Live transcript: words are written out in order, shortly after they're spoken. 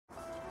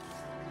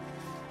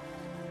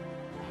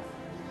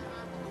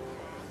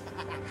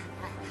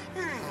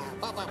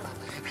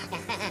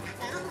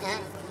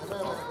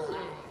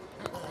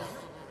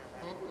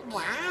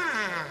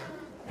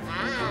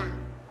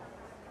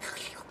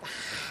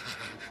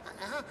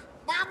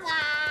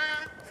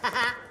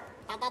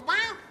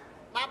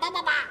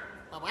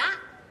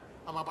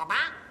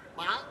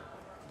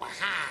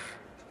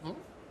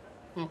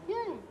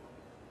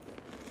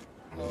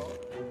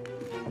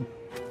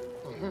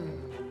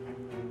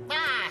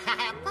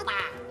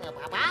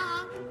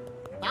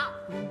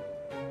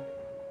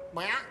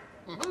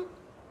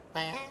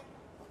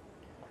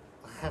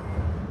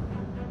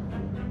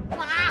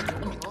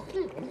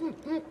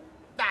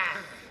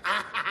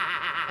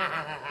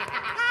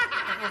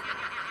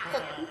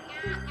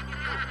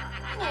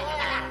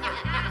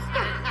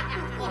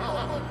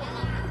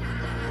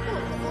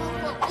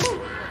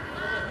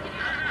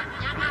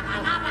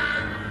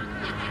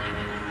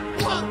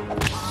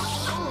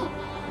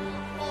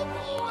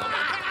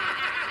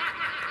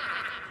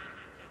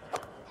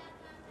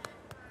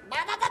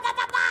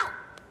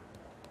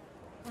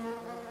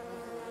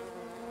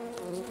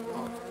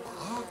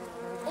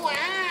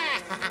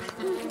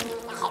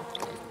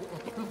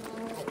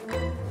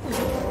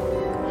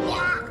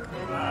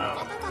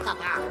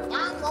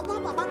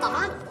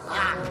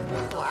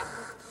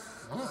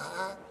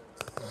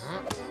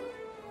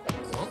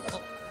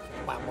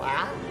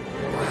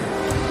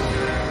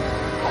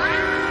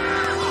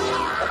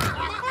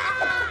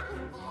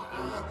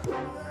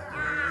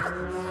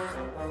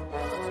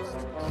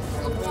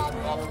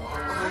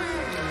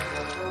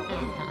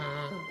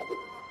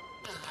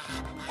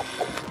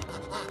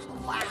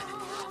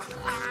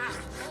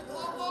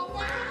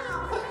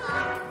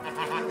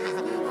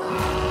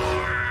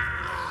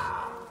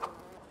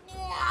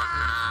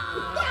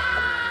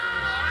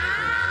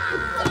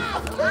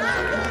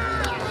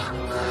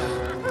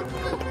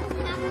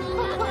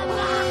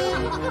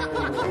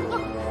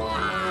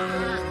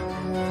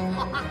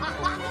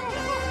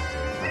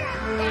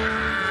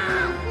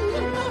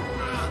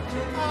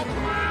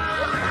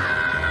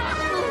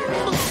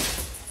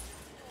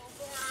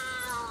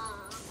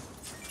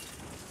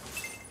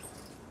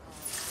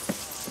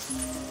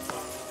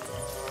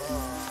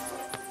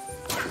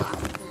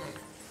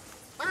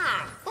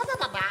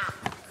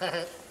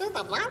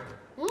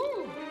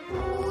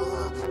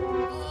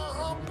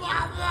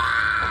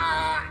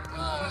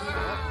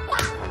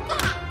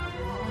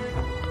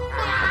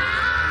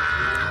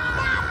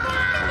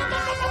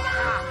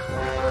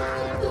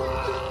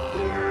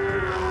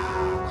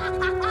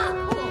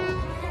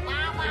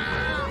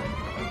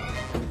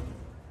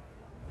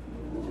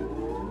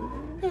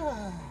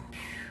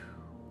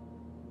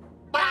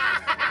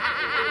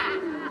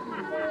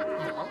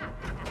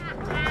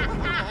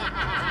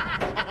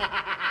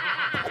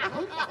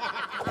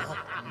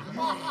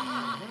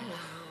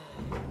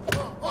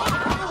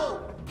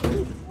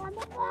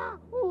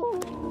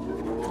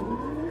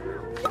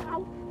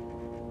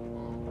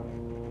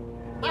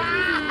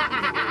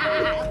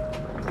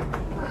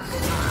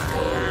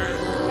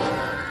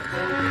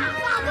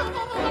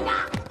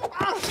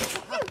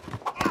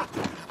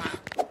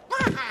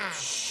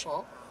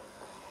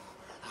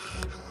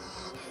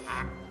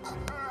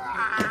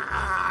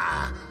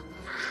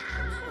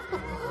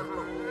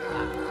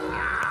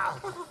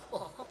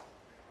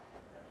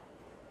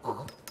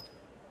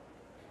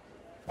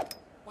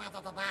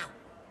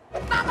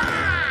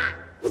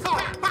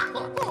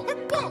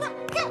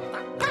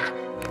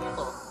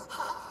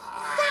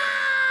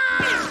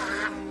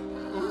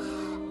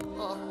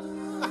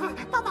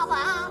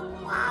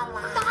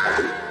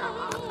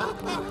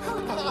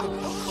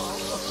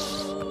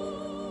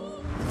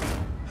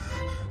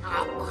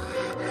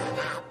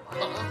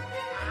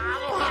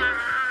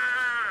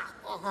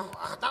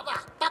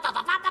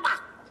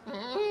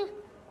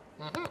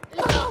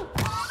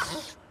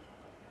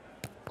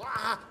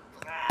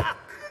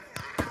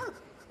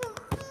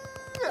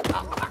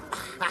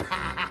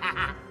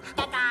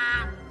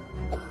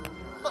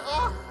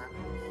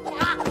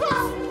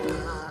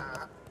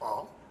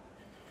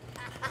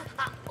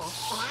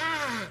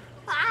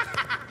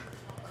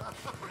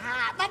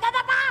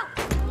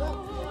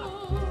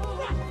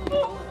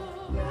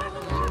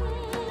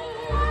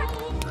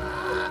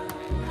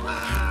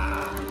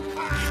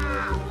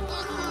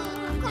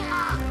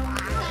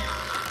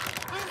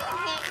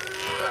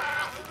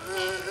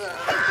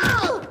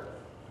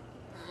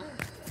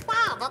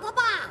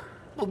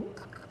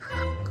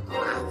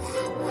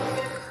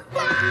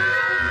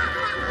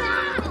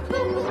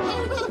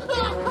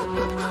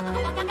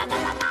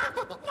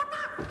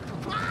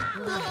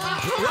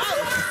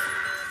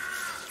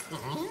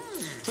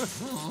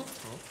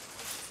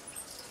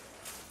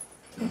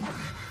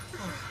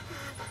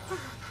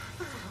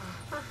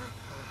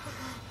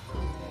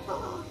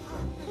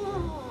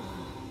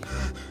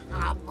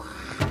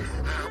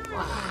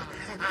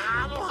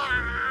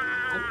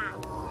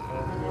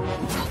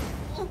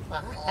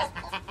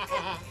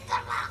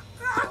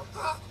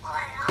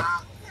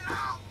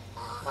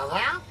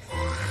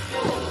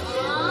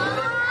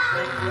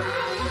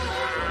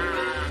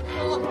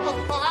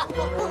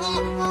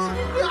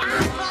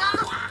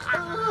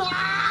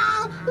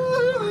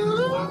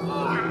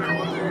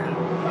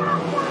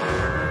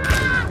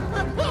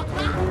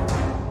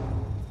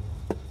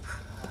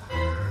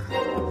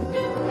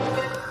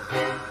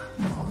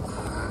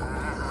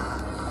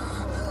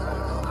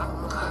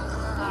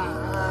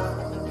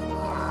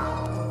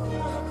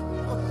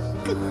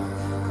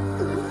Ủa?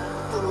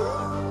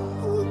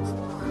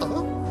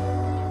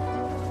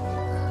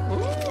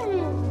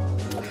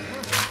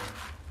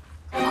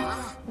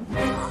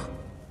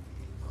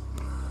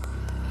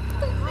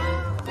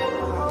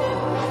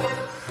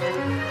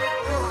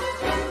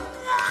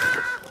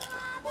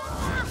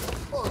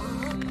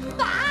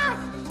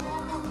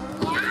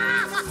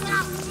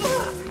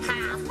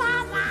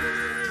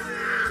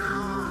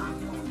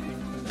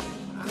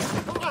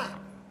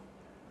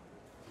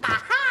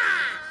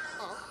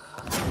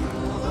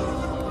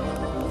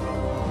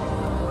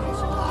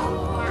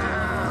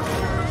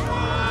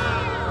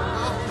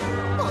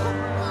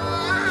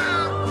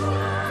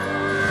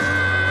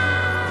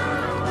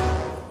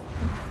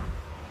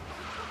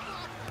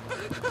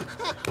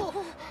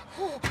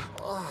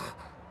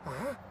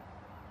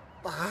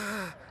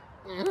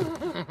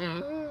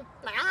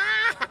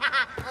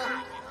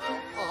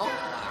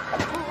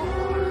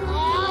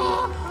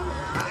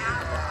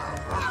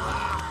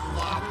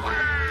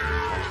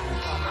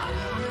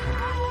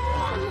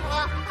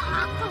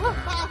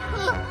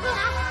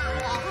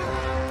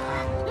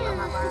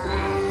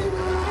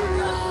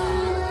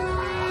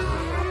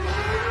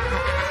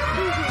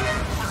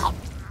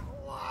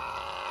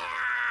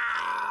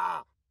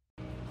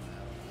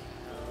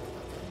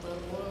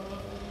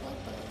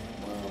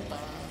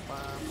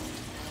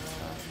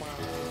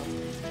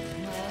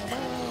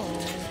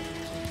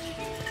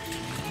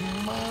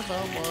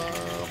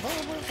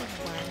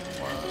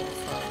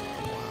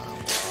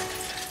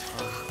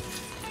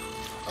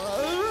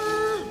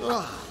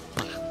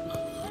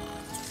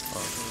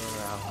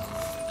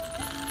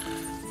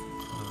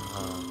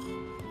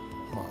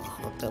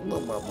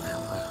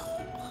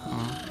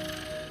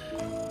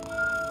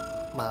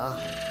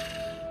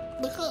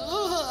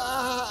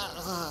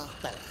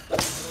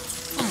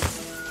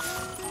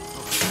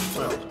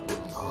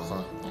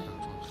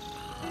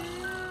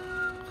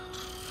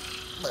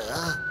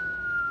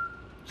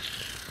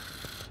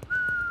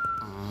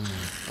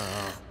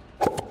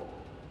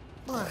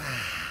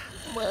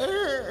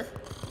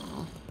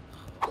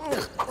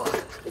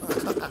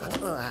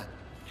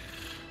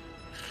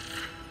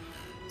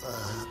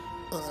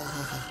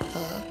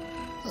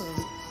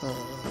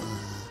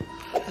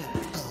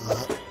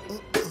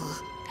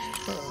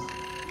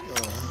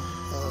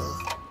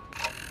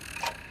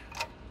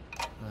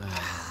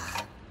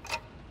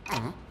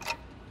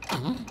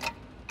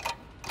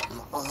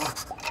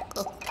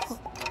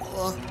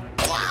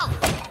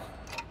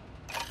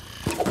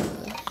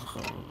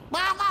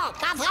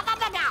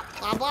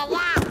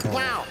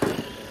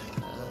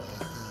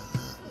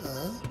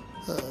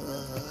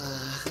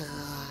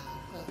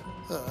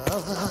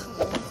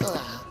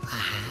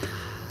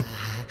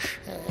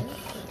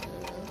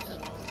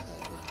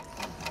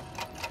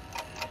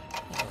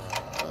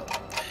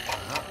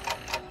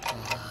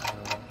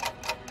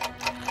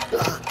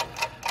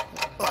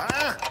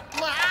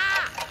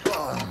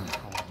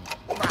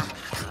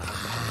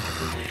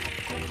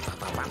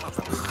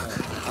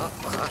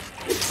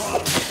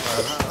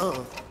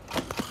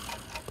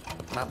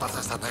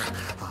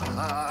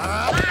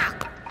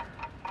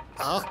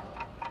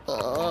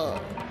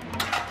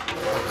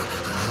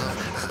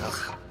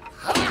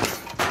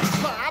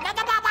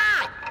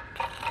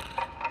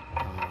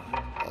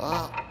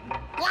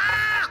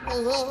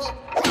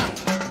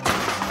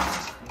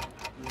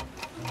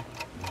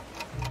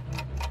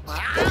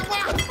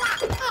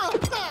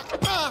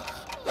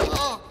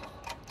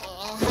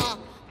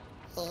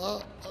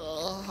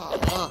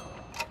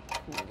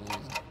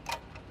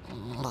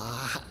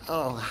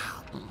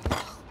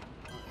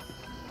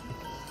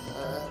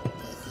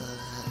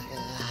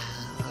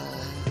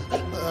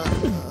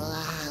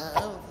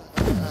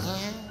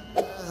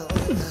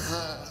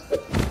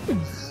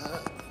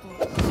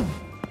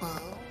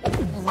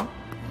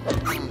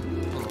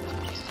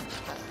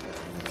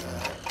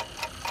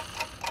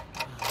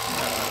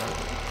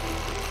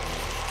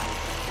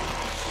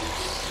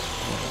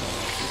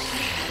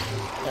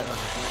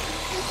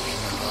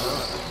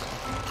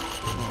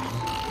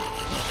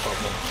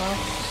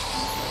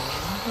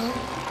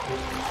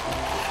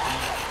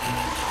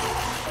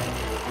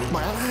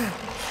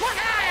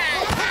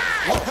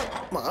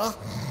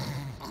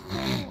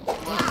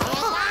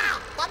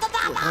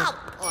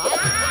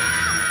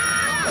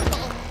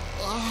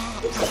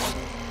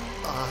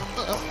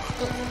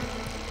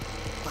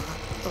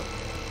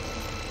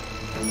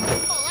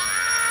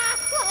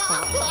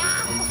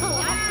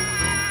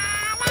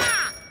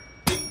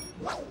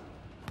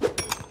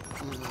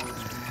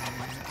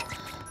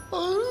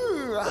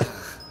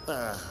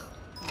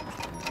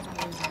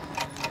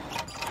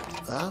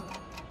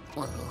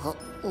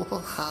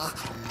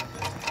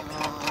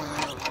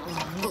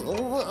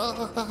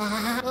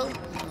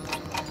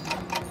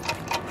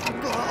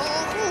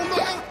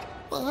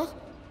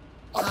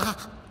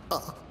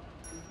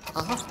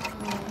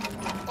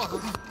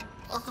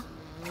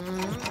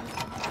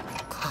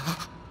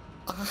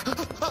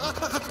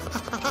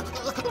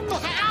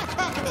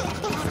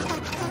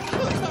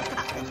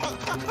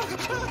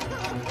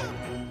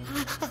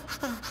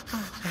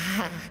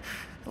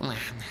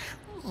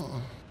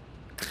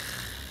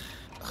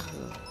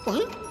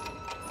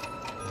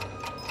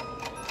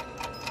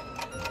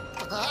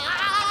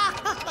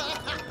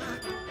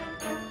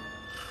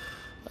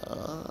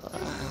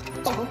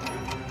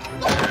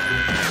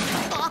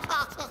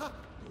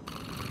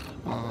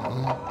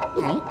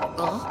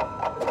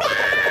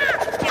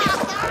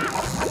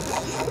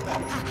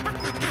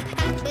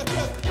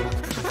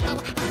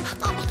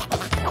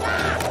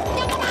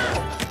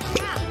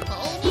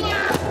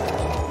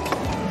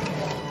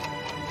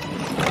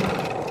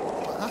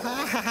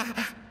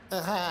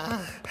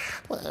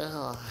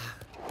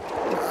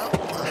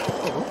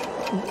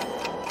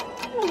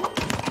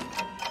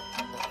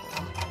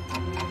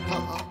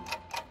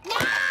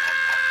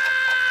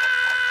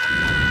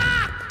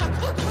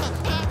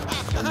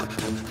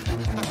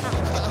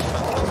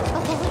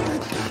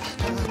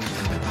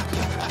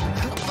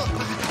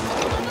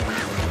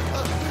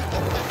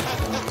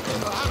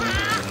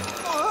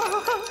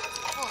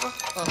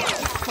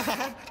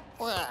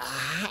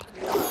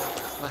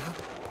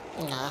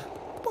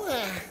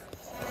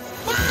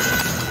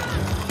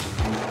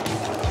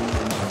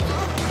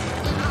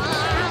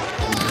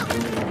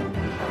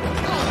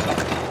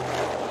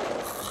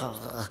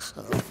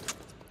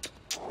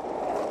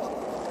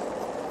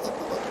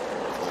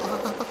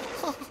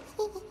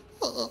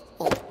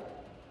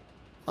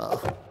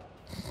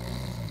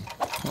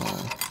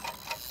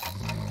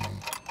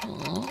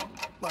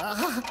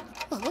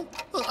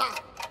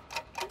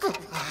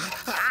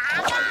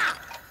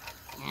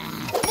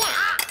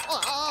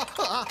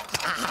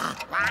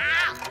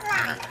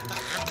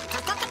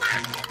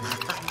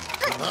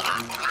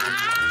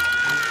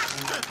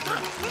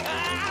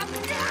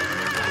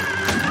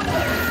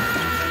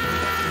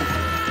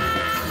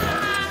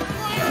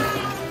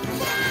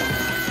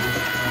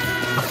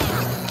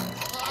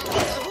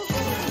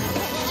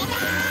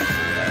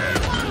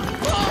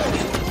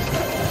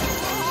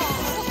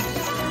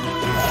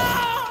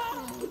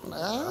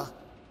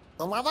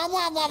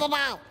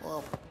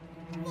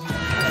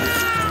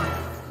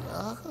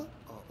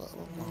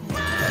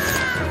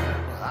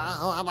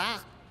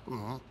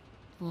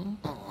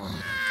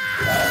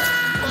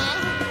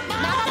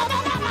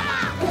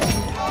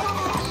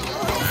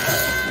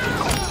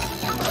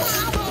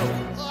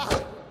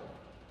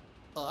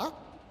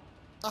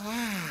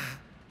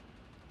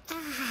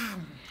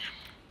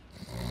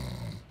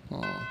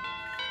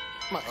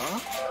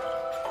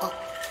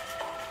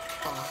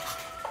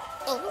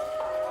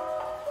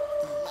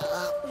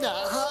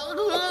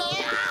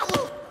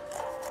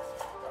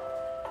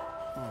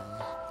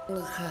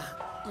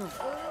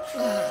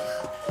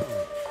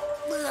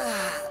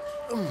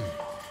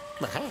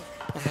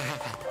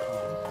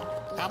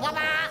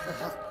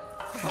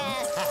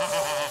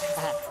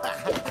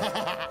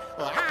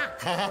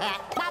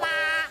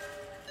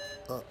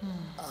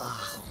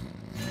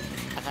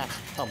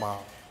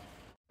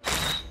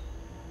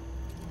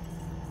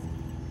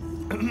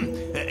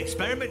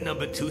 Experiment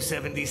number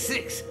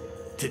 276.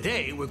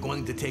 Today, we're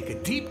going to take a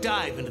deep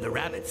dive into the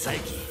rabbit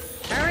psyche.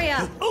 Hurry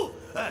up!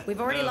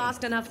 We've already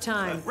lost enough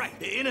time. Right.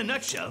 In a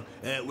nutshell,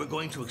 we're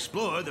going to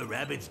explore the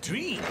rabbit's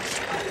dreams.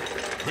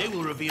 They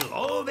will reveal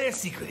all their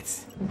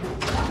secrets.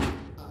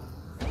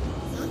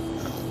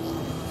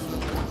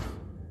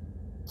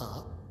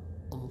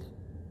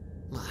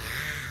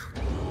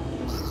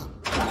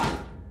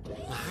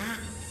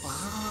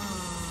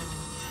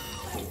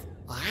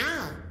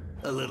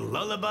 A little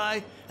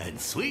lullaby and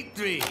sweet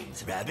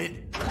dreams, Rabbit.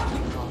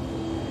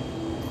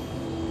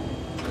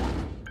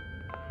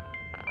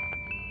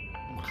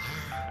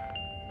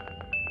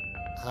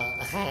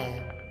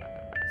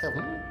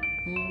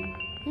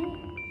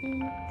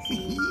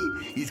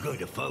 He's going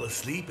to fall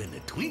asleep in the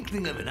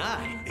twinkling of an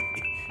eye.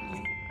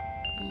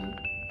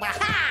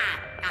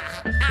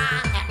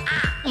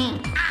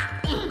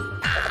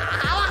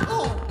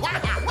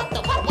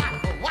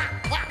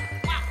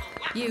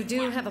 You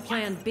do have a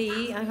plan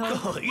B, I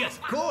hope? Oh, yes,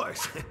 of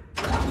course.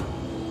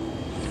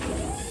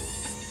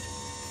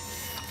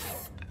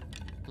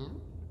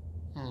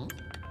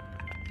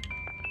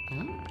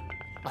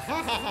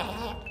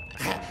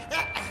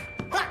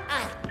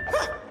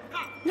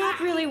 Not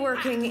really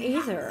working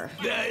either.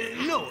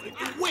 No,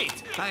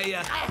 wait.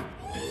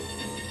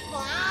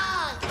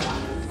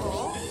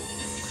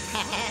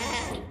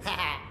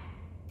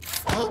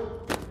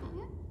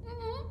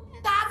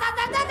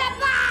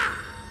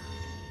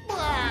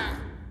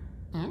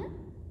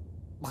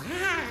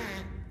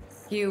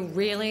 You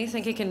really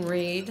think he can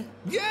read?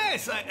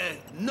 Yes,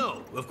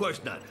 no, of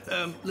course not.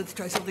 Let's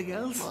try something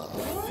else.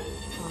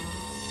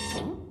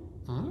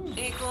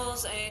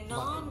 Equals a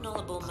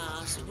non-nullable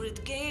mass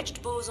with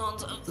gauged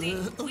bosons of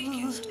the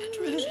weakest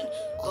interaction,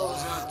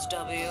 bosons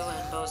W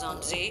and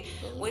boson Z,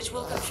 which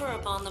will confer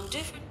upon them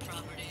different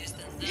properties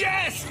than the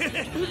Yes!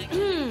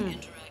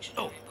 interaction.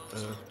 Oh,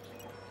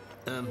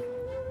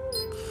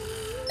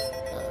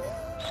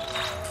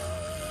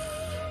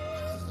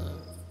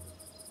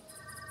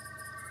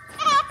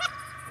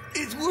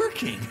 it's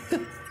working.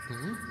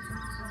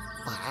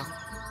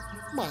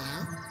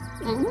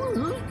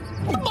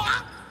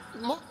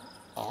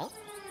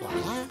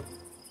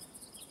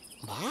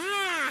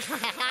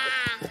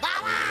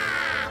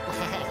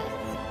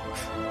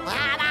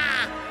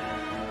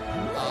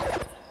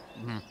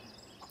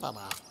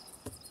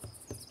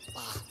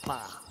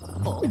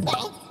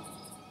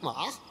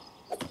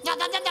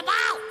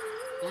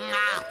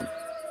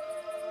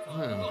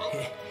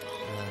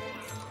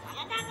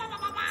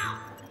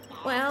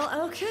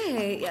 Well,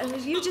 okay.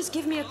 You just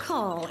give me a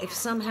call if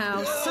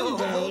somehow,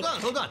 someday...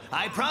 Hold on.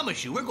 I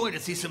promise you, we're going to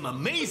see some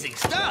amazing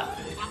stuff.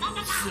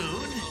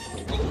 Soon.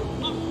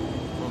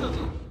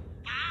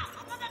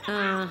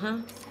 Uh-huh.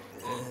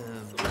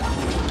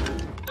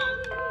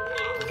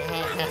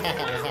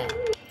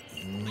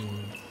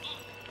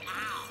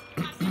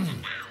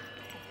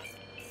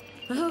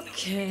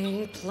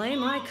 Okay, play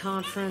my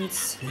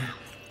conference.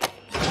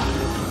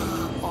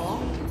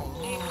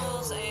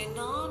 Equals a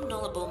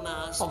non-nullable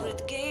mass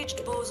with gauged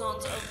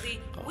bosons of the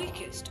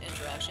weakest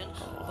interaction,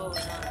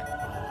 boson.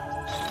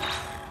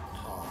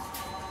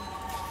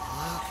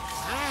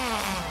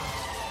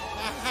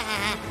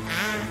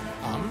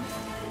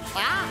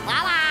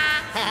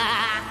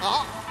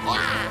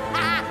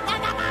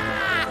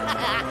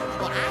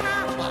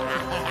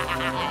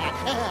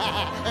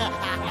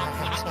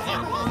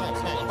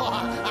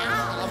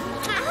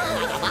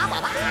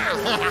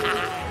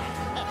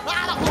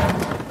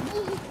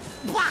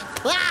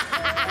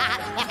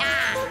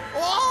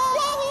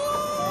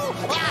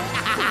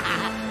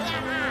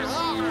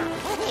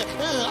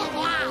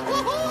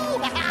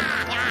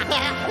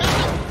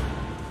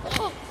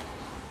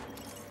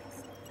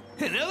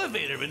 An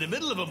elevator in the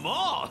middle of a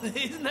mall.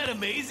 Isn't that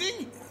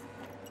amazing?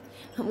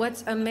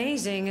 What's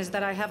amazing is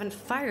that I haven't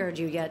fired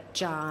you yet,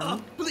 John.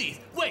 Oh, please,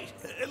 wait.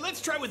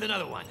 Let's try with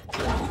another one.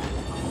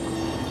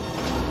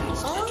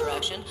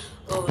 Interaction,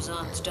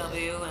 bosons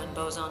W and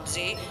boson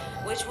Z,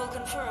 which will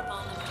confer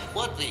upon them.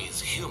 What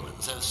these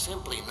humans have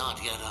simply not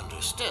yet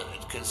understood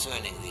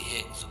concerning the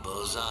Higgs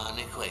boson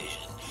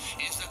equation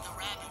is that the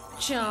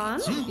rabbit... John,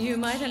 you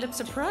might end up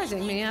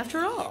surprising me after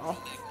all.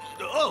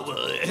 Oh,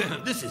 well,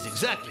 this is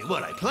exactly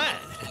what I planned.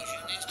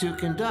 to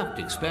conduct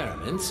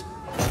experiments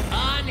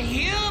on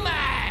humans!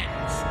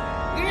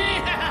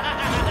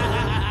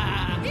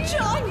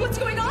 John, what's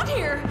going on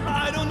here?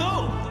 I don't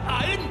know.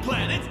 I didn't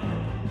plan it.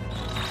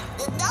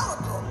 The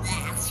noble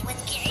mass with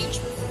gauge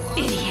rules.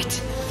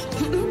 Idiot.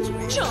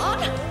 John?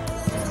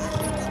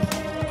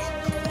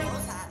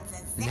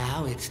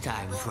 Now it's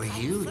time for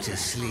you to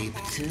sleep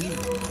too.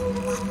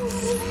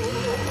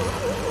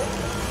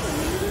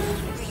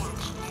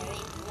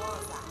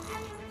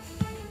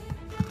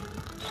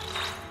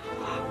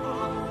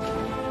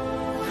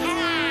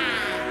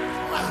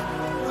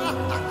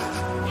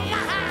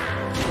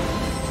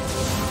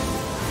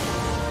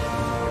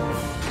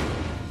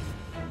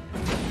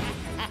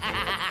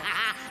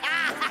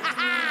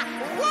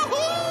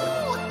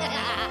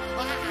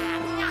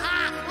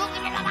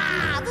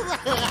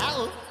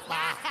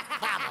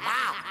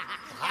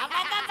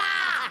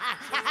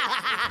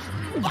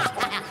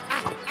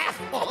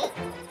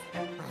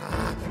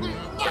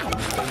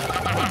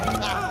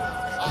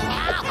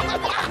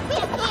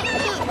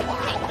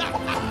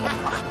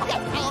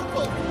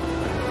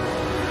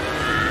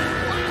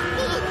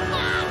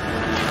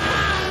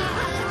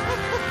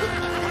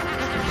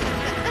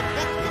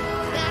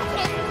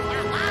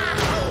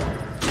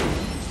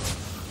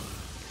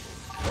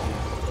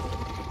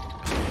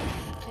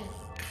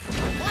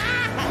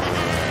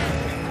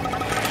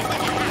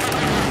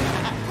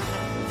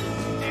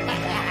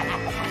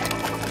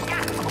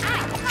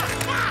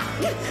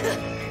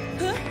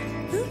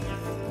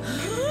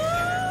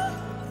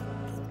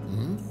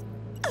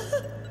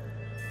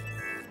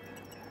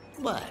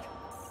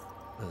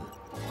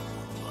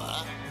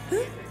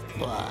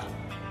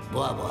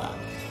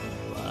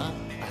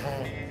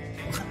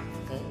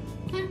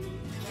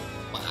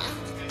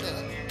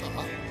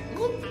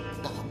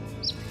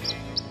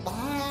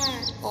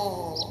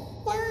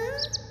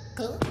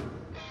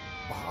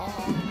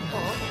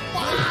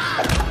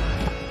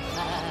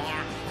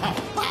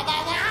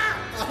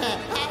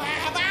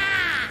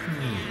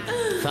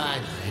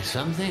 Finally,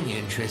 something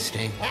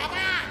interesting.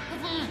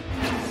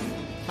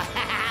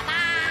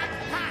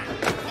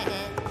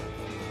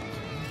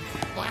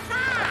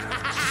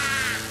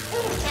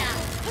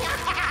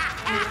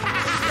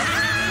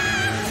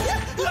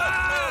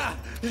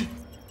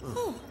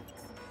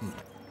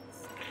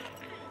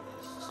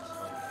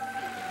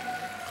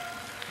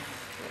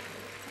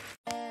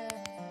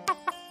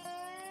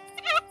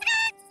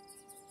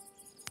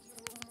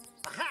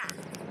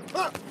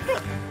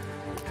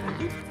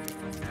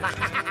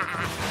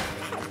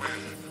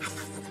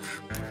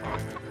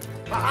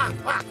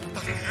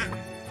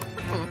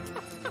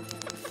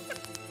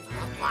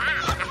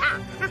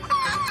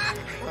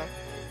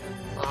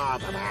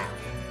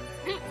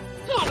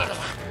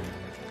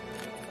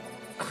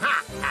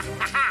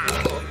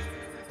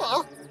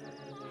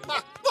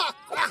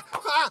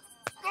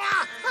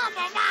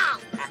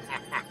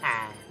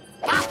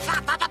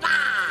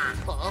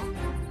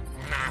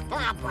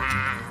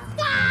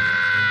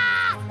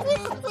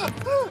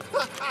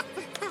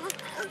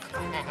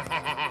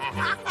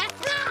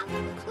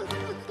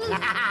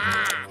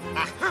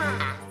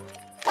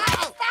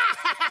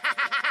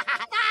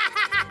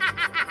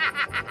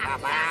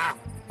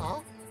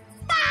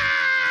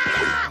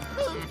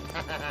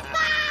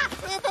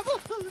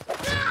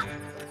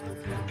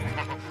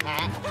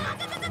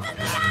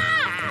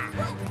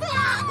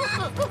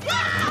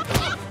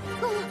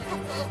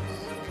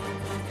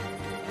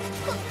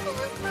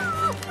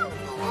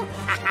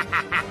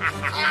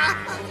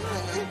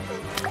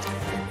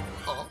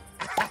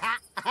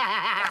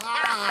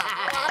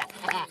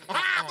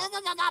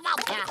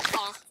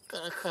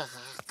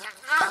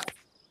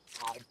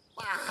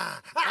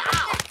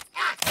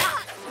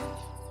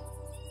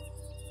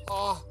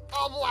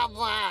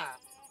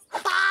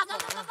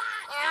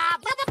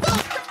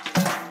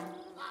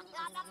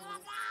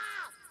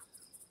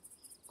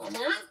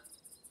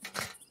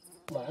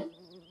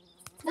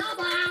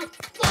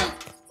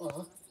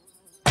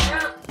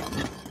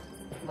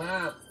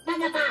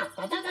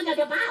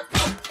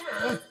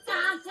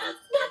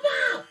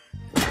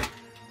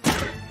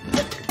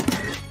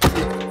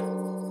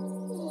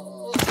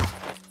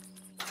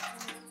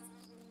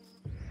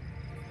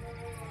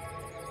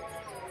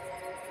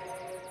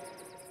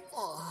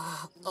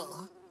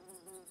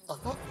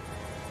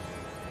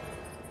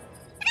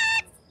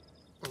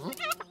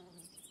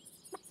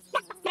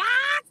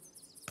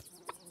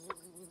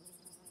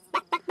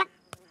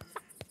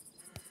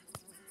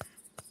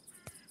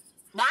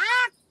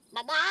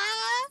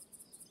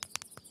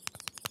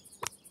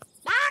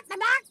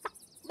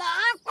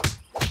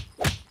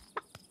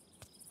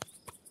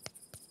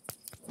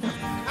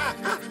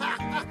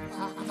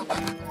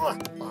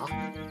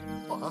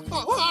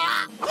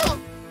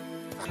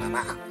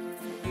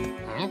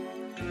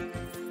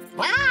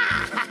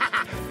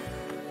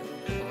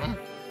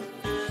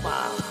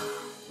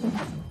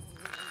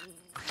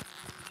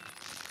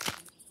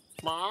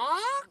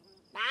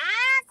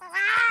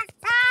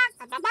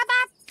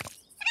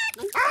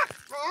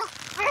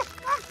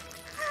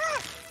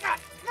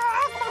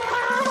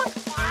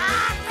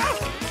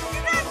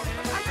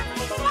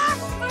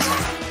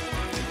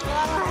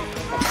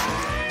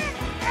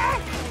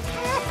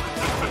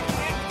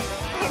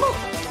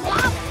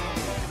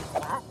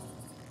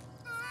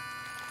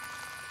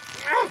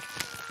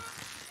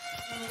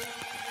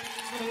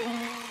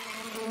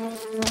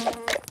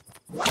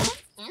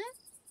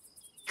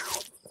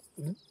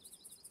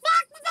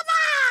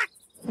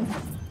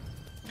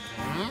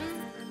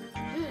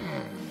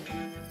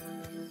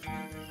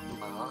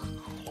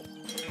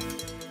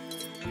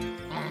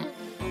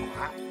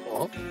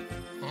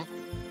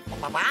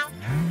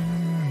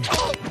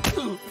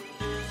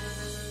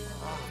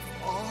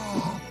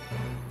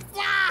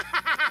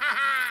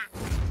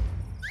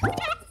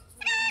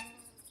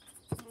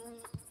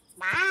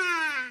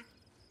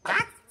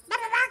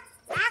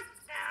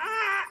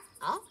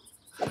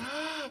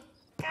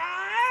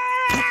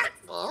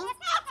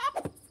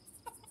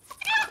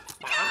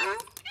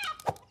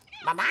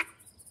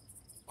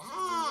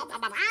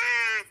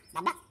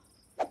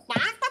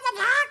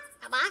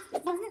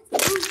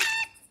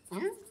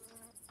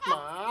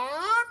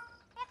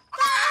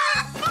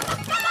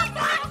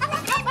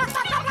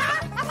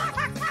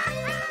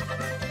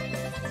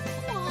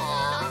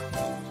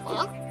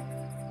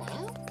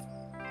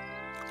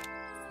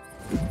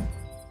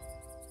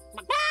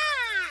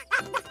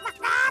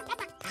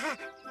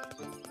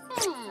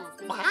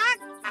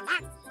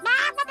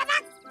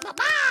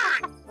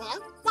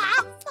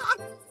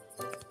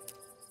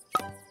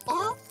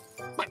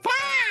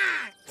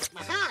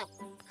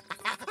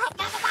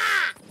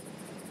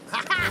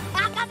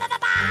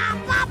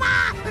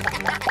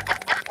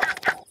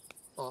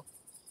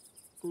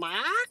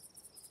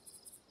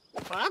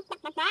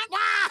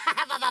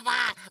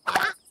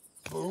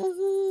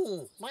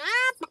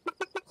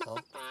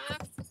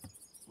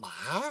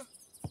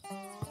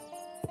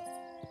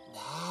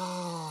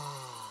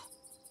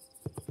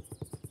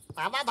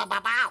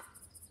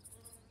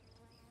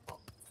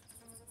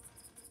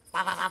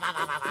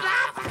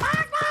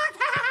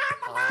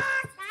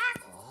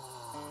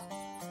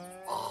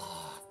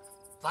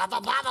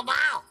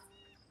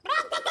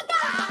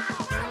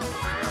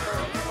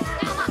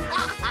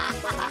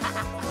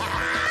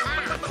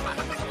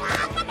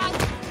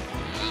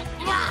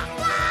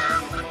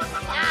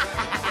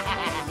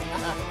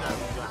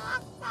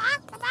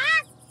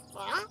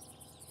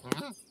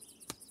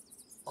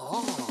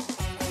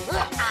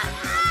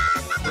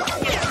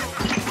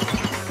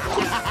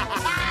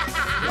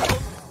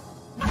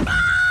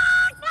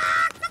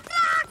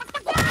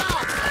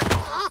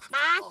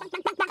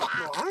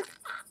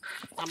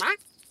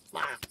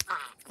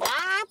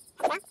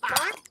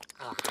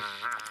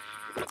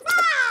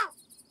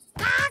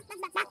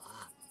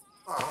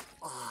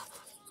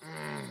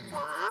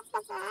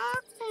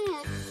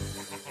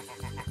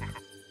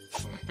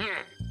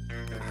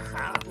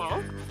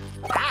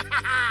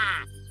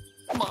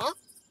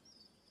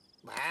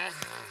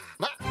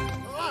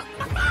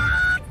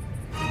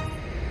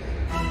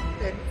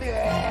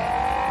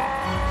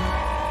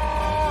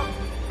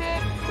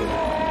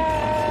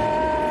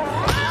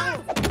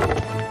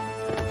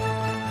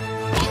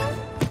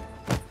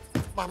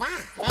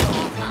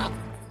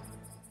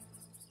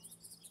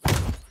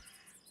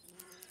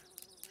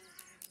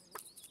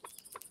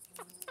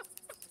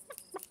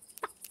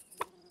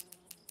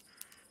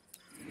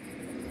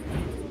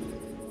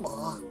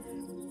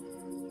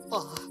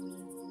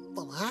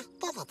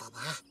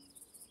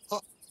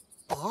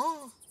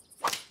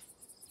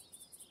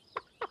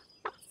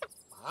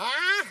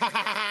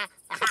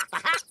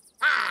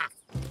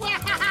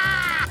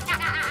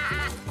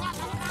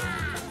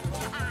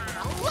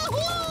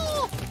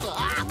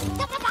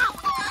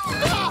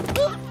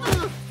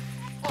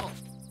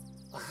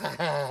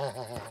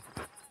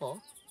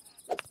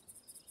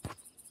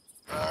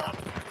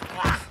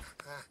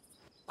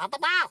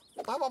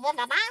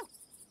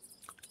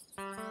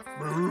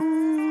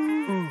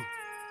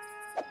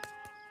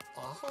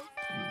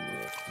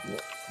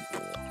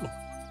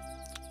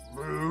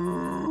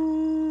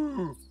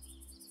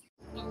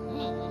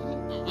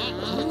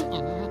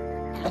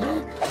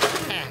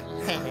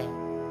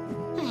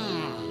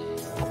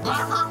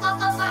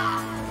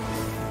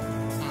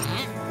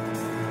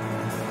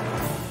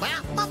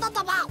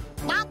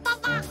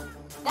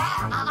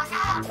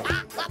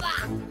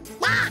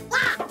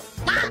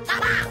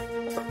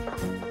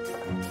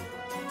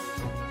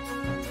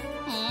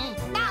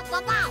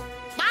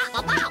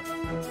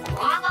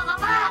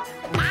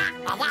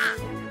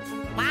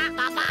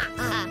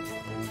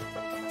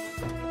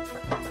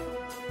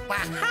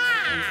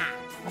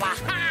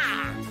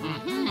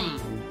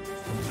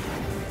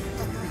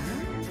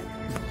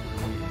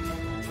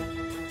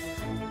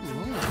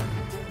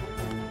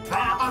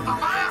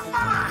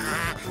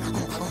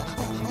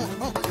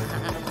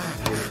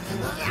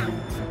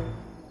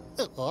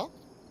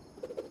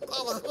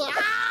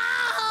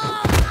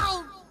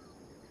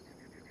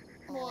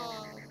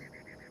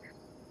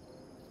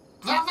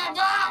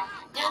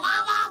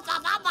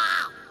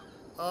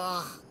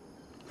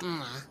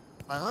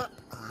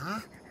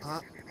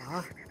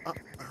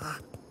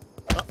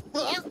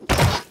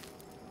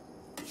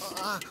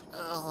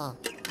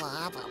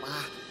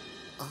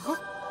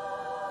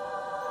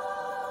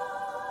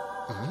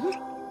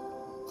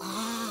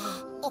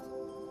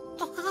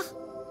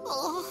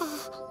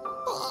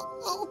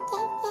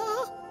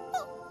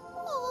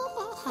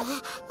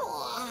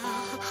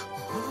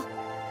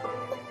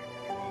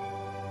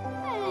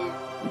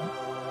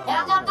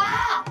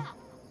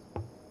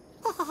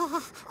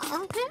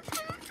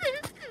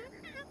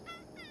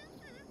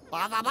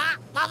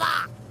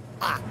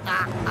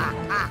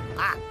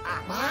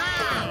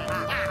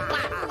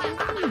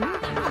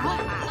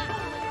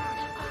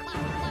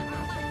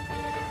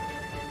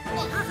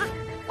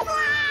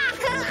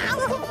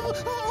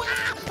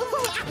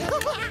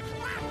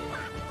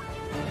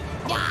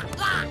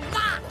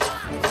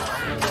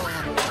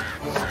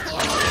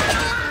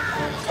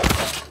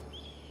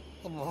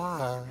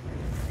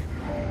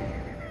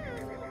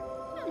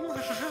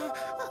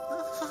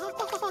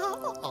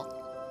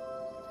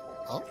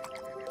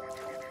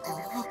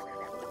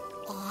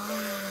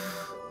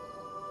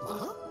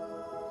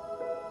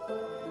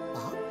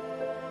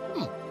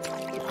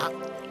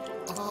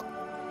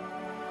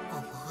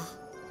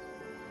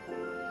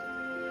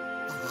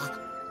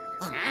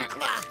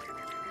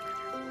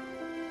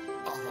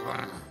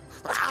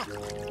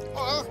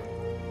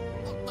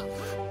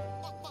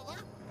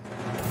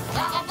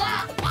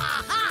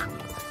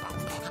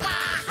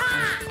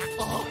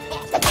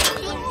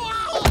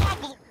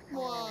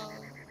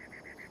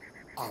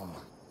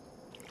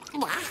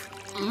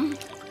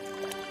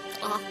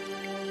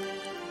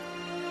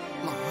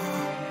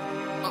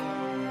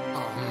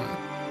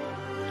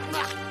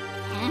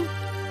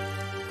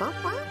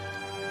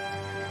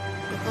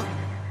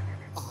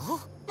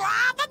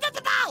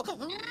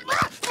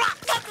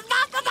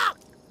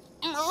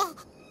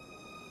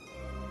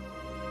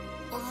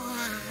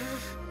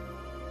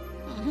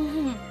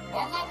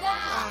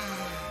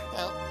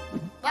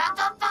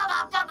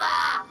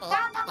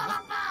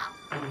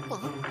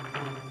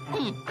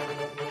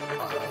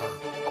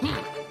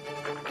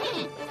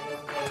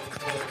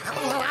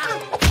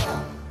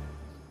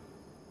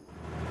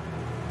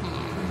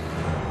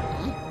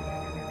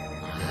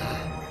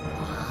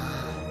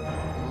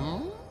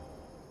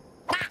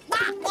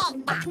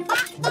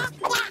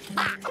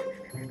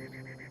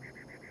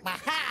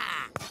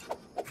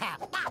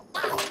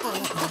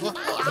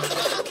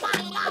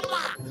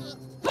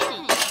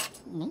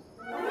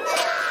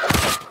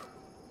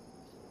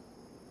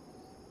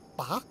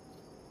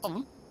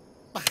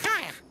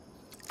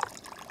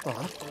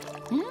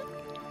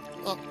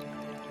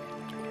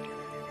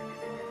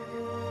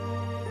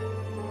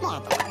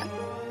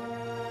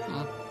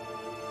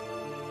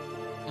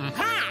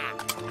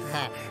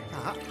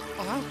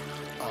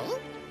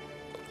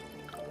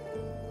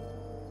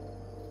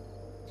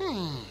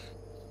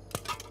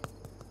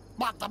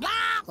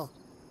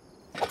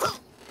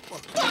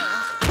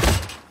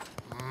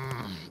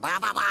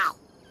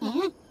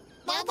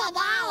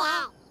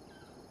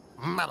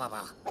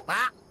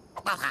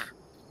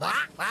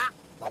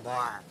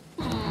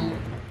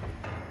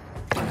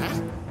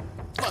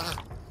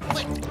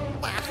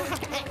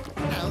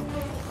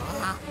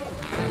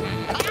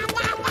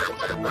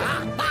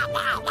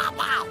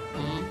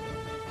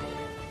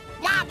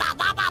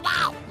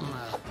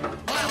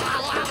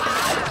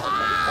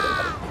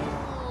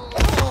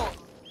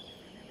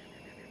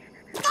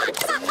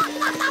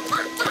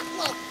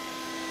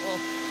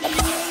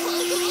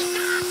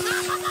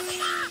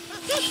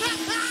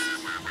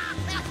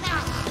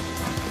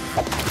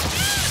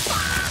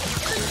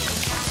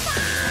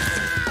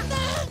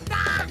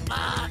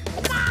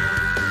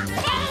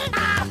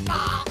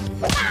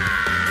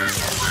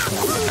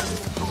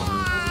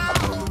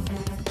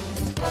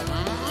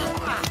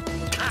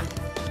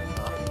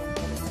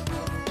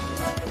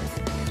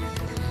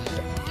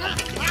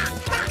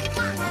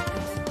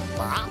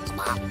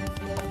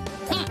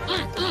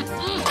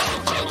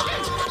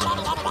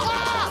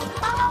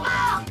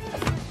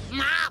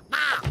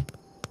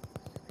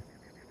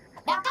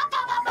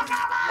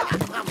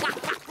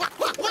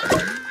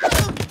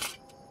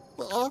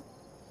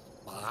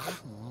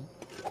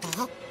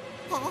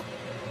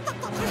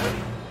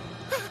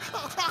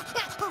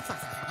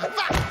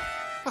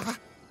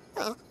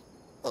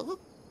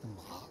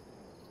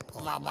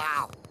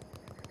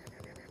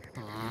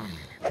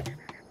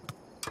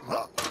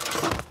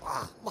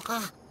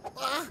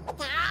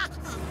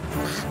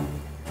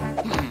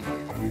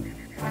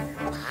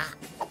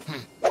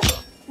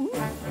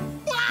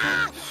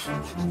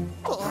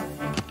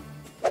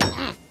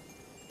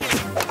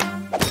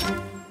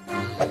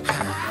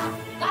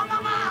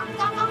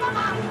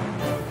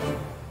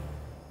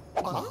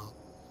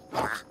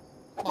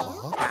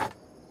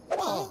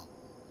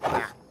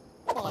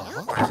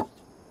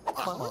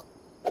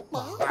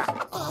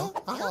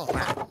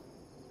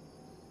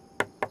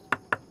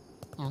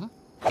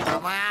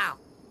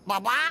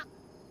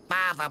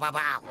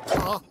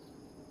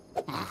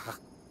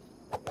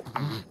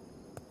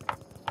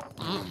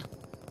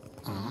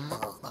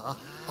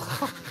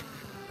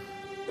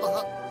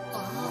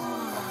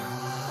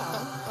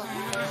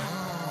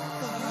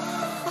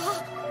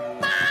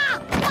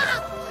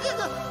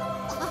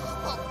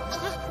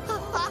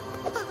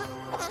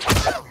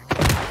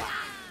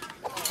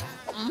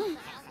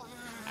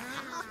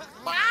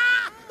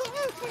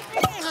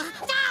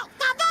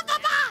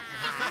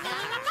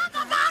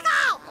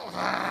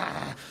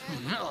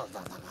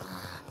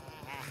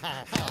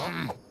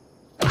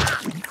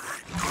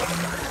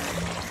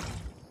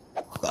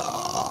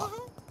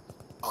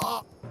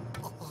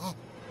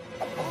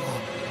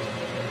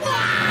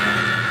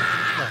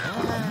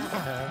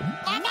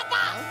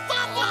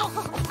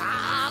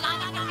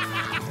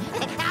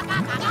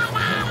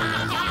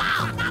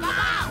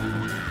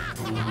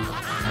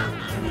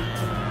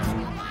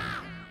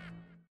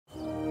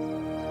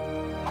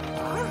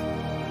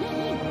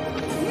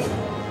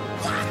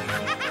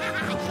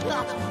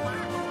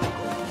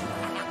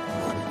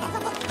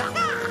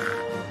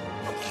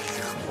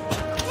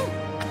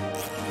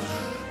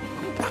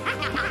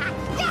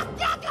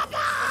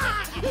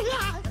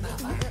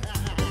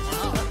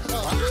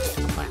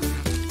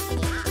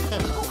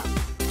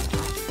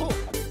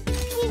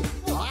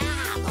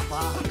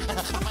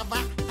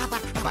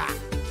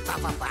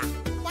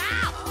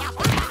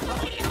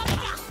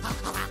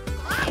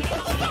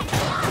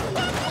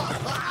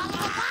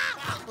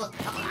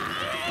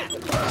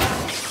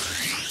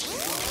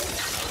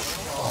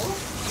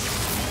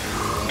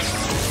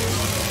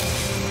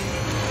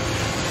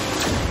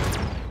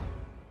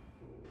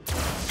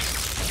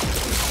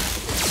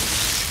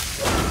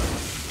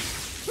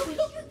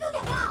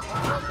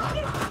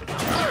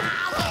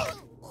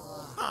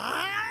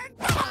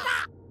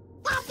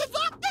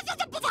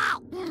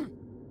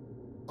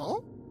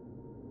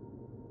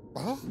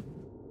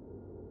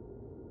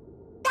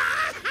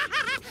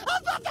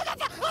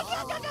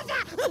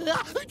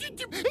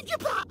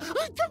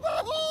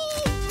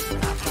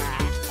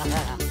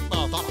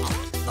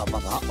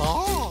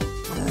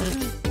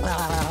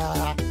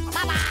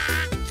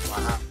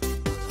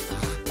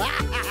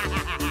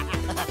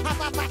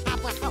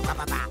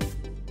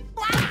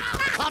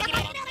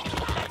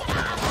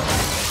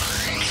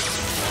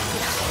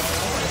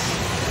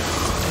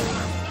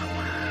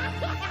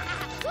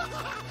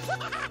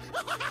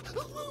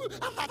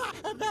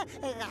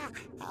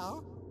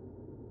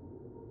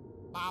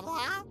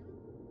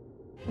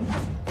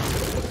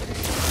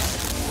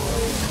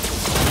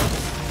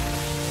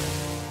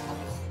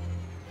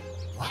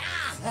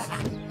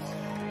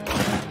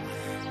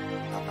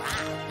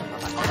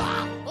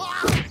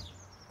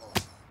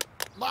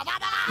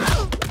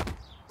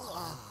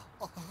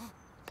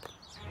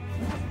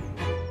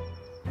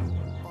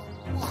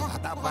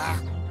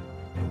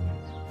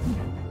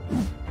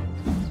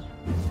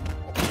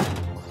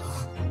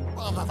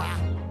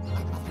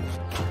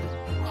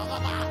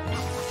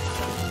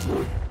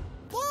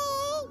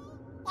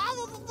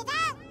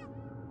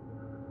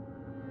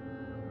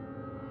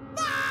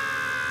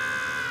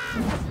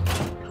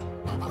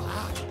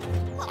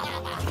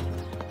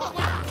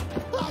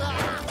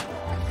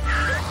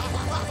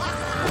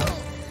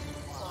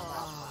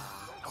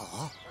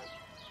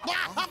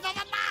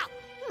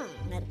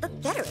 I'd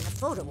look better in a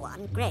photo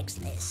on Greg's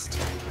list.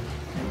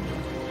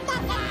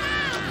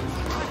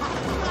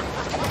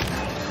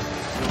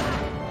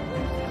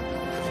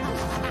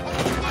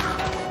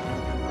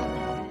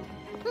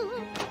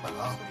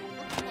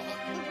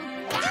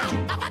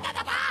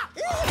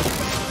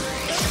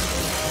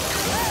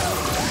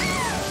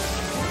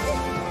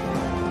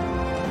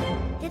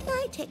 Didn't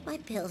I take my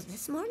pills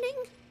this morning?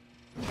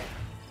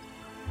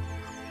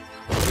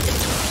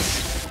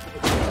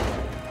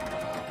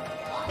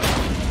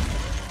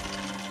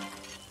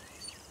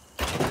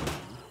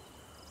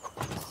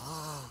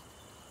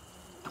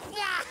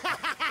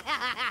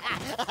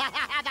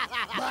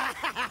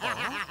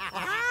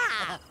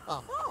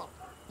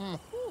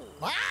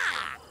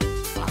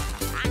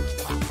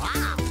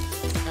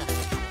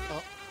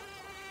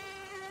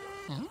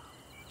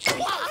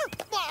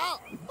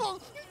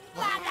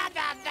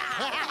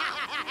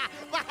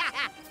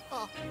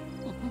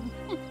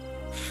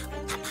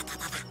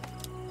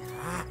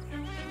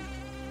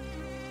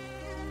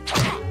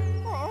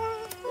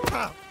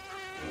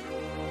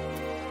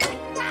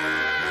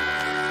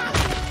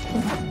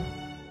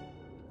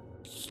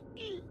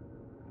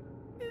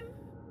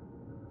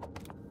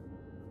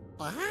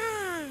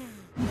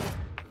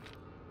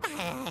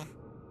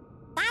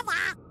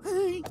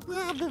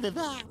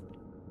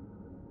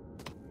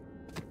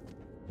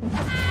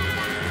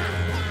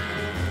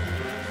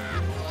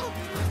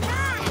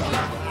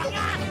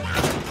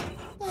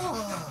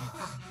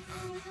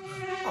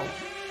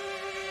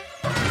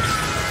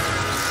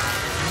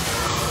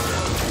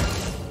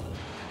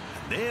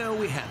 There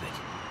we have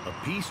it.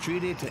 A peace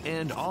treaty to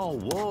end all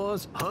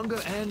wars, hunger,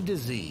 and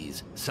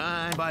disease.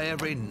 Signed by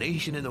every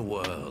nation in the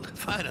world.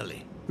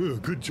 Finally. Yeah,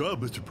 good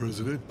job, Mr.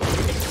 President.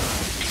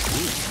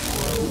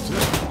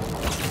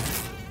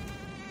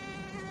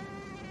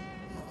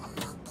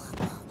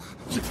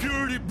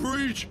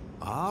 reach.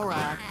 All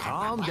right,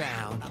 calm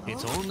down.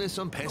 It's only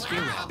some pesky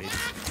rabbits.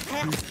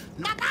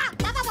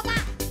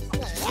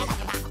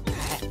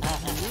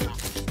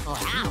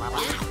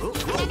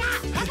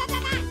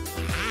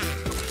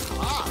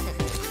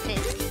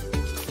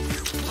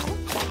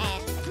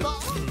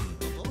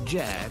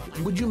 Jack,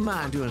 would you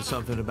mind doing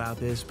something about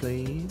this,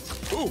 please?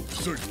 Oh,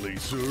 certainly,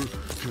 sir.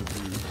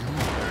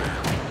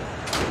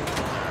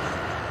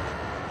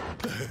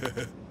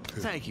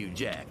 Thank you,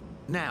 Jack.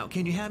 Now,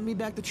 can you hand me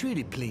back the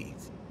treaty,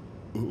 please?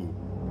 Ooh.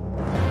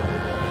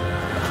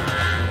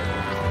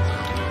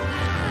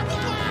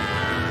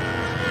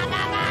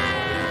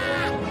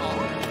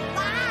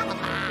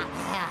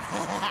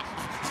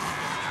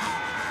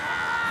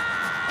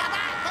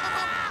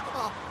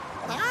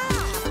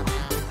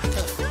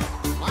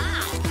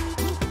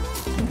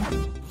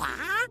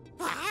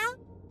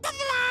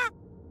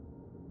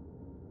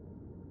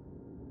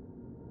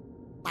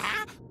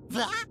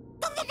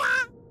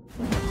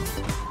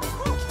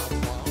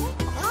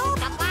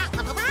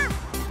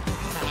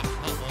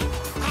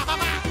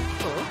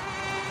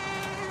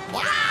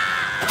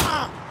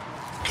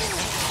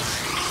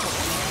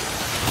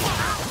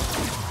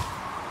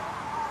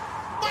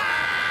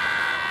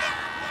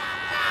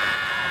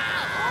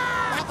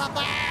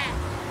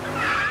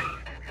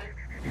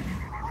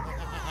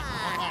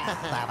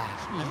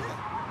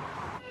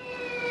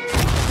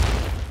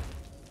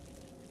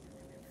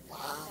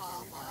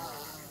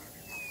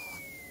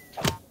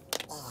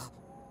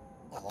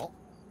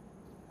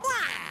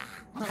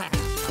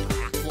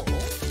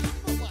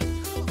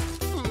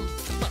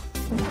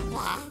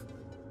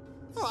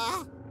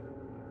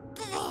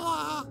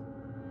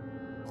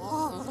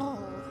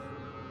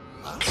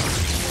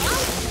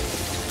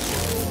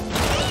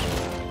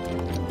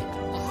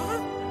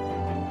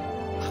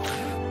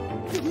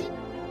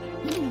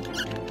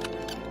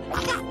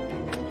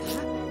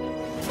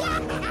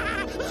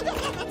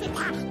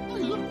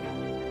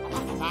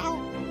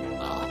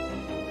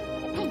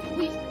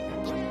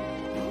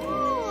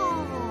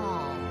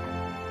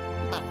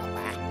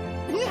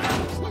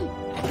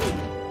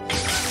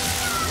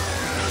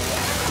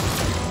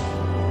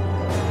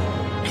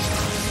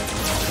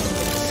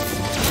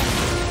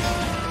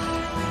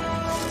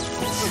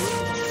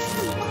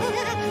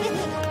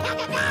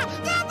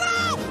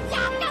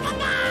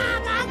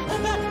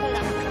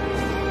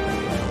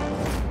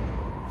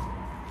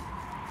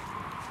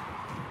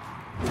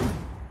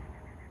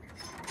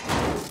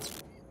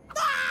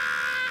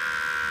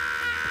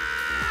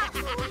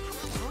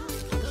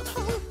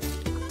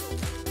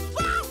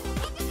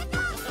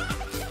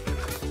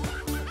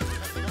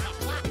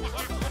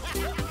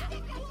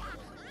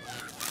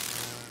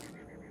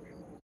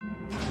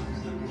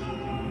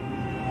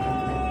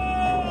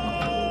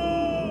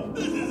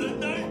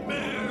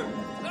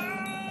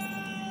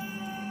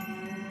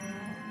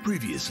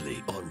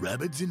 Previously on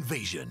Rabbids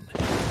Invasion.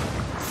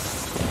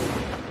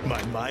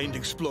 My Mind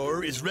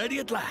Explorer is ready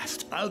at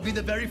last. I'll be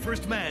the very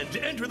first man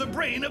to enter the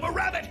brain of a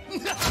rabbit.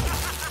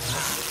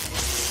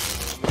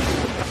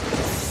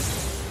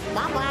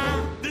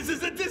 This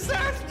is a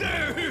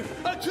disaster!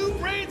 Our two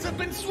brains have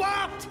been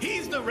swapped!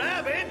 He's the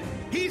rabbit,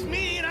 he's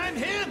me, and I'm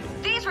him!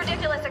 These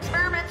ridiculous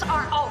experiments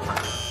are over.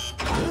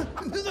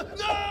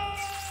 No!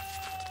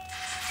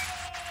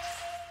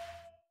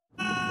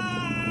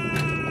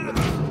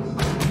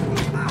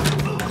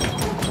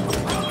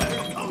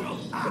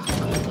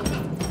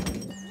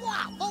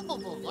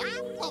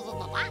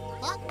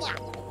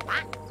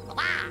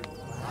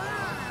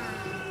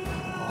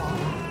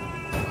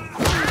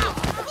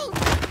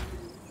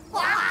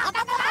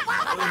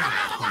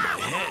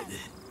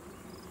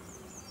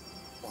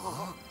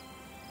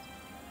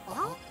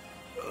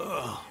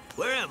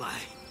 Where am I?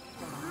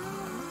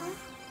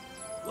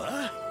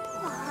 What?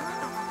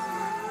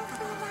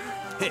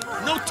 Hey,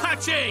 no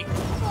touching!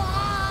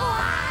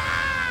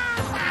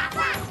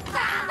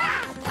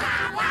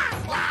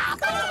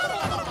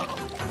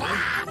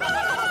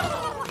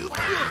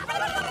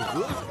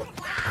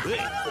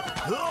 Hey,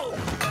 no!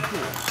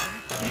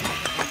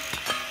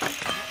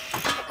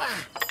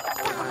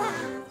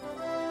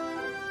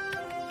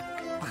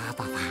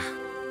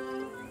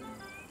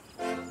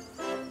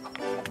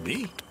 Me?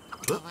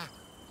 Huh?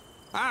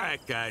 All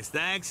right, guys,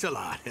 thanks a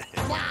lot.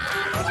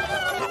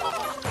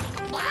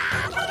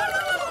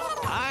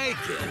 I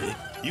get it.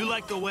 You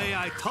like the way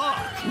I talk.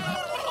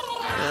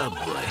 Oh,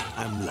 boy,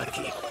 I'm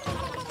lucky.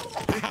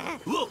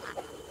 Whoa!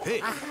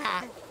 Hey!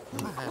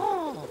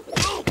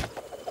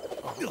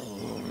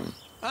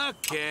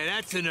 Okay,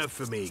 that's enough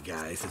for me,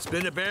 guys. It's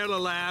been a barrel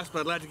of laughs, but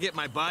I'd like to get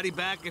my body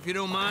back, if you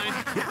don't mind.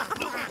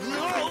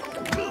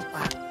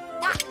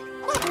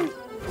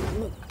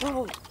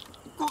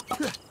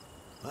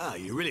 Wow,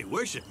 you really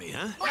worship me,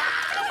 huh?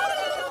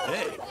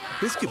 Hey,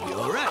 this could be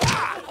all right.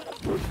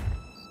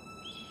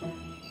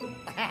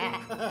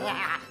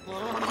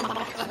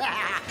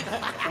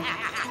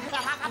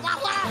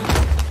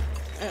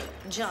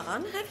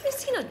 John, have you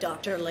seen a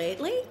doctor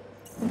lately?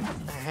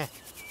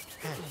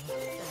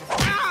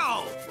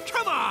 Ow!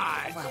 Come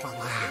on!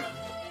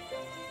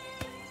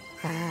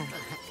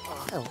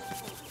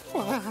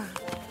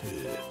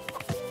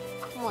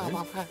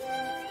 Ow!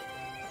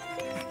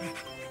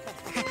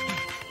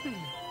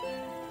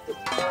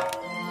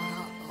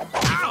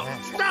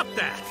 Stop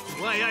that!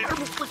 Why,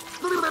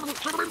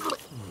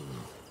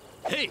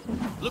 Hey,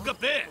 look up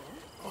there!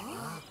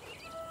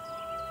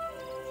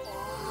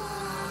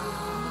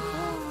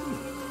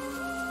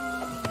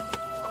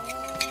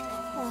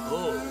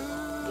 Oh,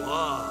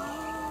 bois.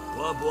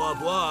 Bois, bois,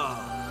 bois.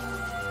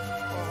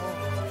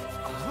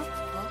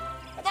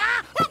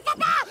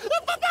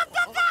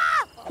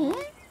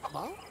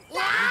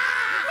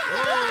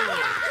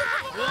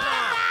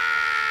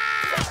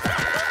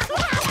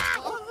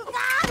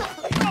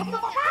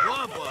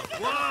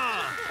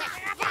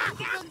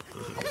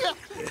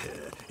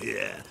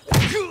 Yeah.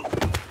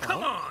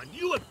 Come on,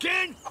 you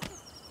again?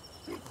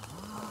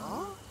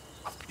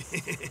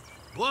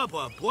 Bois,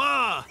 bois,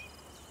 bois.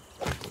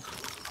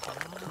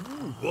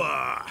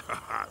 Bois.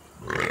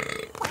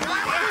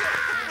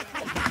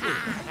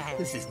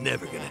 This is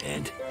never gonna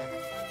end.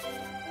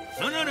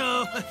 No, no,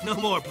 no. No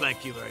more,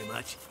 thank you very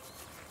much.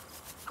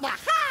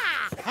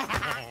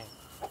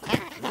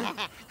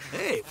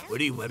 Hey, what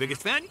are you, my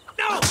biggest fan?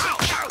 No! Ow, ow,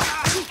 ow.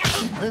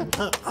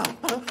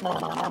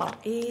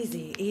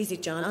 Easy, easy,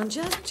 John. I'm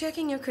just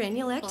checking your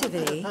cranial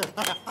activity.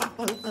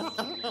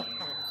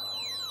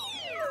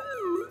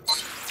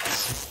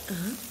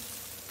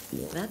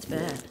 That's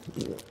bad.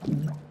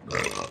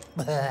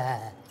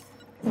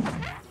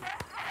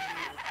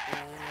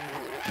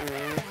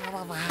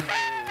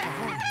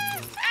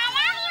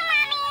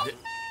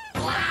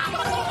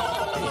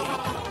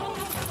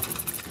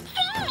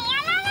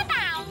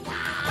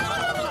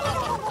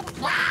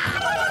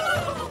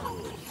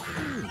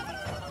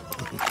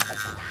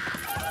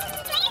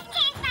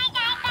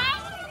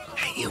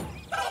 Hey, you.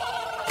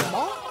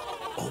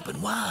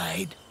 Open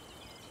wide.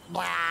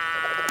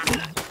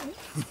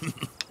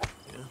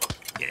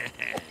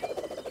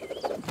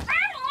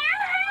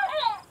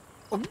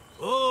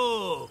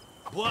 Oh,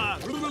 bois.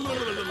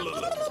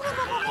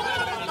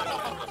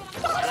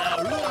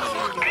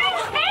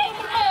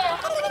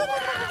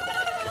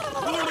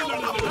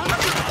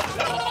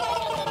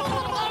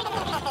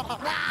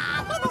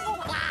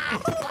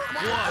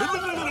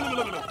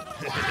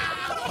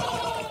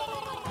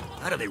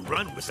 How do they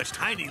run with such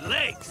tiny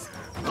legs?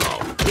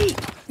 Oh.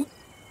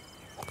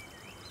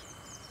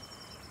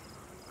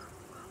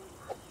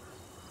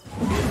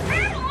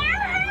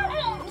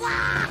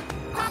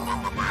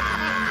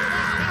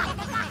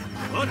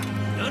 What?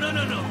 No, no,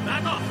 no, no.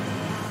 Back off.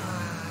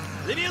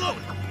 Leave me alone.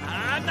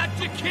 I'm not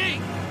your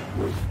king.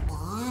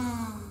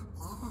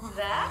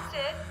 That's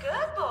it.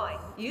 Good boy.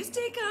 You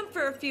stay calm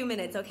for a few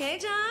minutes, okay,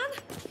 John?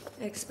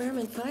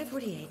 Experiment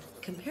 548.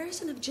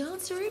 Comparison of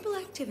John's cerebral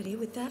activity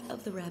with that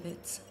of the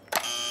rabbits.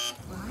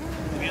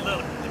 Leave me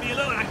alone. Leave me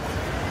alone.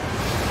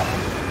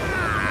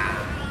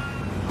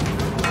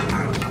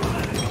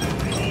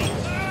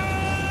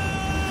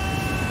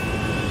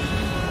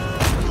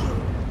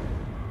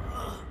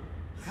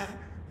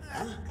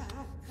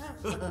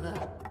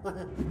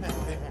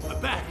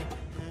 I'm back.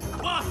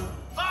 Boss!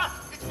 Boss!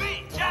 It's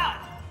me, John!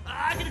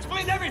 I can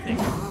explain everything.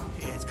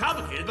 It's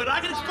complicated, but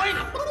I can explain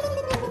it.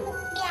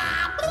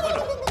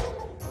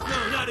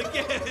 No, not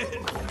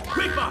again.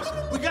 Quick, boss!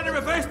 We gotta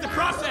reverse the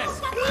process.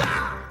 Boss!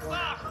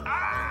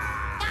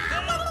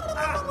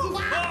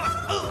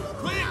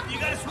 Quick! You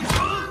gotta switch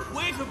on.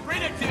 Wait for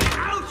brain activity.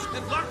 Ouch!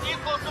 And block the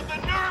impulse of the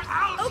nerve.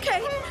 Ouch!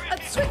 Okay,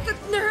 switch the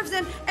nerves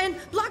and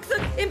block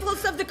the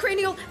impulse of the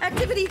cranial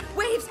activity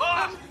waves.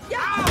 Boss! Yeah.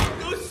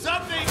 Ow! Do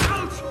something!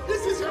 Ouch!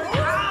 This is horrible!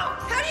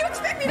 How do you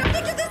expect me to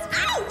figure this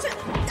out?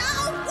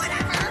 No,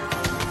 whatever.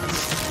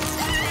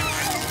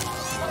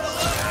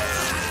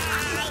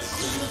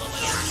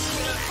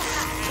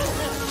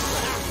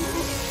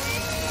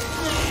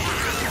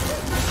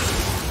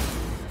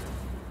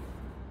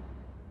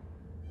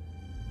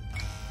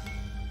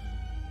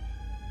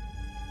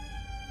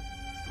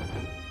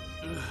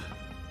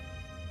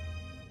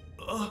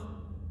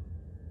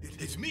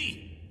 It's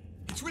me!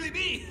 It's really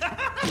me!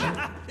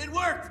 It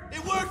worked!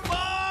 It worked,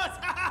 boss!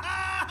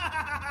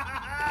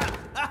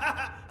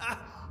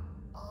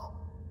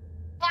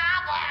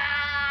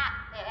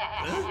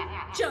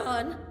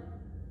 John,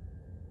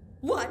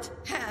 what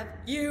have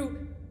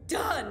you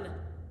done?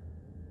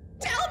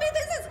 Tell me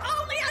this is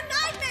only a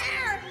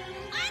nightmare!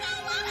 I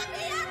don't want to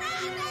be a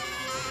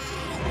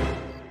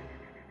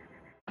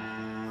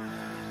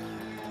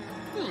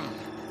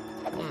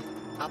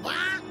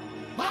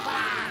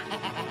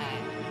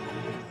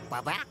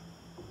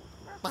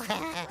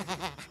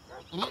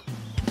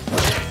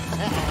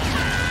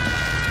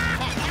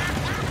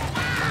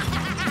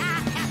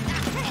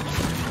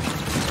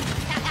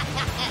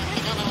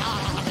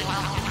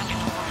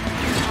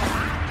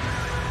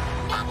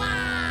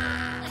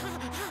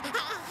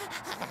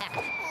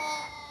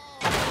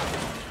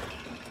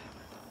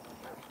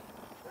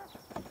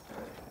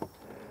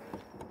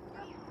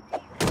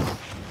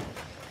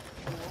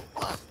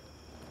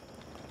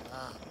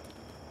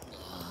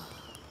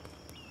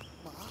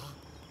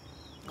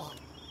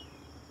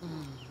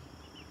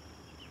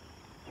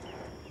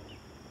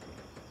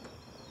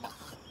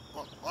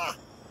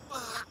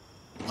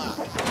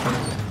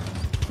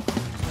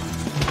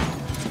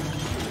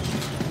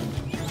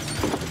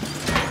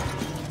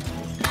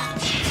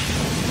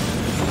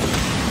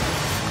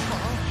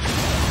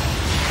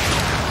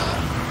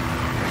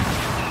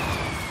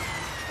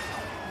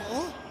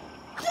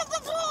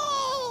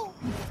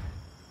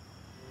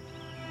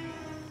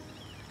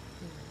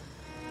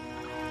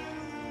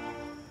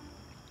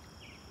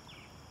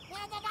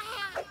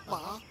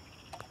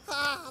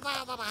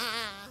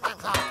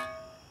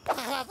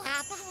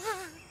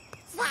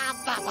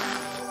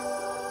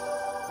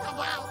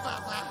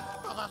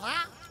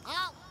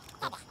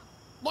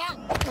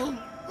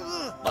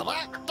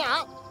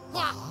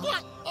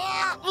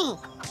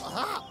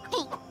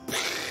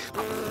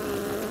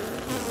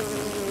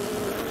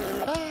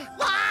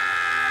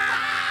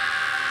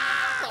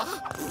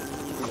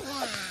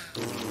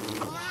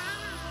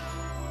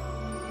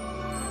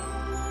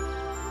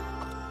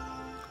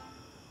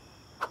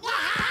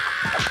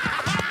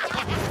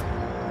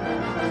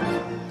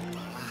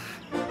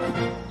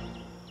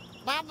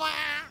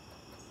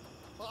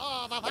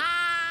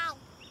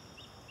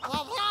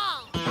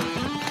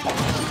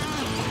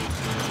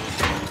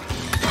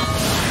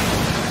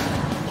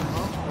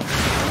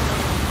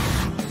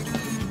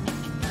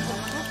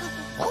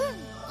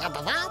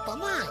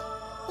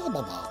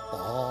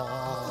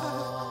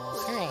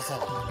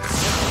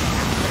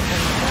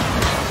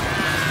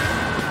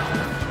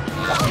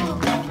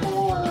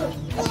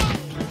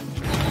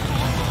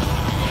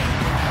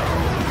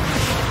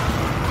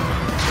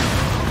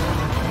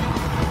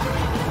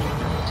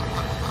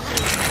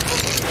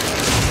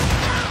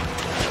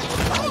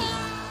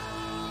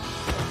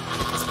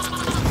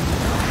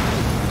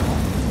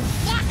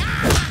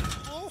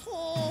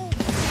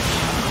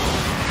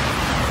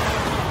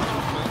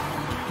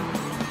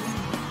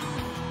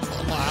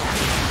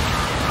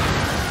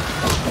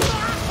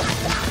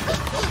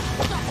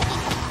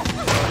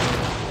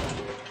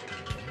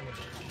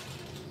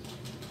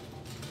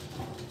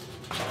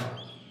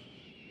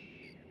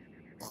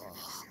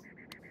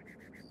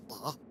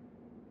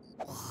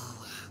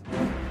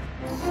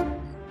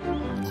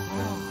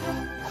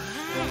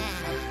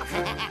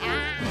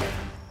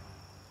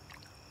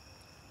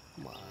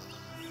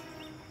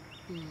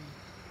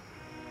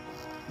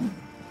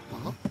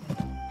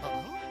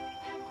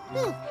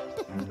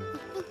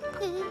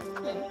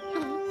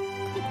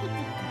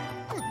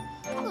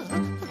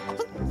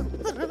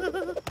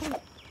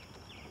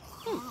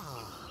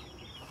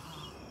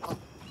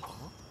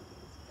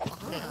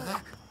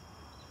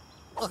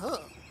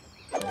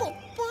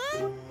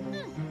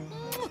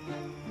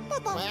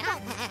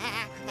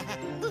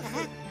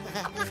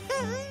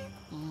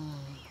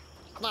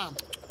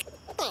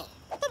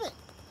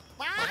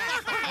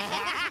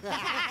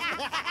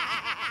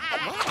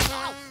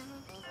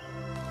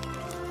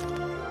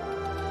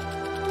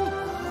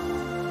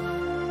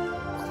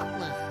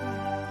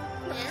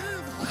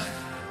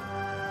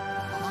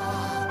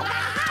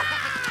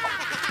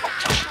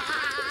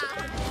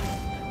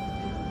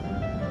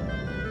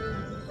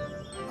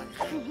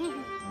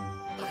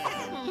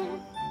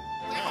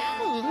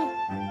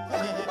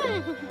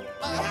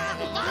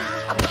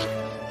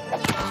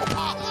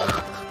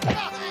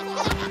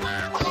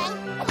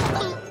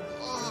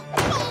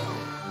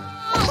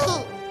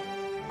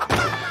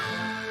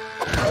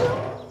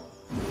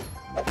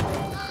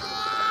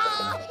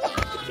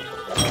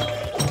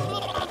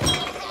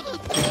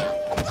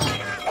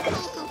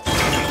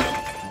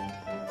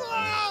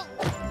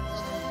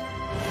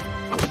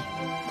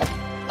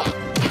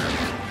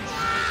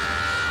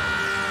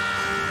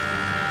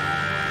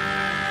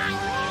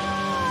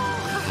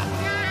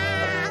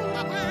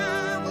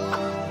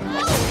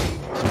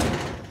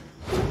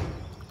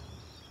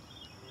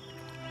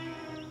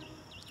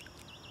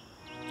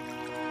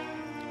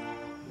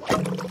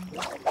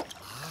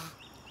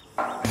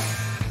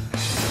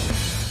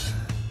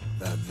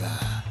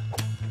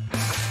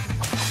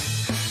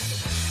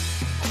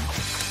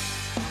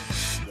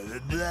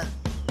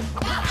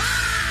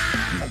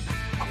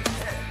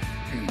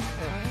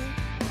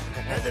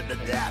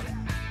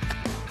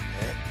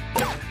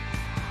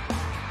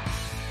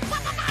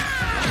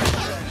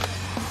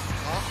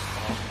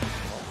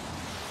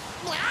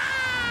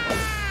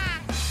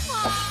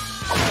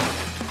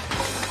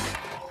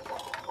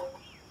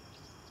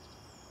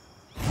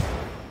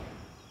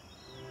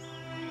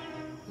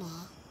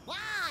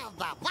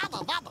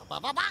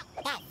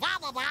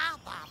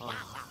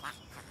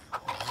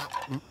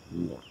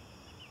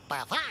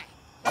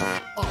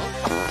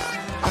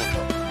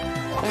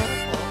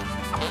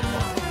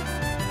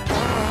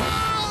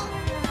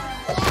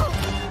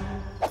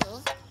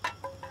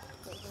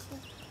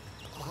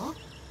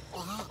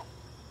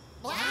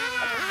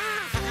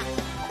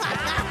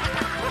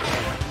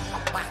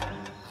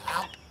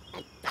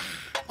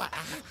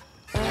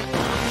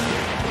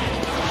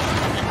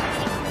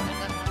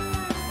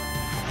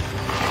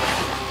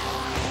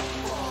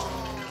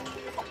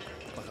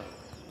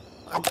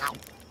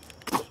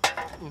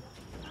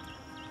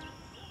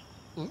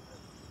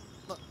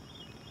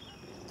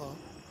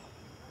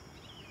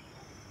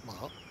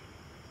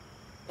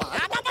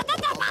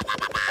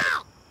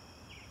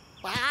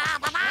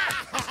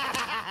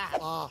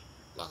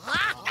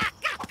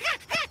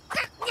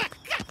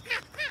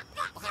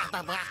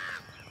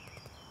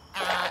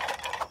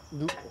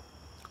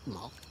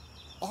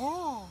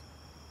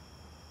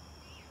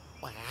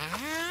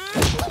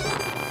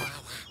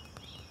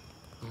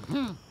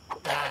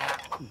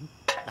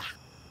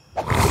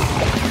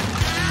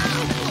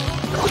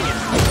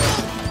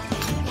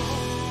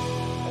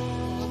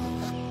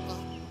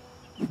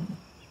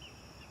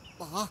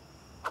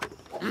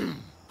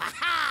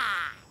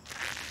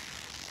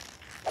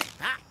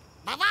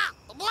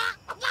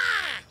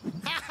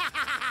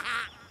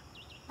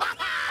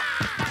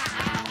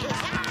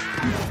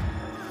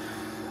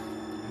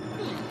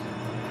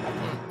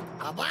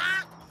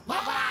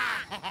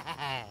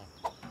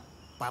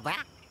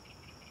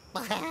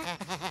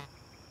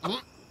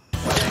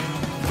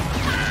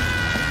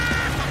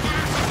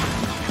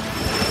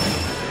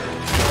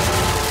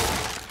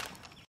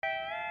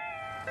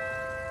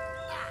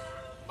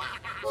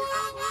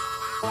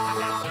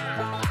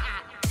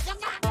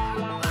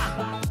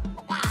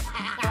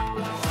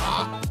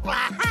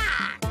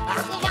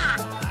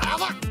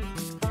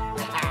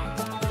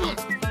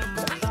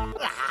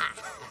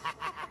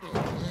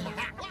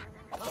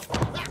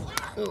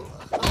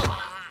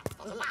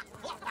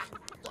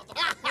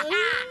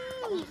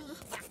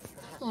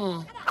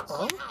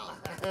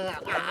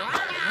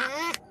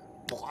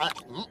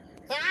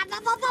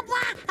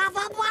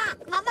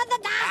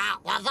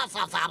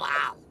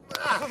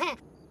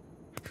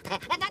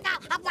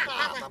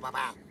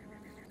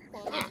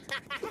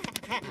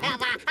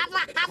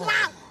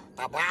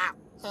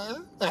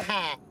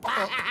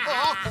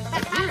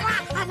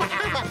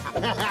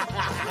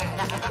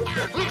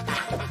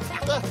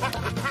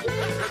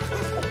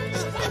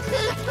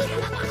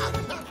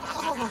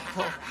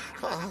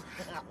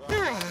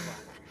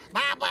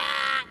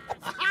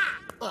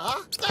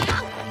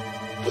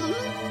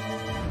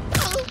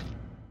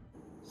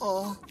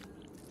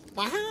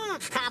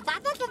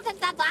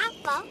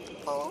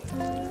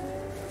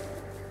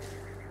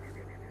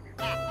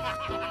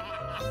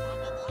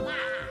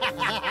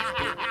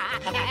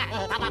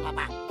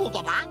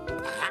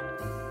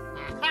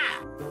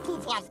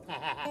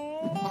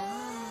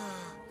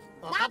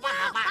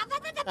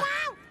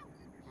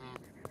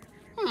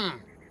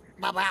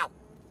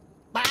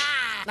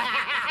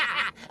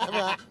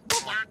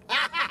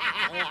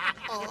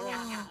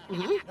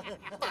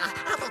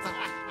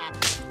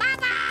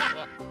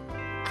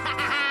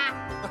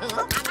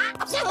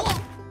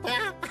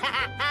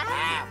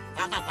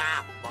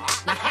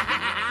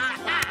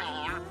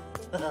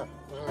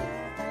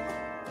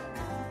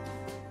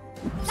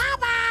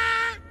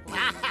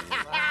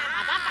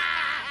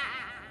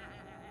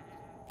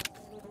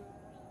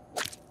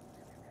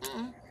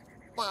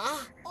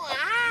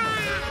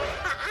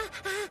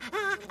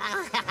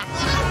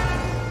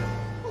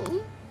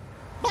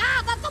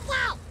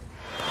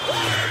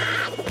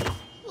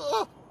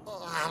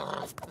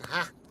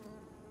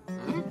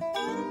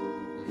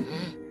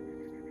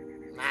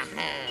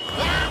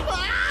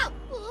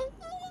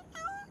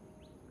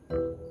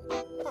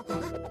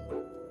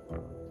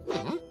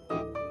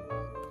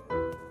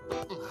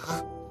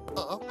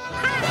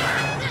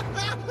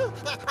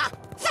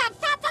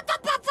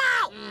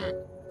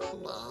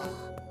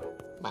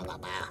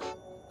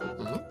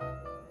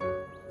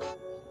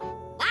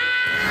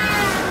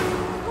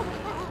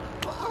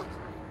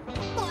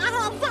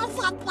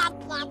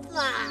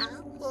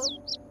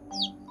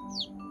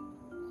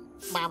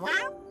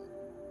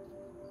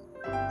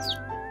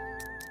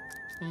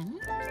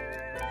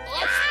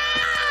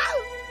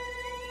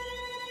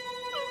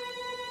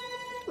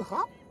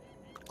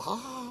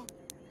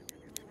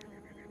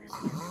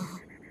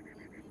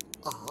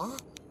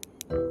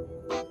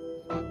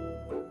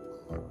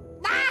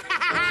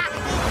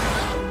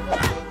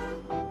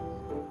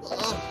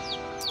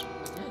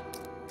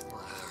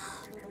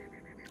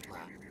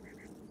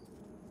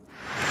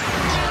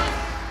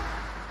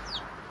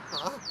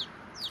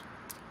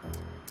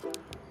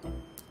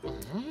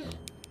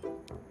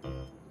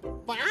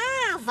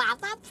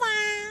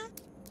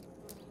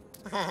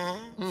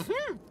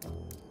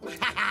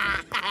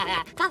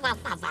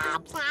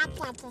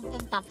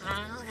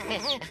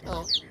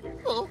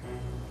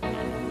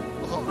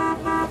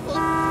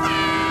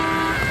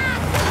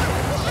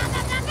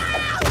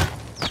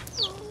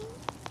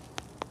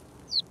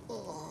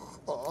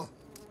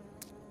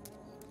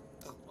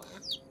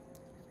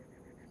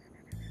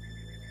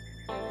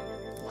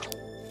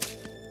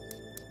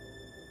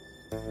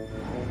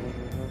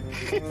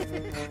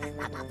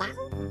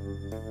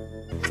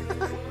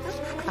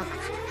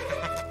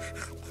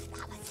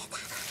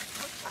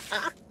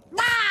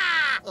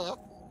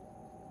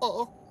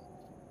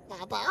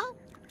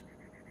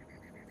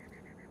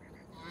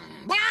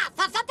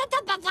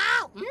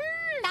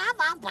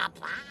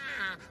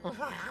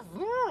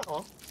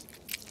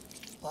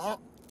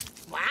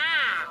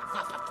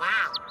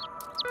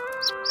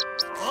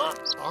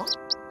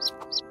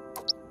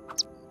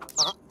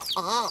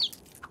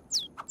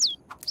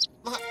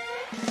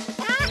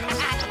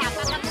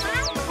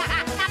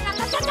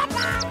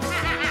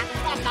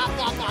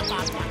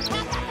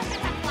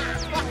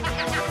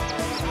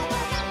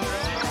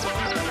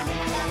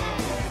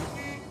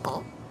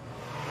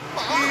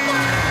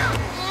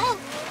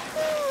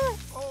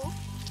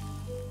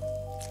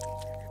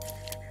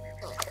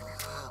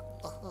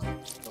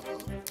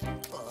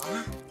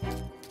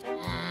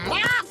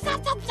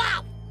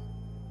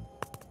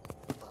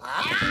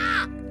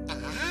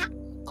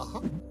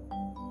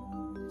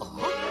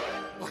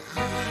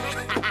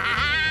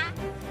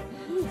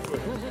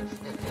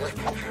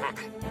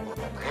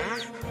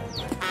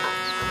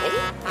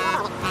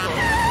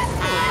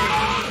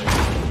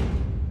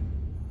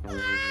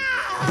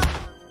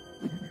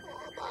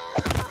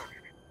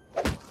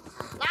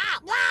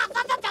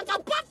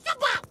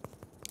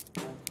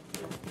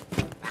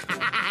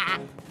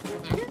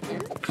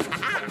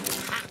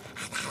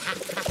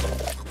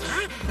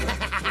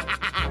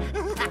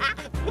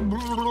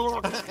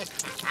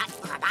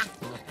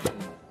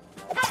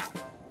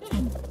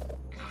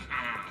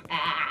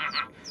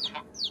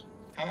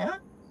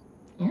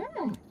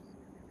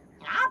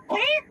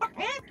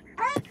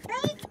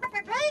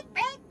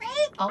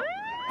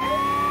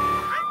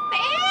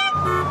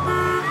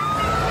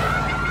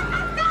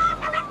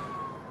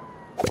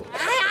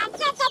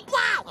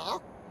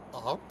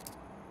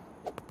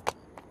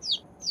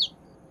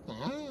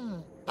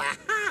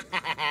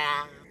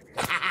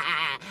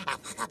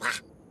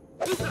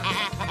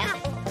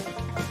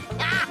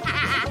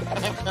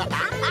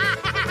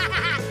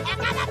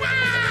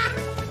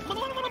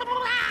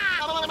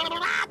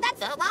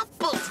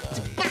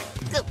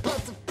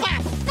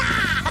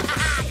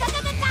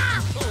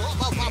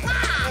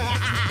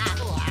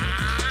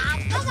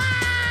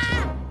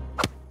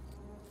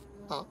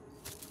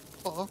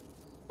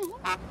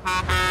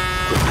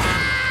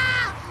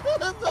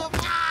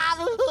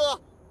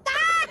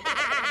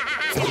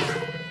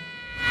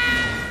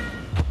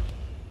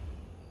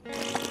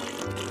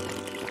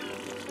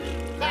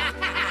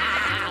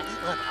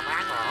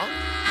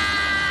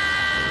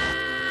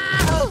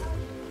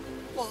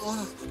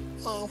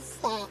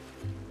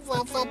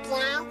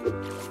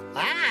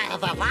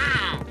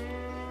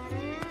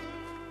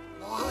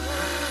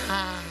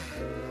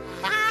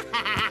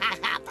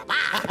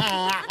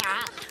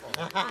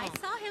I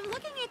saw him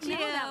looking at you. No,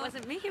 that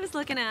wasn't me he was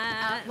looking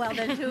at. Well,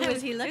 then who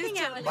was he looking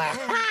at?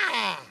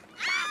 Hey!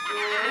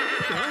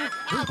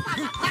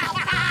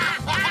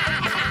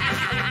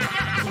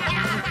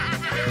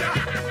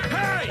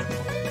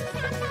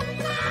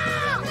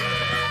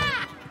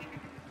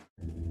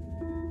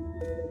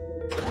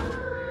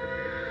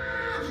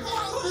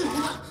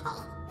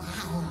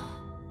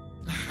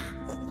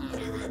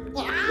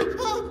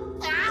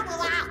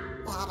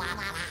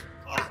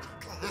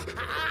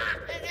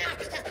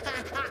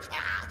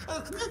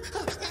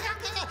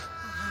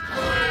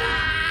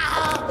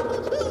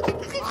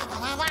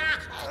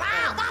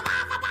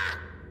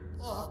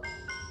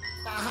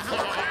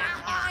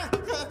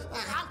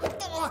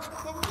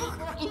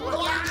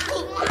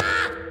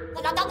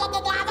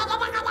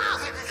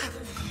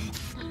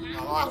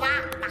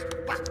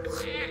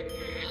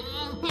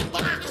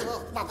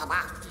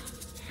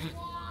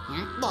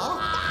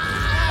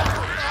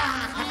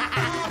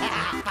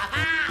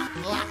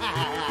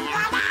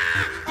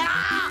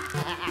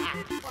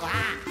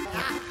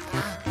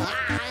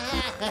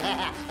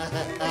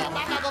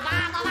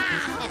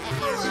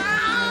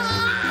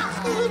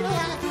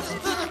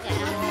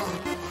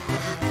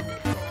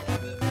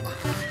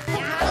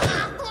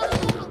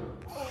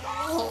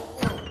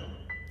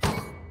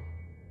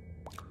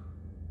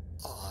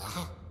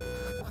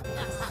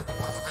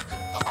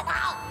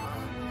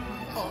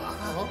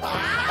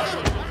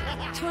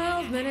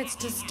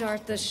 To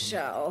start the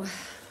show.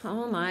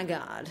 Oh my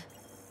God.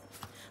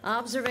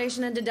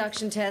 Observation and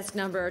deduction test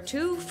number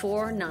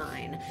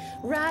 249.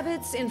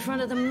 Rabbits in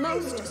front of the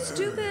most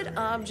stupid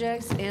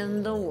objects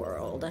in the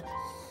world.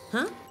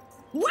 Huh?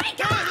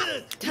 Wake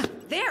up!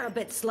 They're a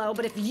bit slow,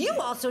 but if you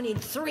also need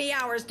 3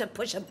 hours to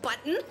push a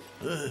button...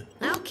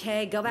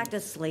 Okay, go back to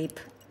sleep.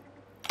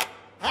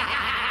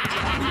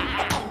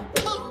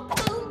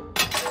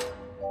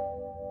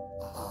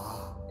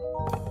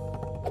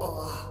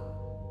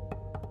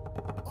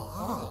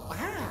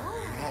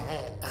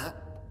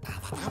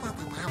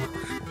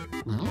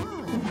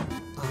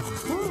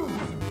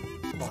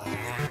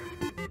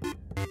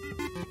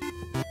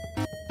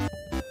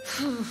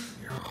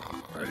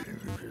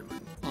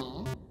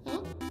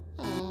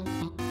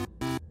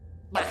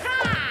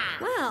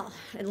 Well,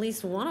 at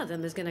least one of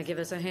them is gonna give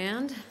us a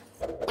hand.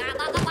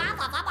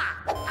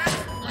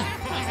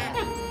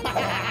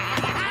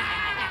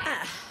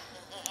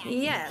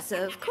 Yes,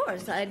 of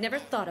course. I'd never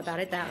thought about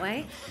it that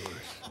way.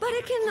 But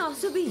it can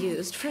also be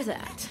used for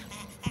that.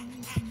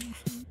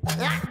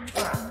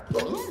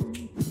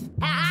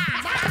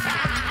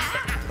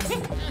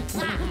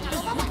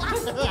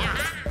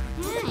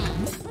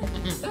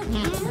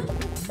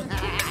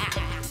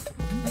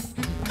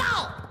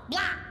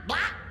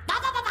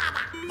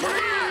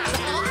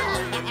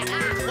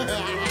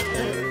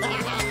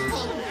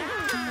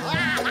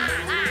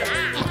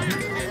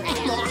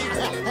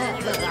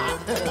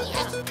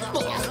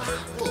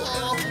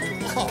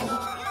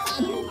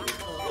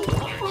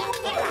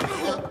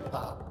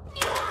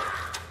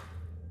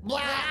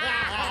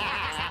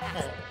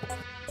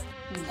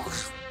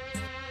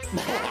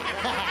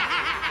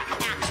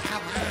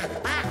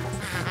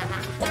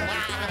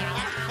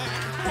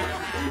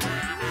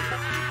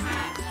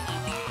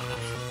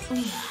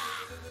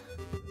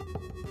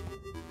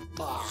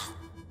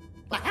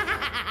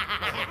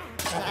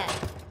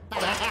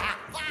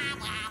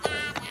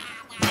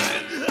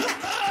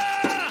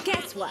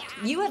 Guess what?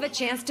 You have a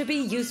chance to be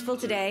useful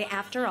today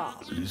after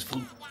all.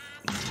 Useful?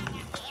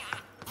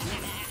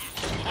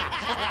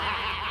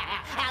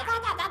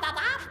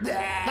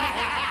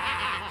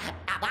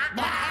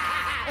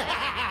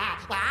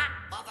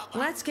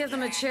 Let's give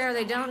them a chair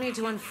they don't need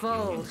to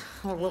unfold,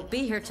 or we'll be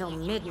here till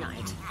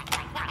midnight.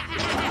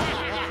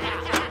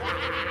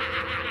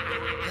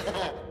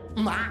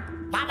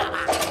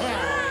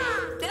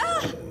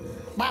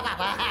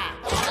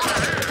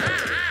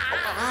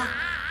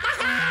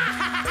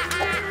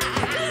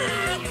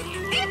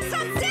 It's a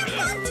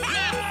simple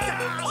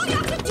test! All you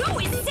have to do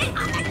is sit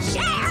on the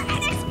chair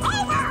and it's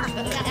over!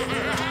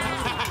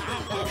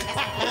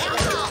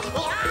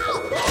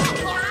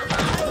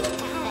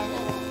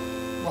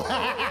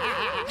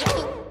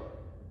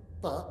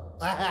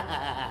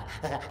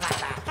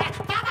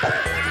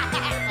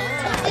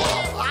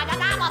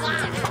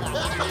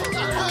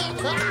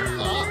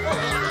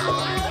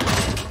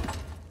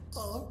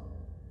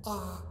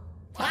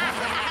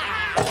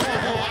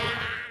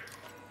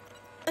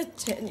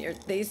 10-year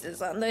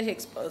thesis on the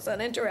Higgs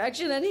boson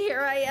interaction, and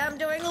here I am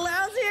doing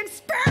lousy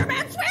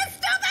experiments with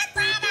stupid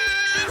rabbits!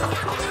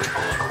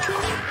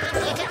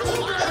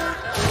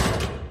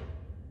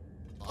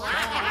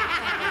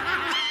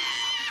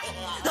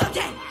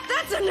 Okay,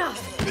 that's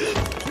enough!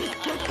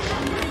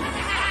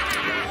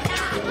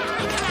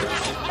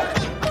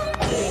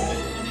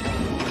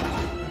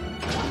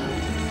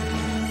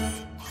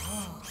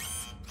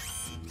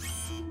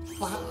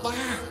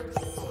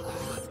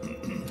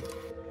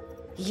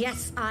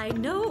 Yes, I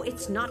know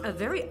it's not a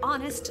very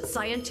honest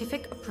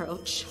scientific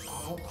approach.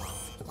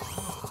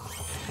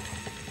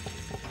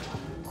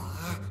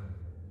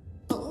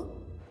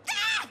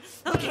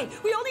 Okay,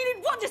 we only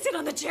need one to sit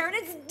on the chair and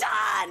it's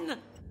done!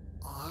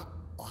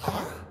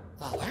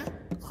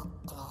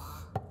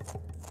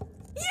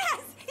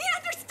 Yes, he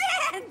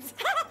understands!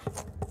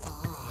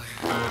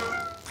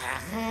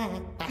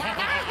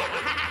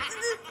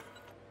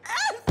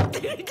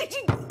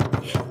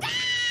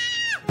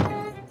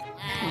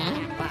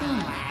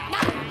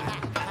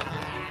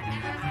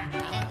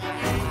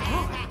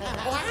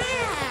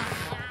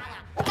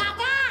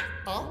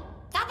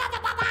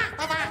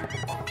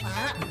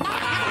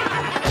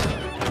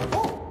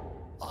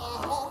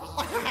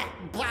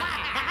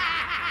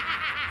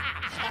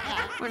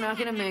 We're not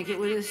gonna make it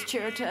with this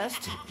chair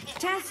test.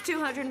 Test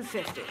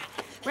 250.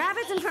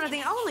 Rabbits in front of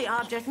the only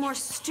object more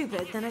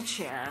stupid than a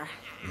chair.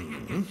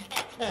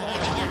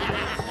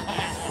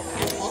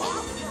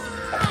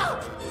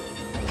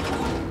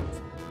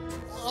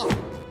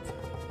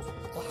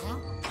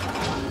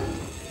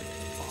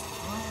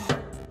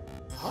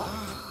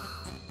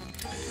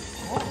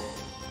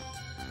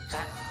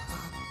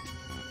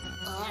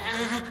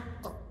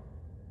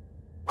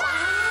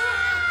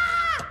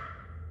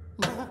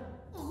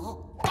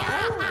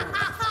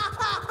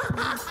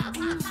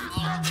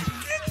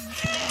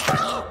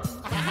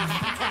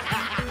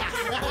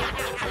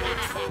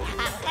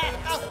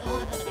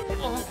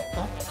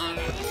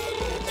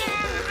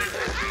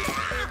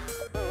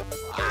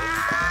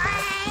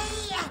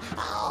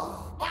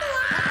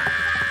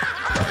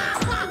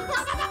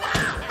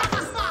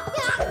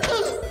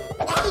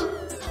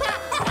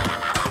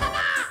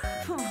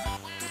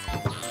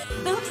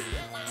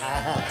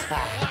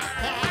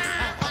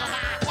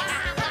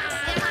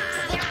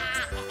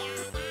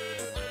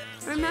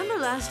 Remember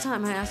last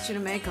time I asked you to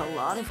make a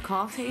lot of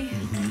coffee?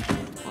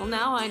 Well,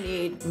 now I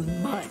need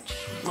much,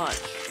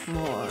 much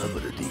more. How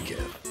about a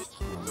decaf?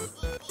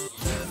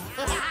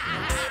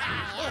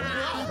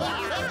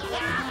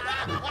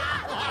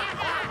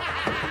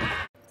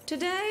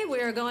 Today we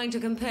are going to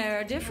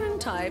compare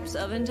different types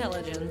of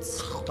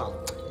intelligence.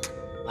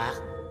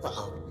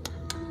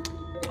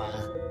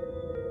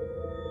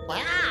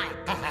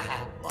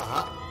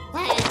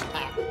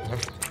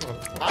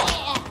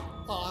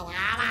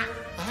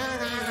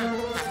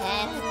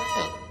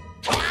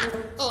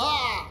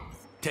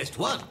 Test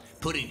 1.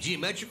 Putting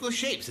geometrical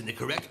shapes in the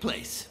correct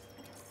place.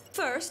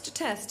 First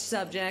test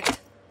subject.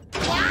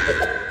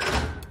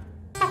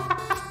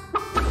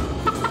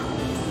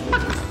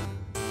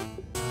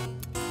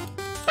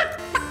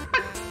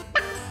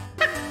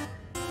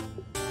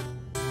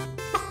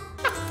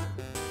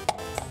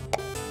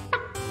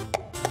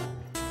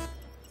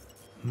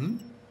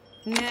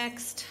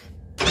 Next.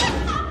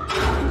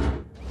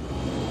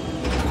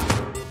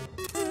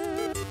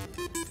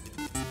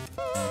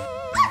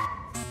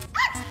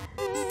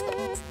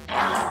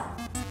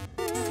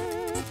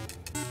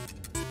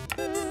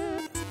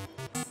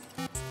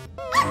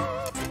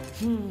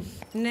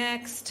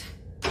 Next.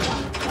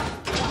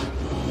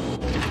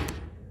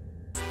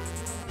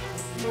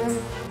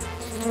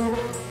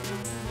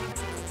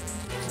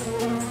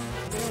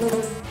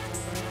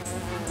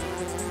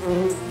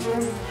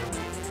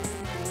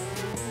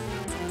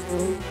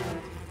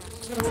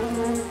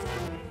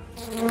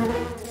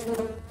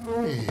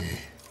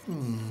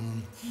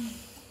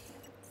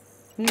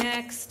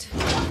 Next.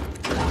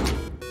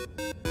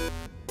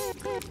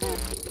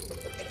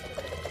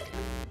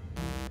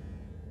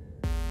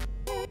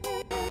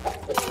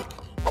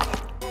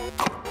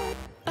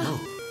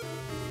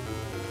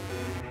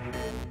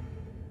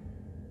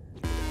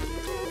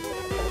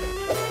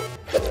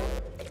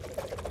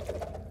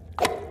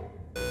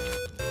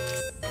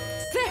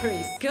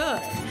 Very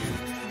good.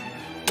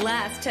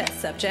 Last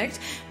test subject,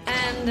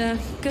 and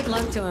good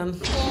luck to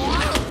him.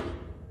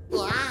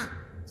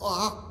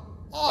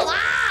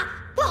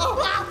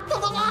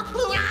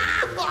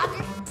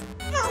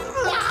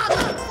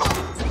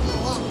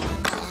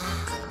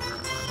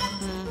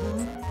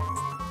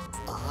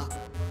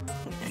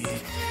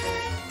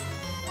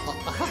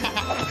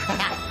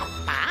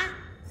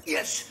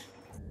 Yes.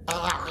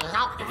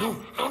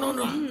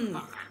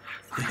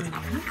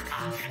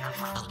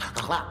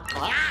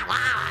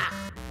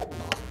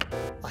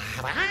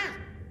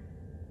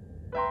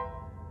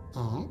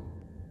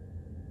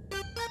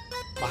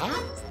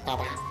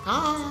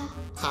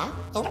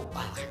 No.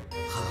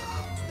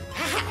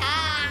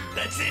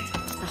 That's it.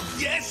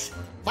 Yes.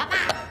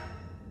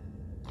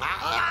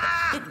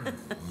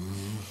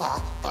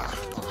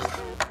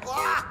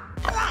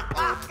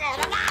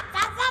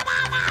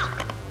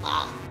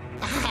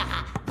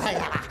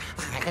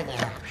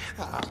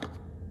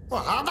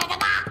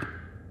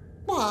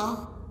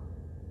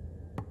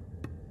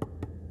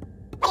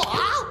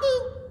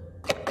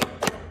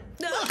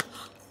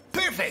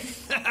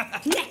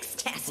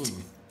 Next.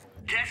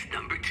 Test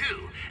number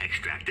 2.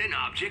 Extract an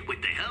object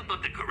with the help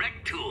of the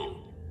correct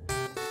tool.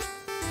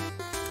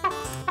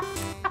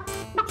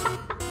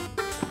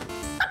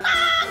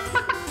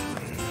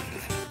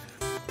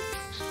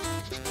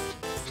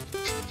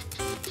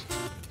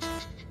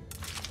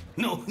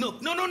 No.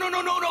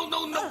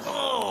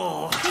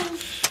 Oh.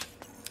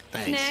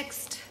 Thanks.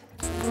 Next.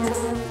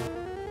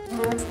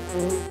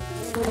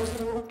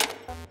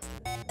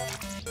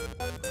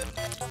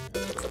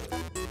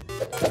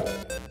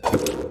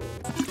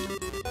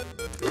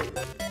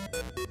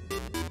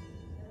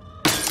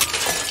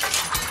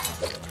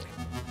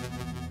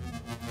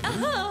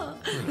 Oh.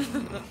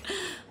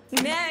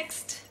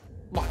 Next.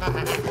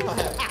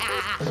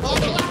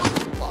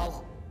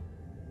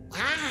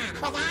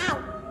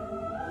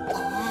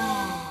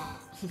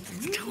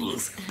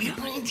 Tools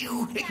behind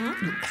you.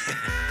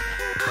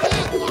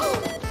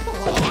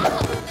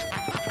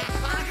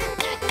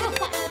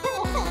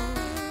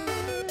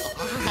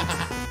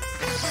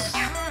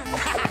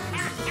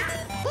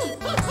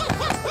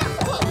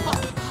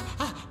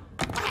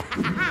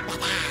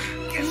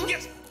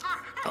 Yes.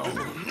 Oh,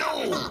 no.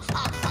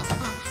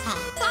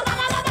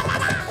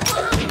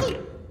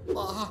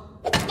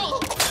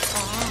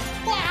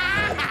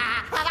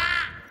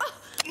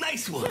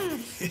 Nice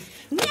one.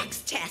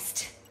 Next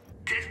test.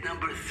 Test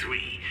number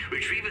 3.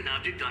 Retrieve an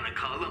object on a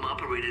column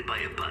operated by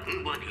a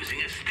button while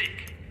using a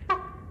stick.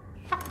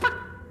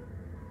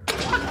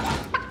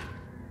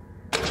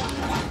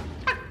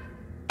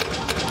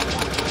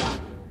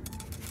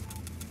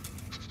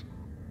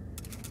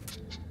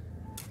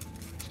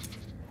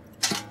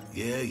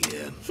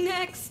 Yeah.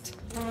 Next.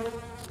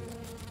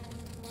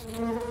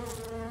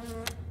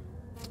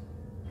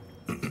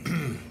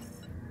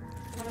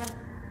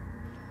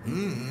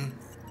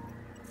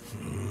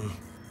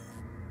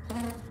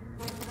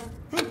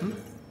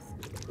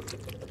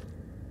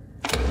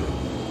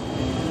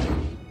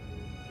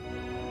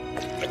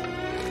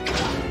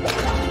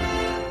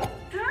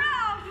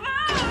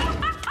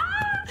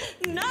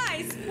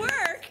 Nice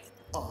work.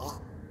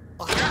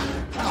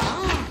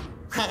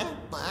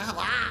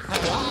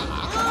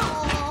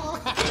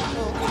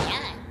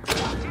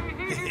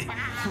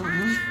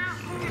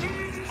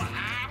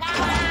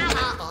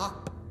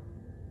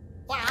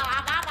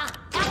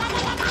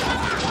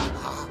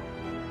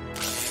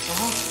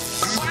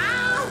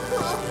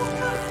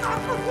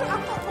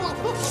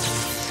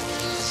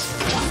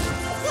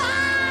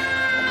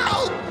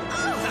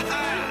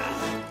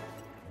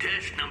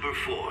 Test number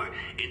 4.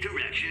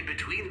 Interaction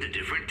between the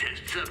different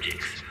test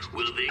subjects.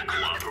 Will they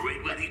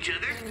cooperate with each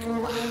other?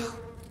 Come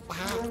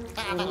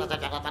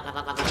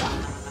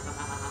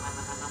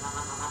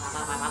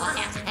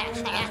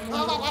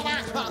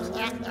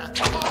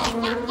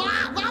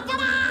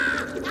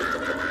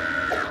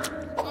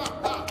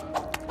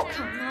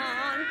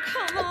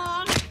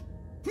on.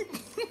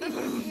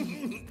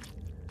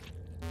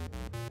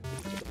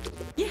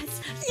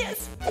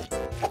 Yes.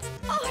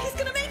 Oh, he's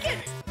gonna make it.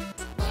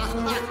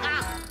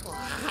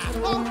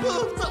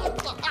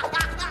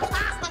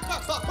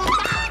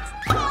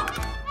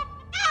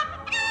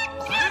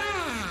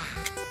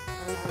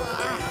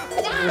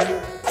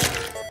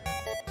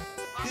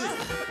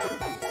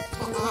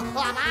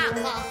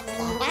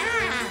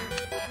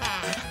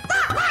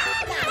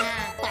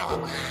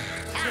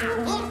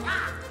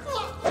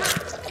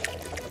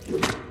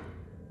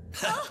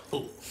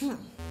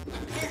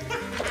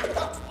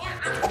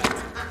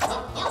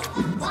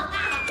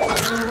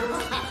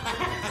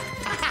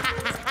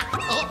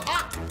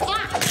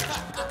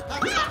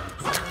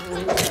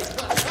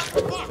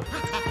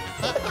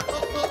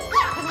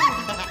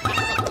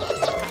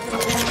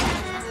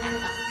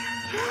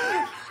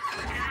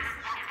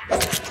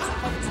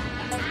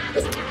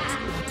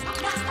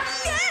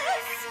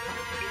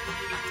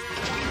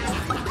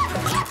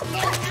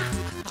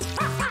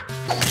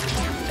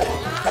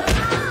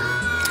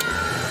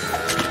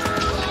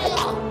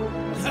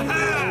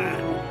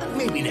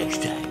 Maybe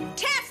next time.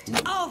 Test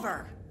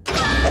over.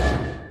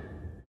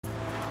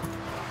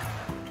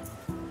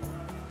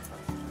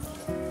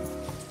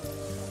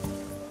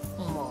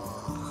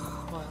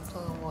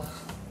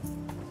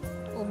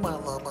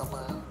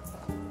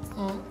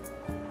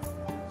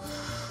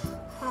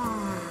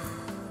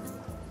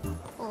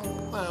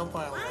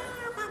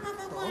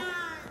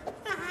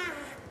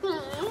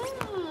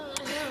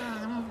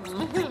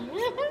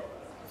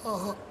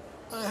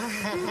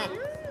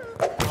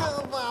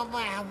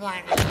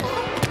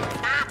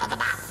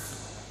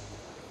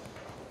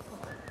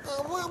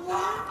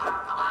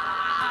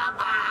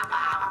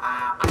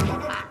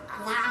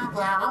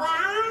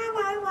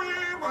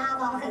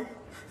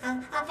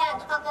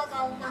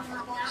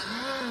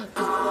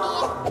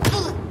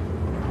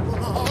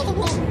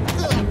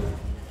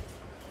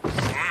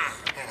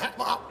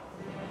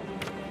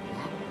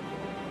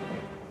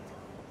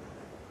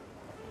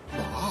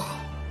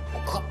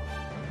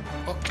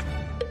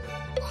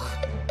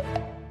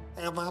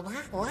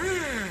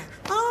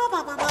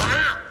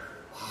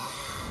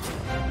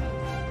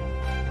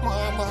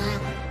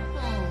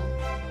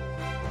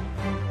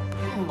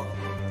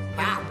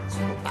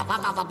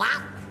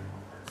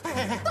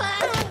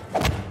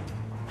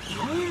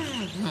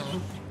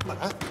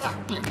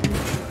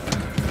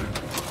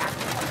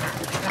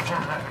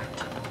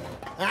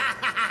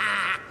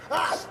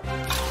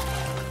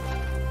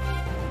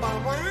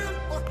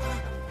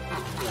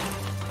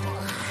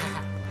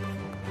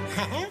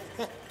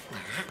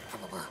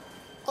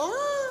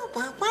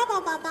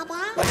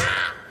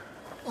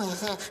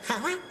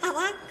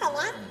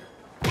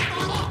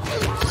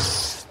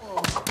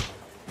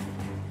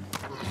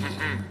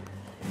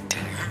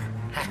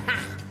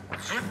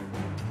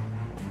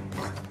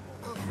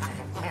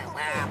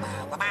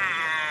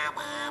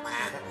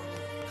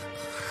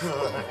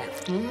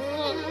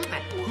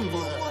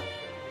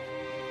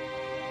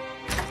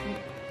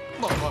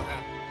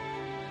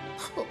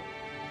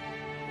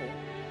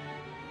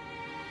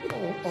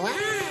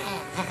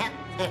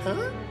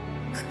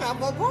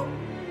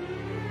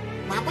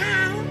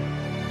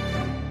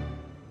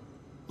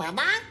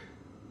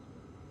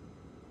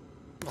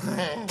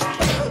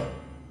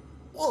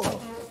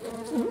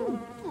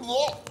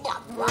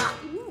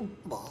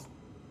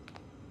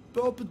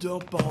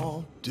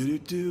 Bum,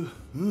 do.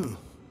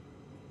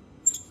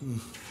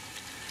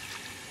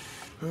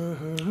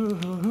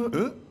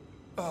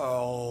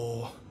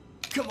 Oh,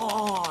 come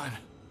on.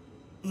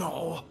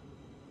 No.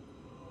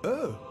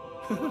 Oh,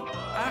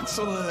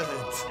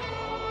 excellent.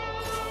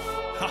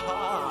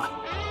 Ha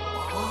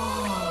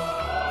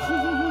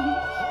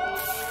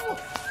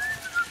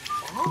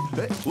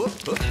Hey,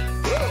 whoop, whoop.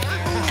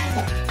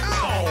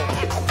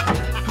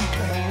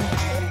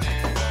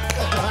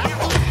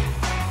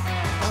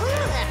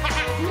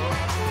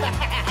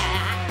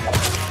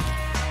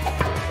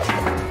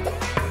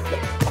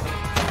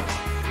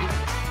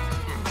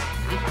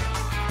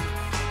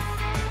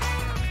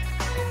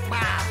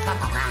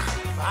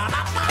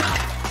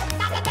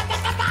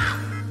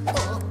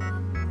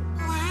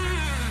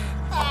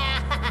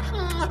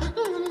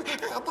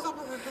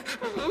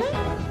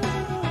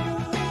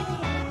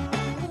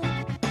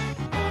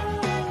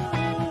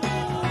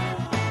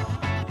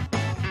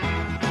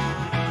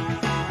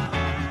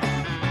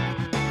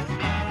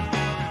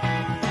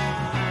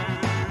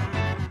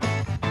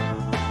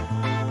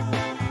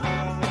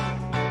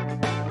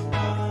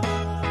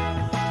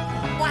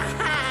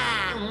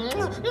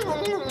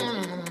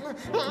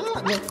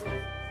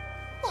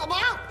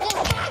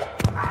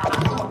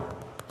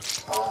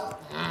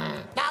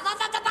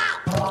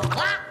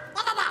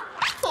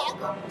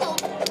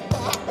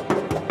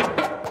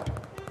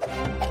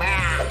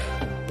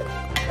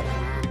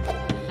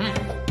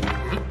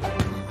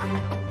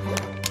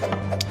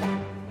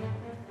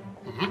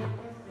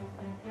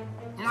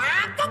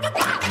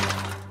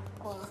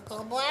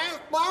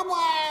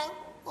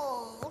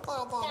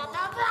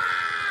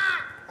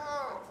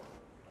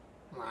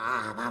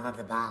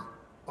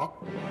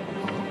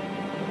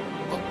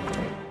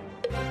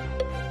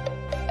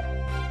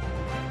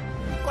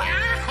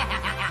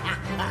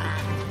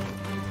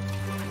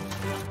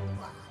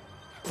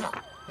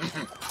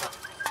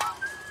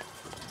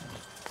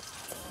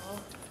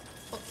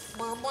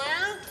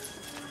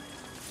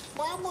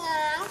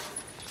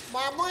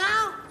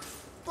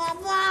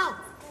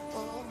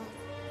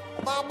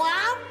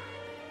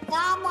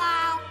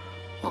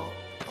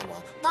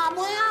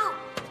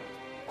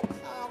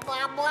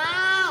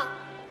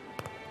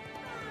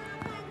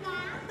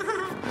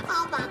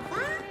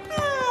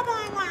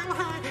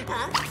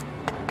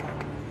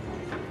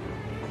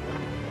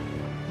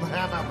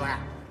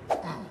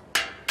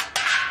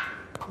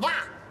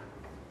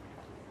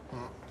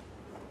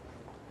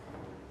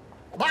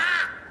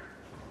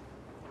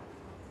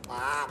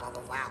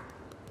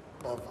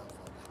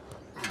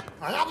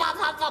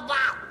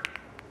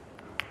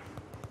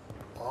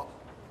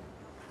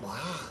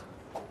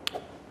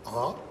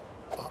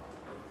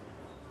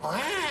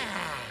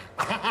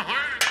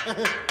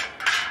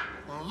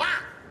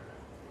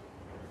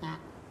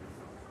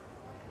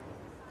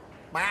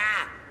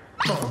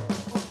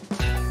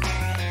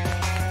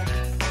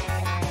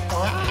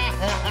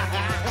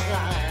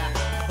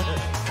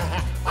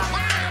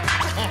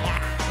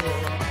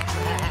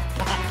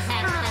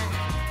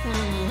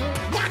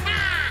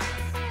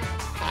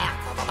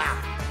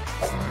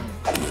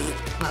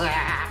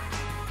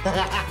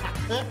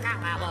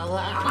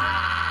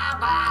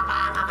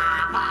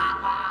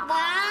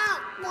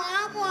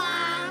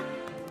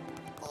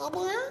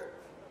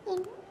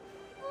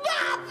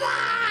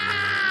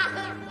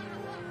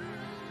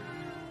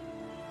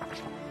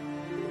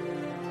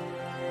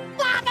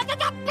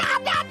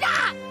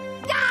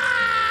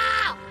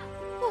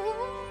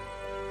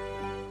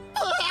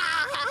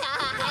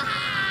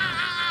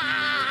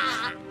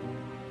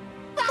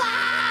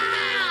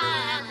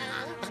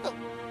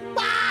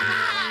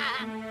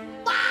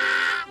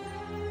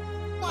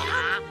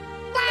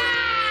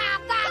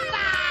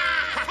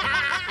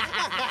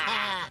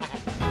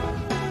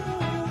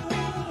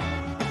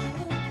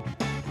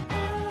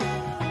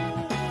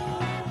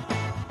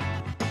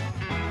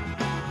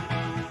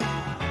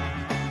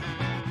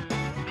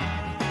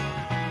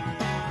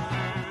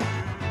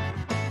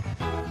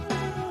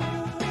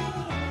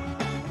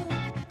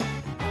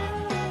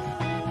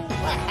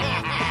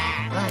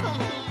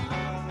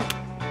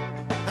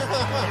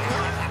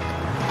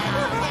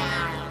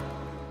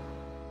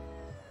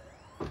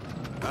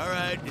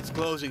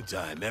 closing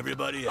time.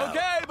 Everybody out.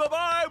 Okay,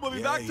 bye-bye. We'll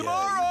be back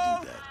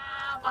tomorrow. You do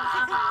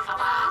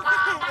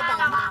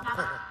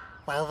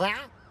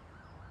that.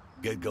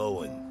 Get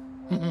going.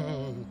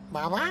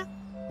 Baba?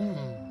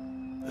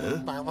 Huh?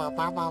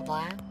 Baba.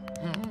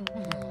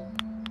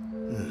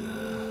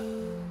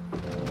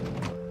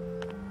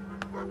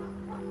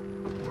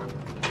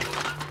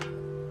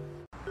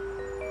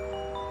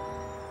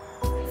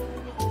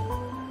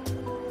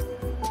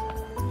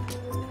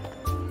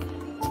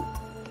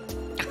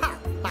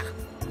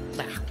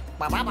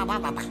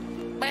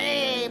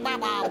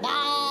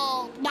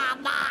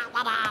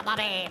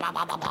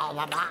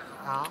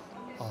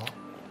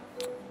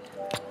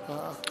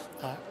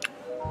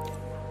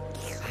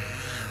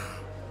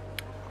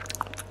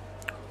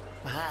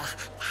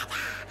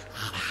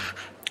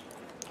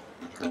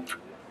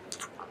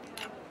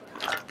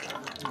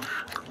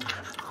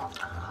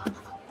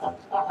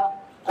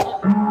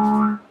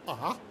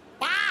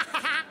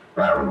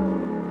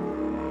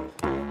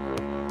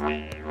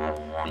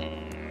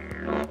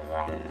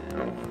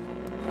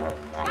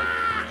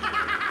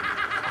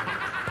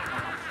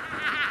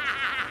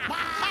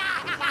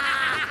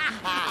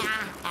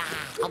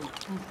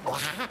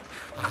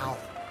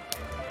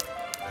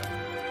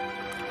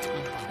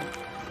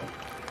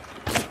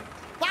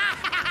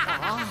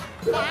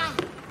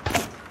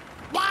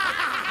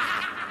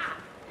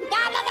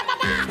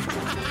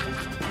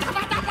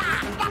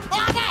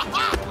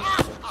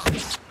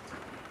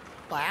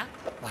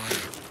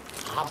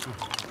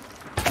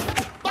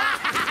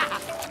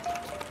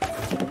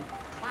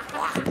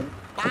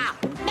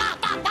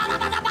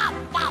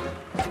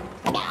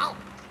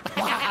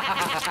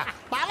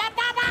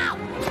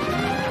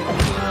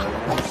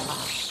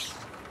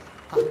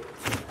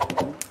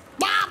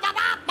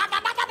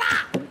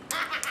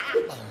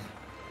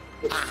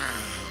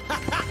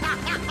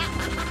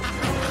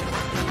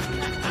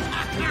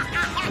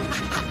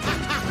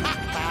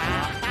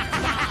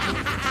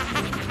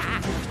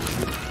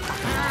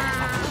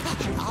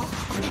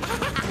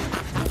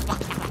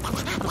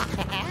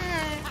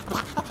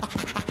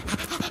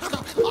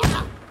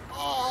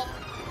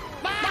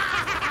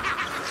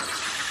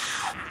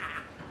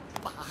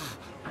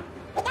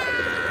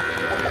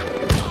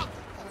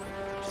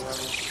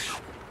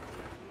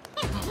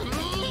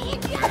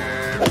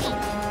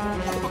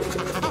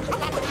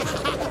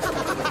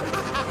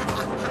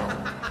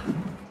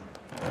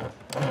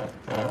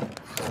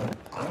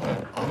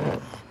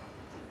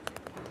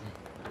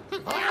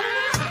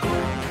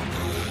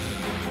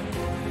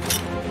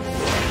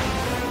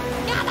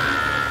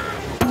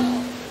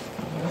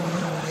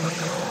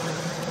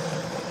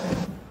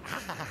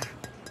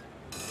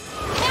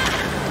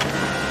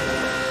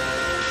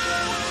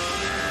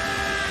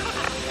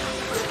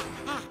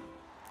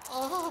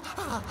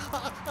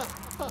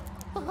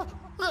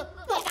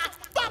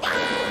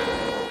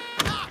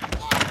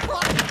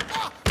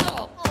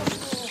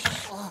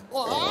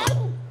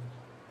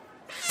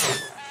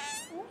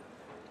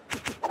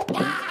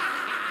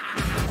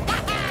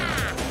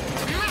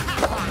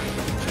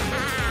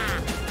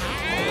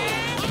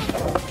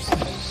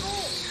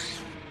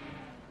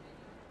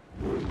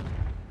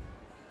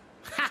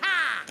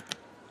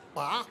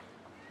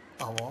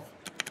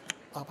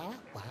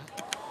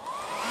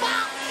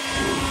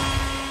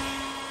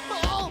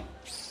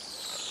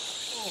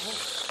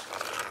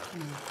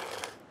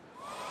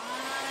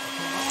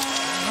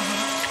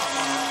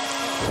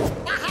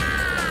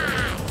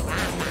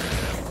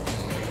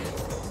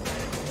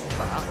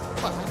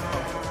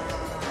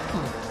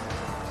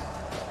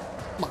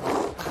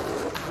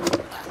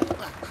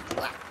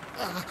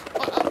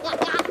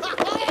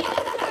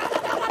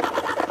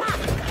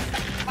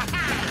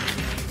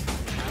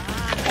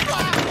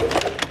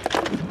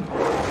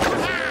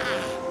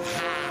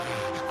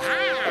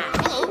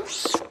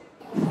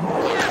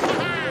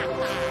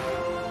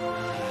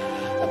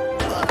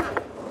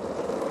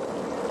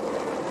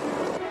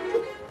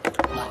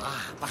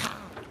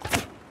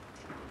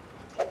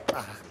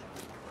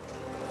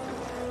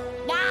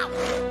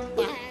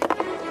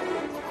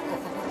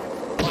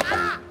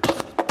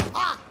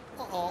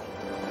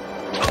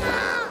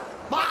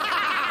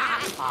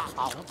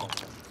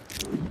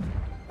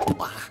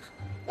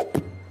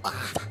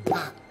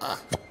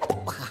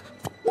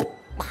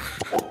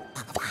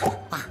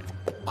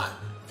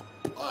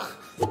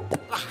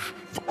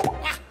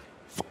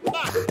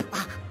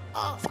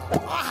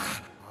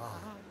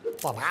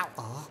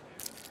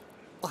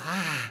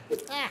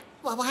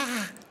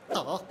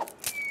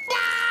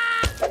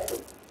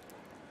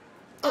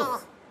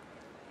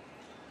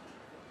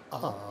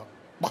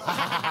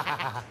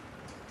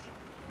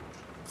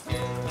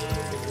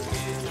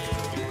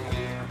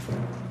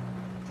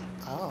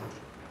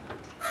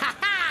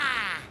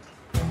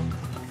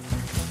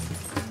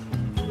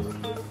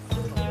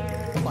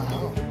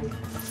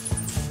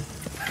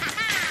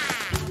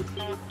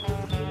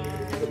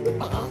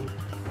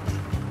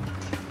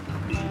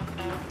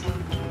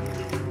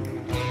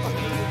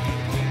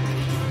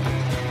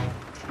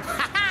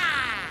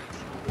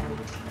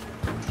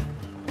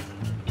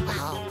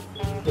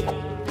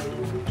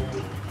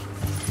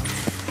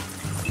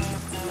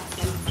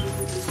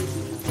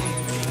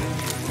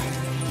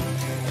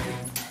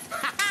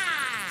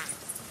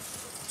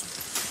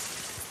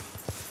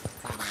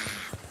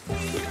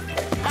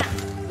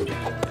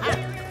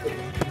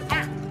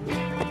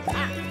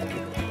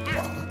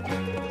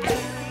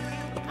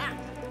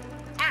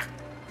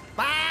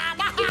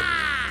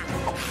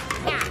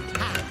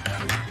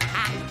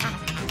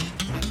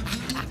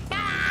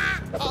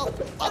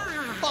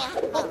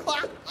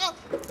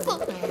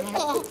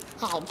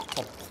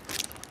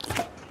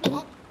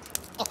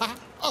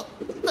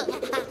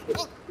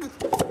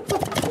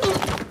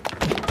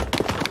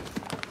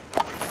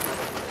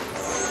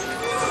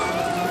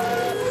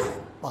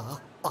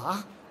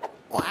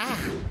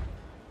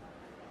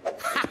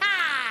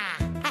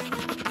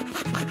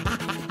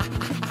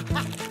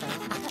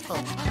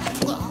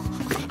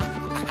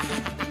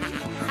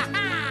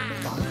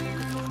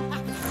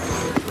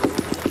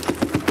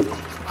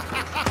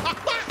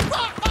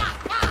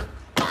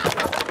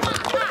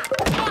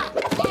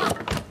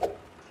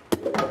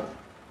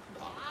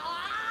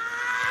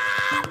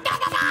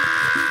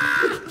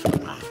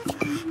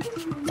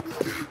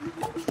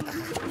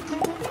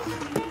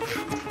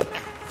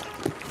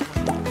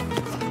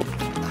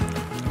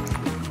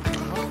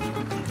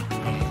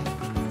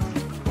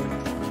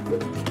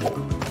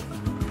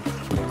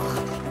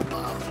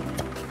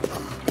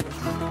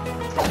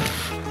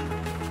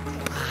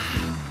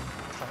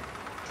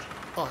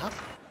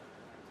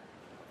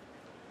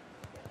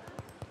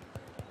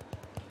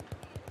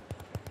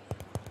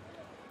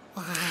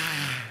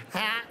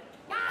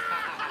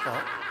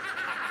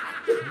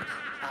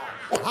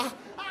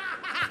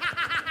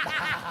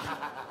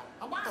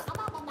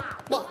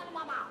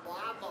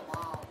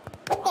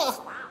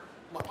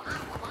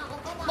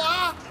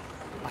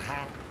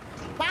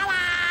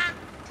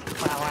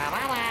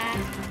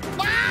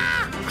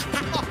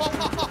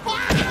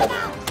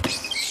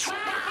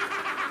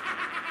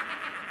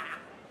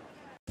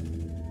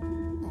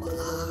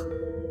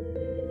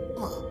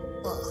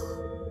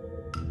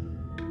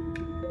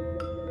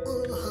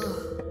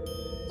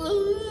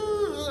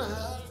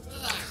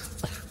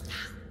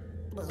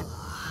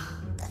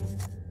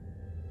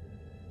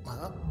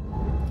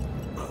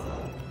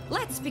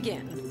 Let's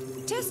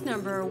begin. Test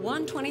number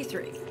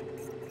 123.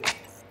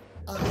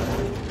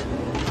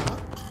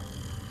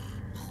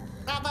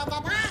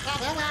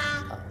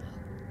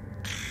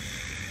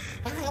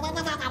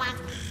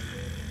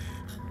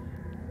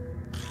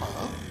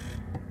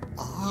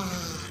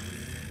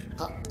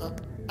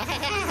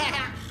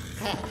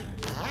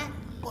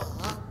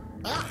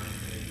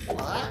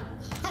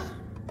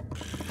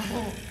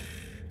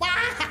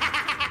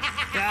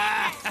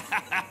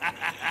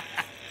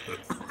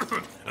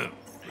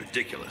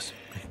 Ridiculous.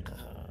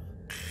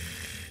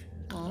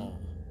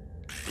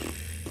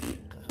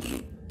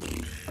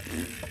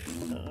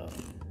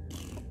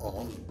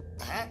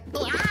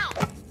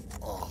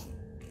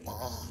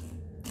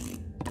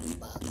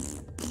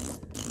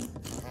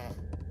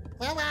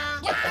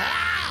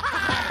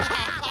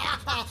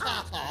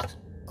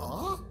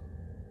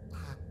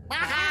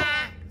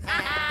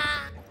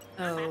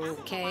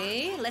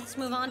 Okay, let's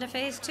move on to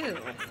phase 2.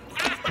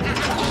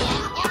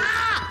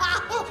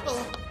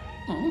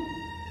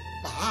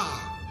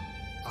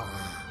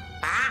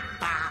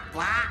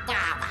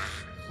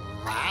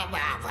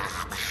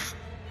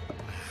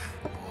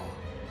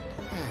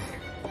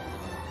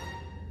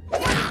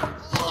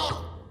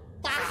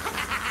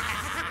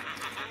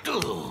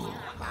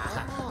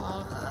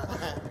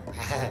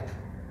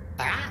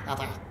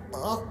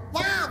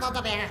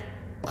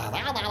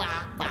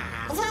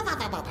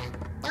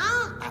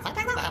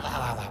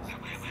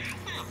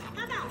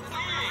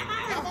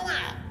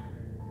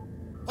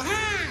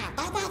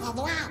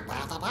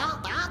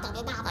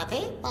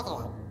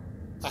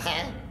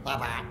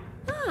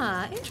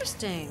 Ah,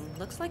 interesting.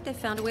 Looks like they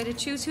found a way to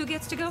choose who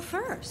gets to go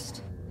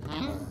first.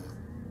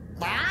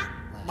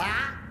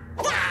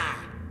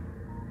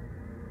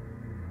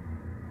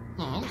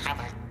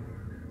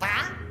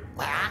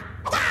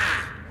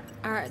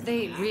 Are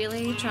they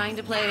really trying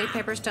to play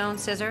paper, stone,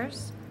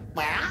 scissors?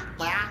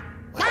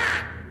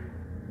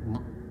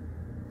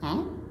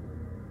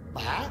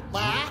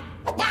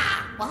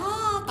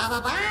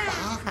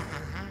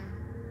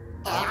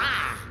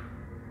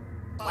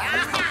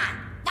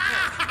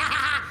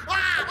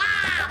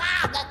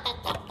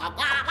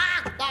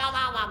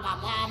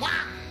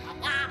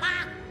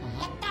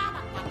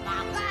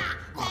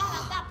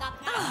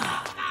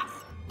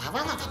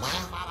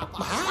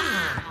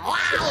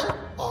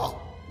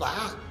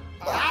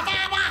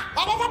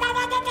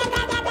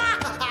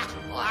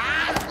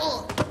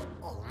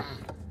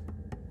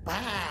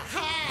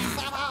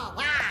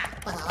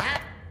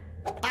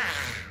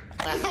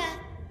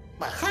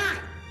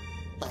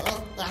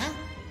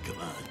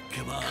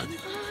 Come on.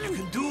 You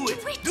can do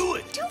it. Do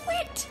it. Do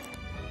it!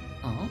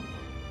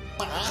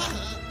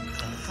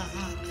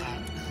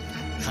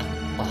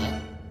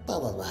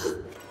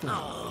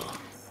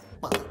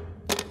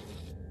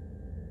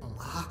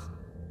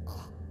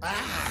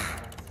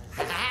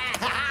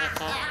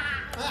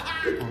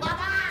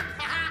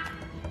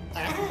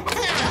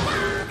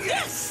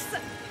 Yes!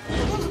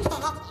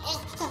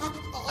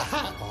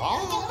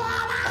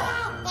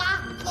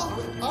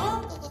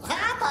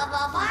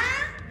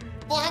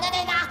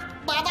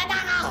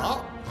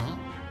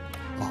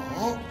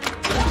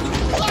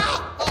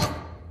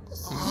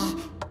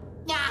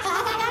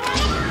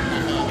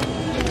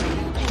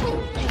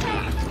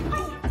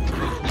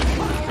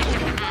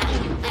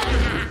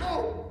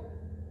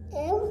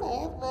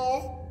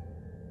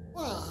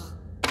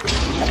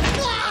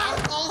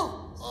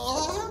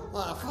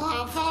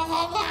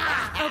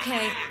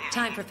 Okay,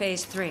 time for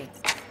phase 3.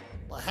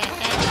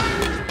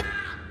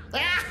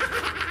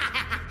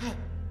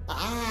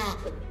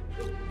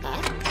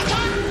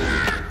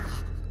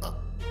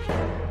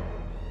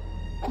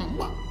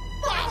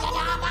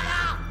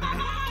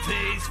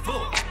 Phase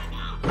 4.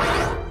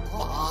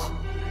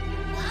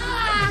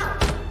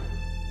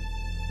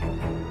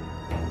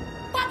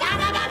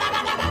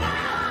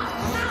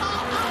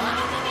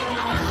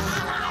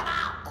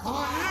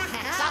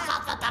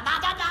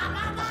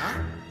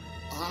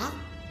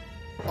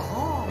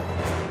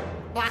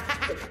 Huh?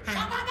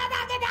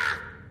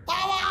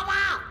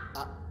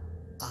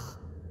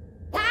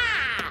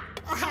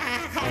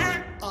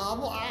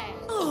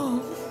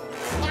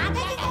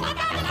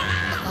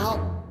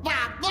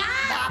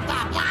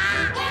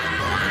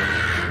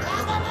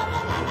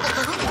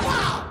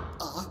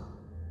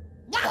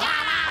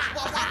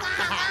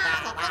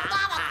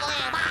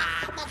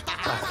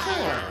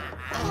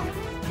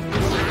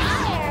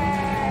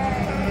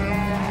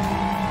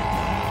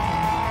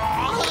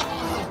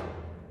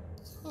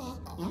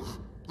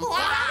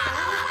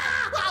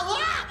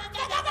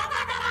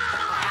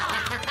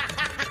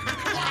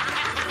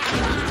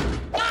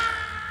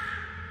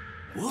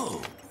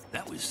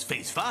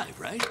 5,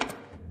 right?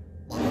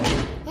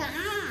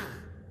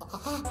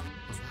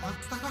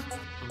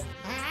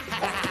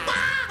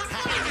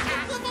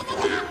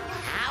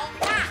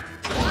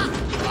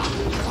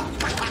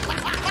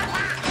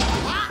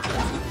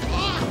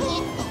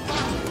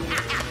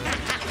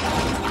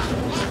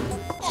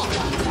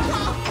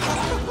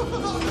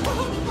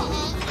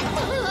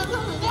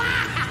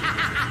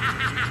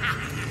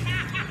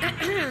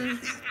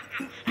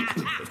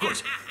 Of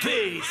course.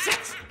 Phase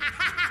 6.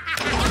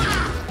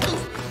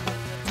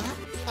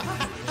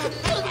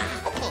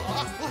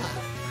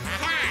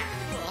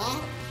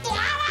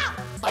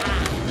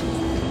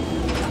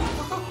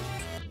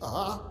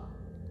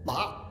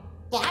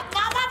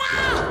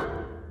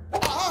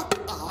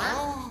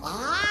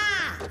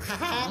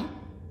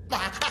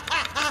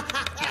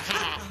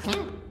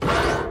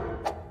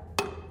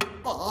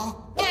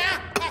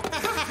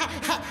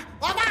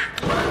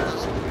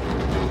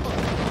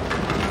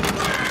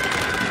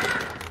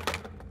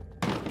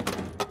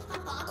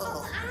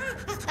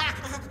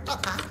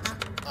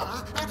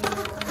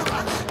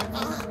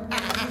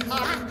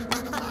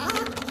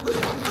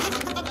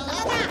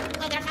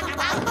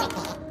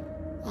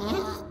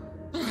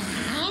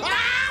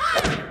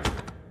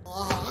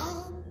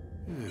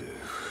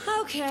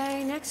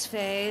 Okay, next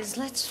phase.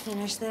 Let's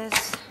finish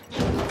this.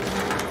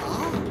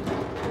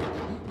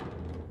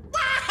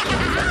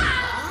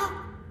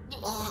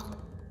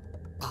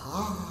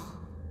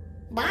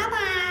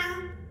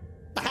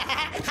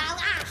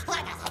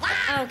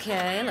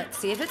 Okay, let's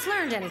see if it's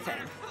learned anything.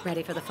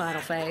 Ready for the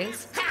final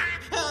phase?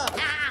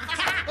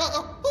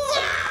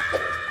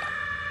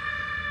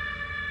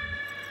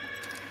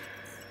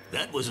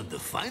 That wasn't the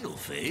final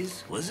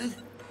phase, was it?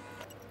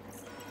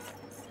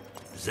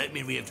 Does that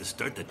mean we have to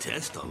start the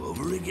test all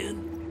over again?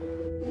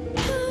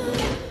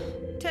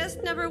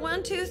 Test number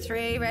 1, 2,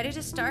 3, ready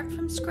to start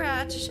from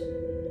scratch.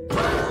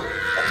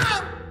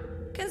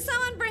 Can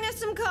someone bring us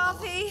some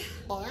coffee?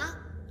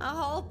 A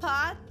whole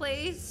pot,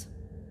 please.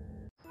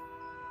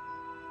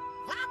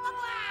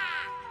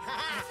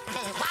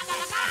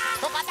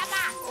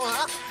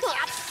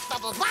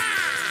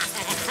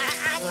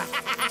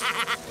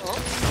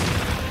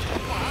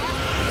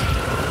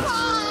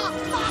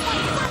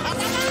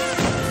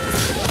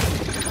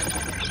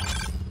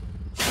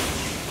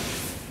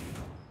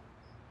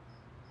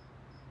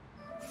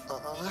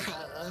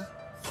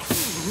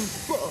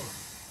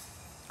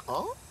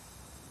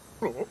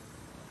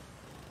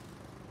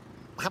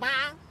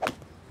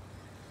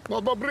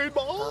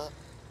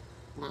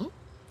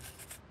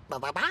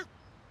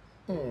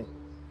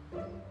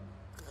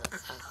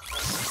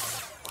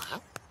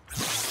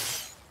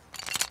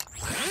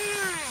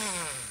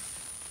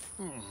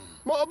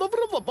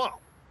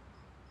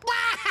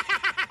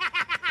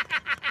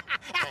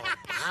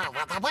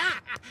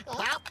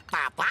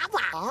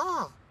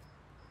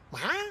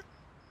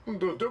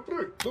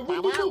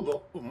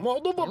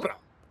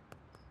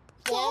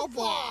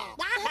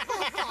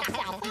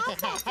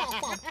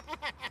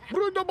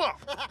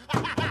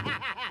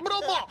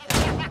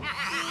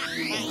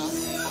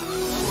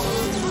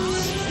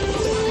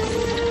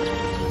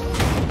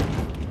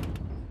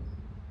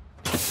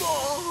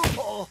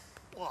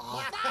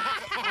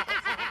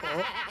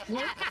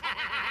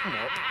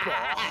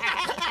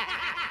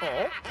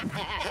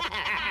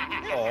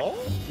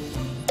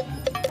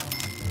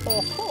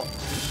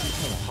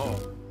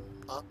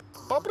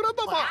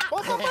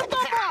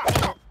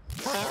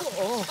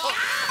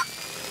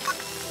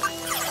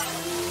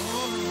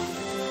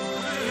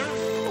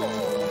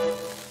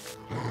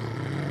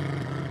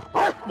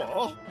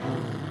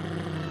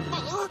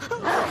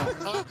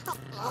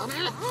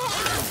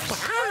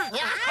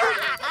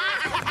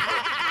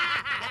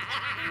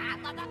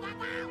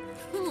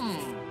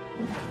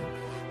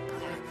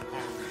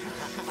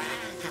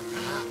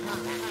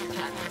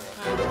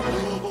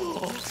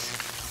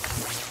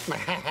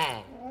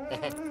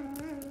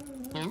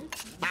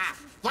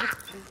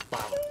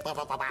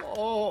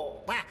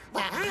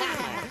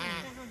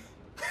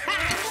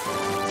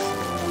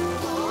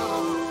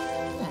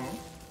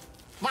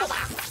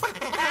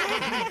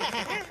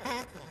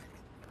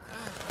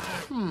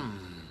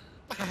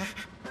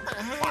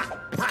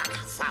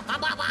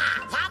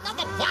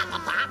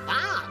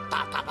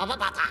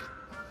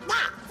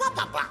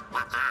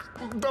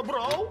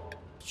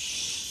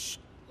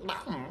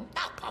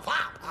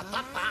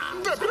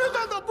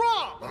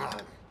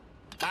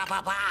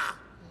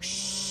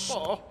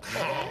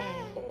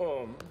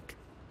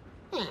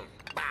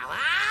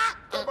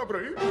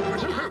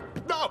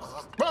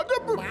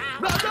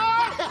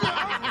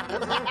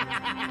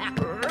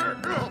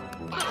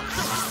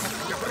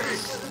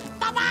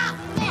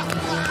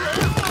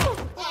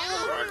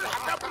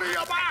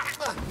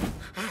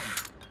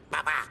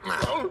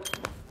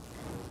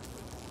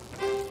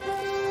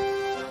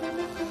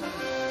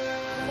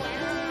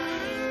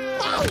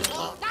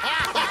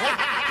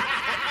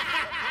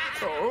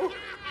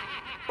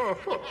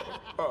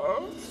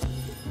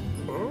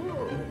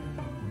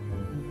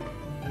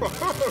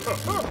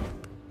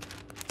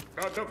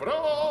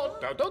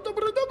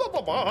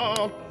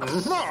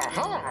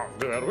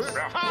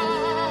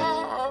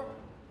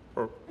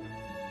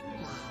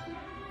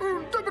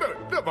 Добре,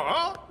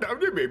 давай,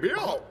 давай, бібі.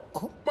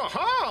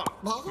 Ага.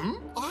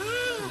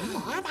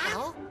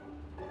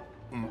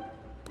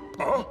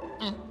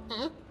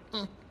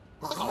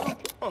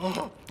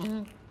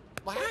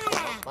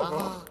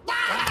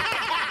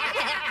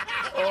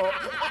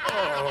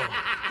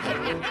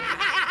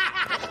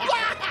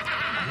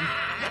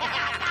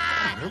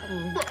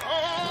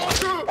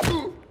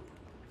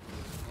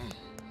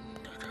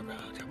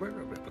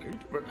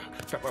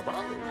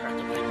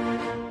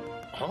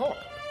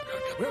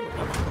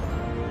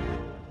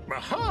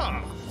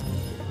 Aha!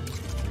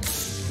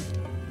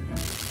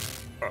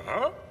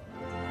 Aha!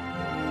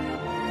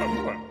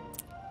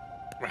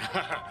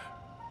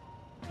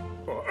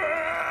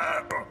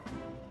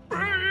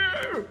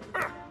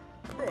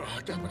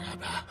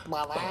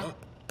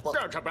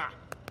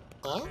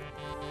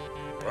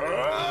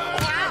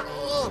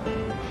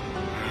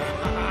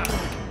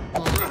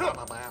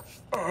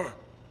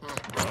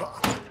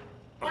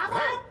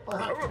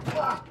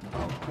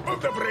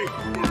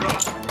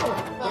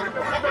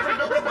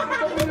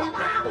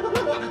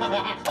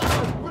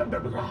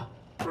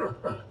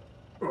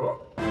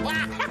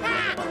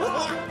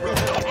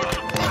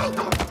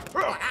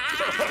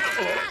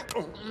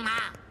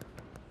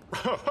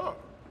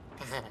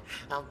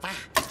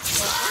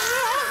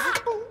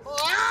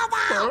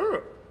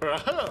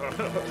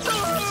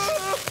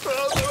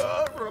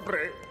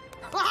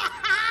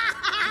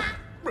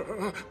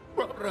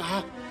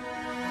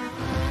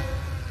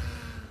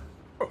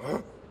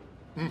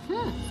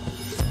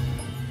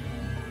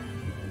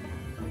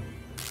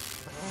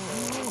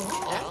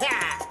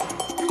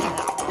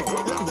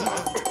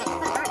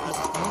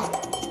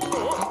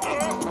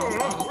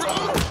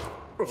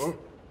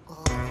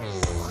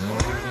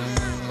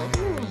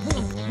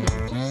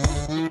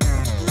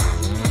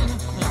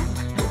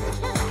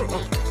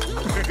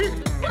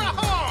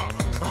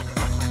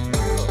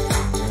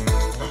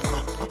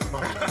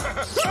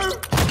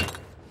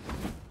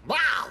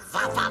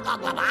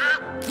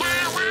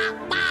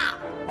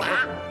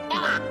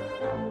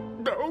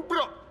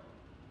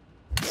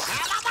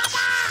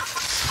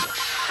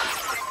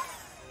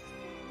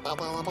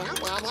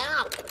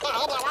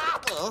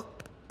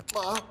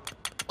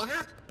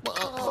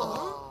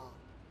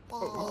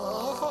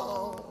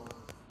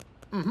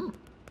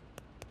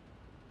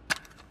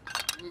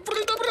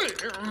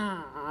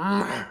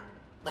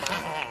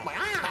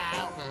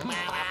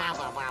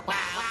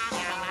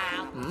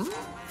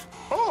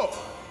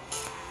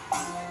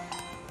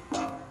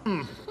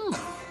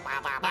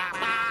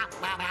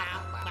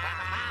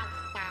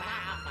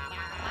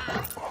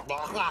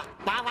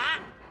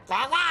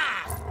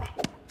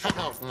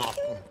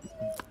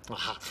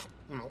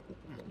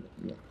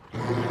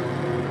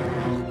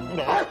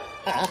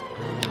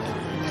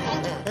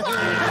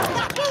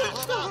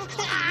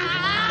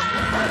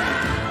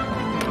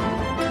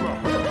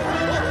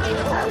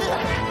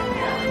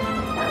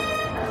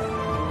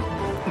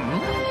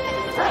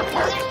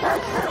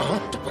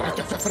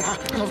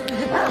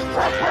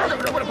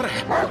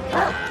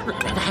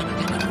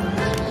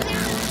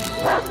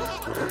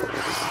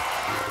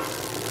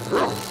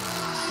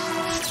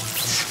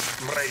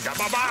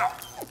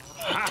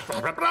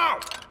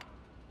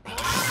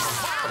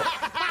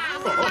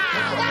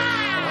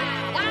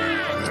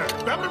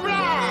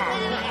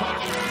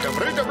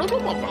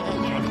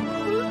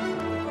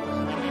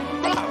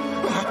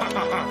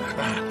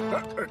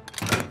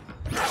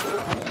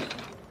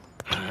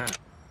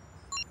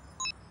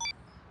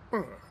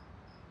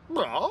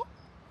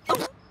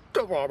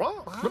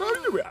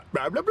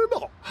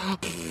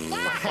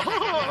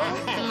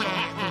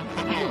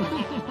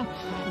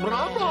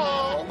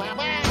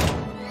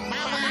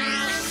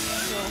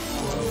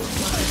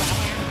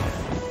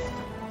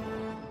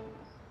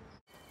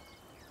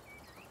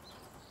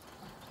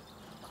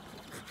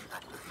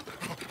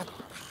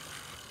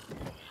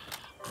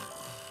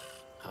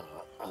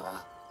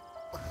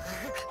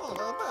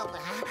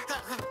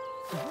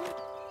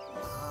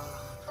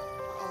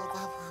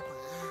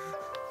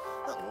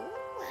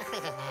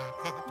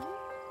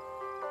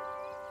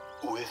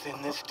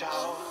 Within this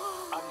tower,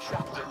 I'm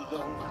trapped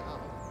alone.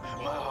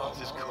 My heart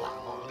is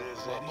cold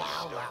as any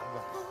stone.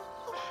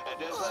 And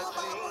as I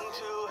cling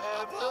to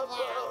heaven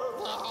above,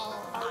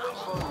 I wait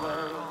for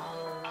love.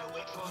 I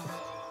wait for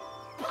love.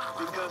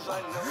 Because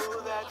I know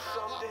that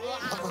someday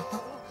soon,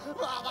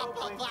 a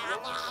great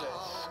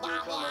princess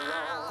will come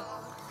along.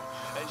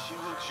 And she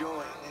will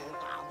join in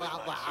with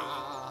my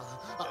tune.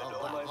 And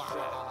all my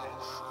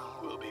sadness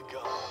will be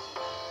gone.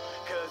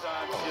 'Cause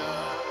I'm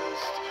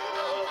just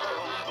a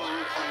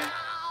humble prince.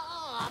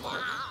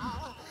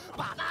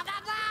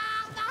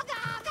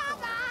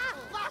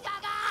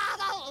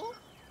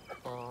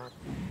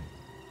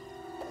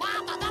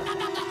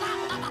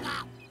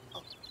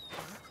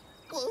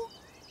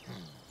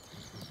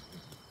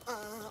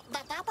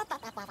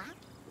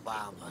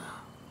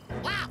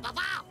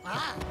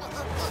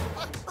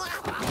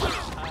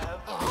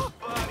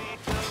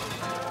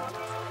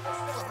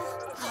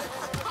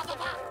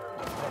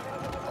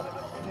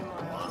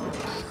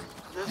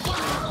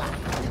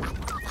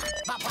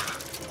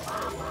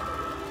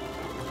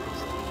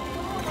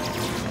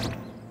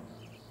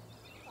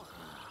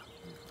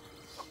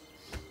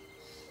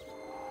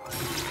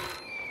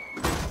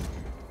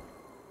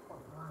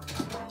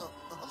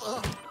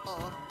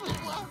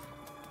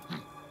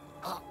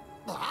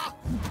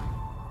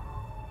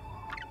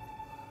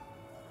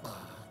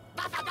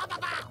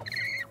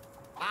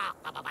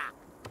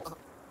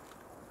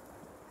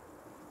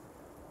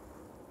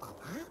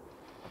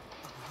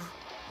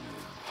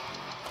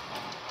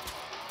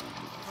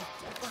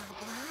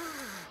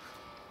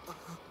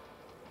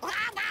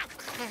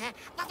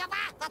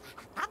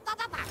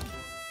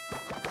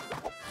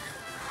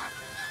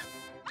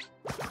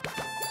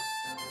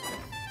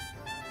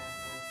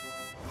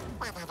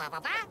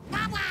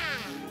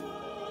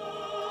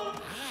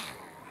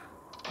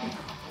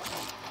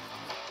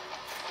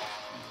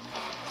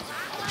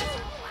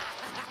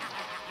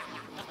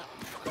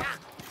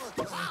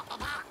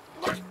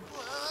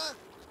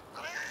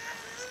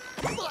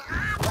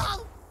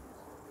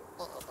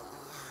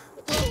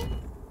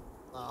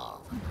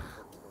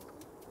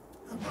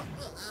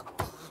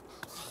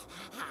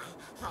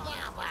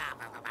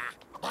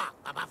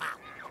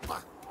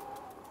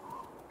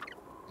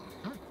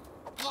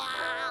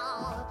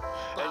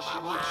 And she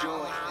will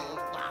join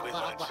in with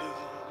my tune,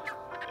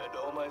 and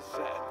all my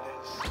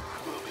sadness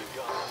will be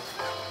gone.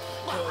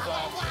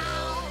 'Cause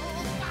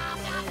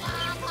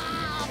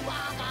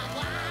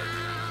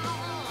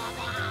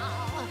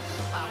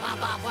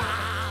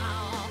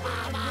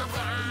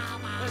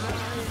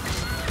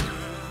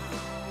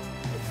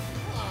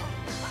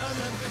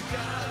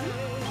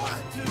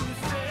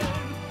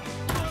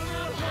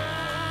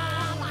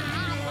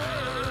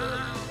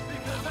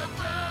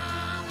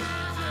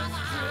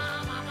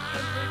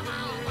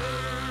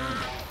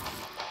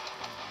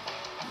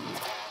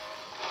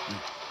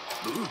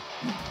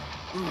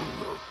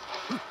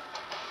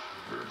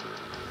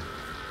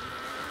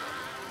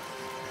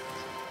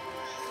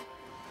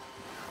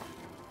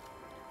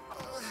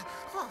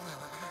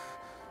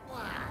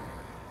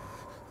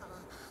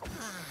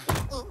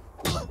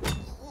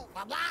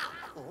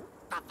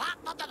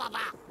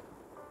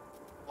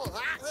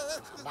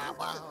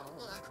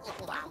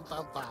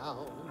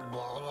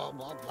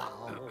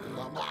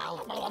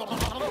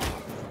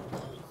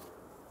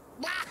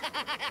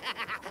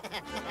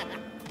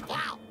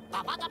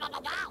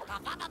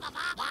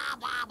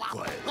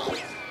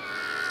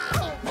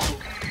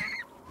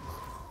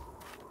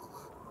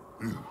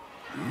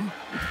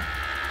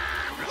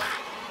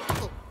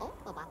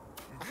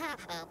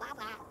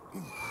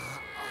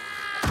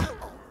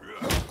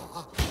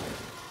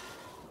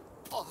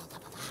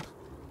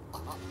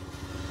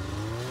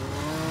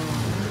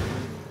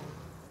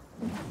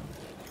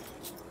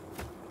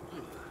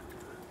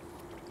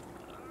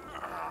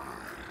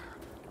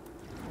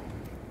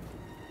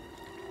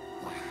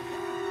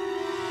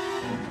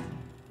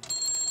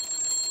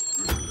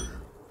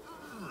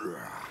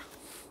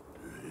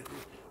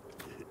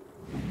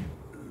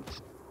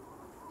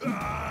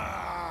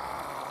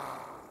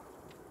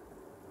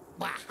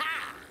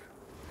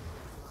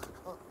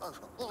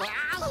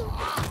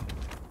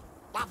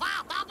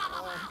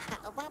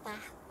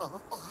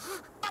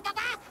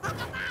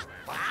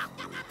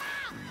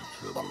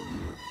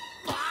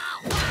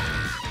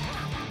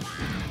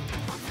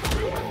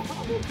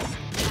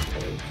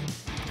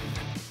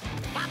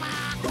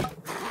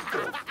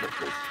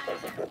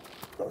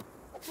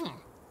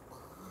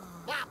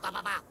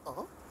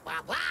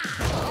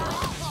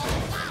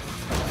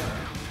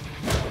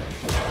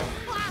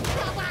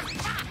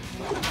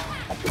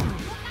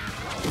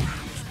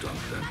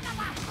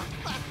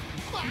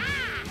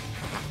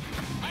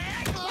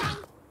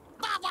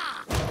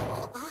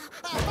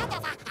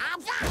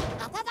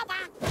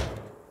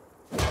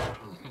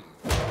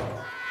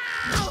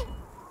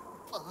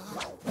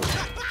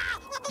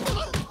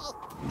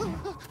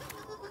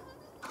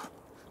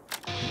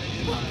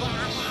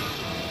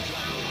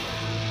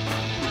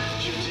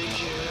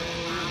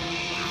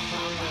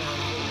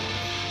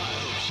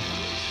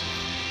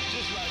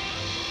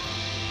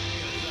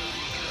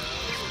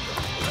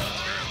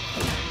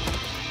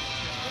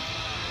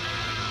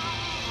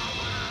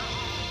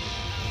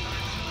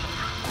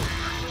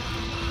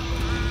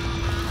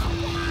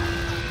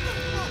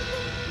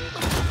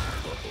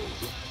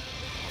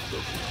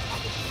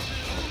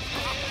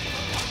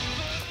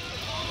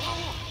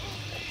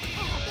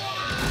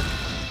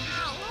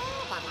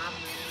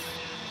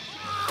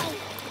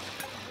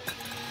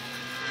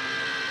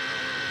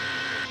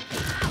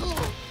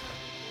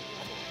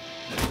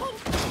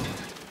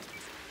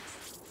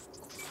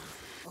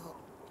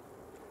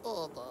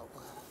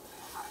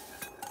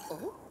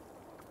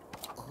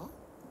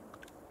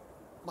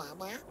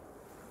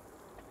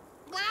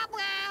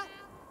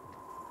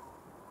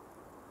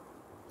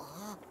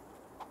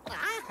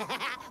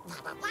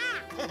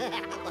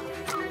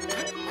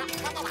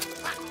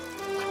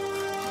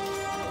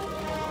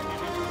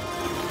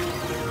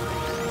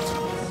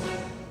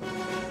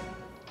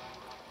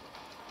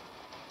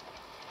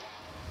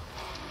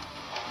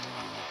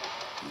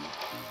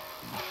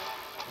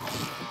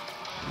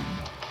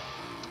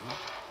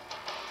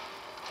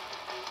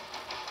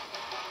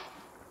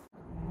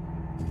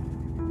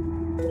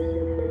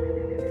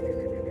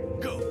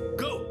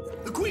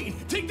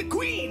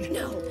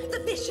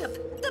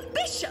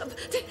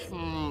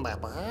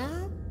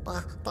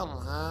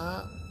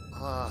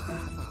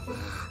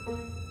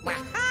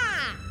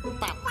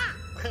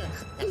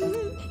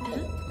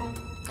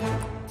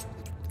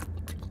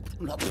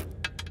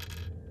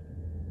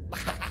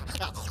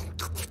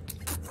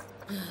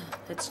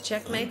It's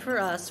checkmate for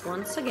us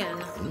once again.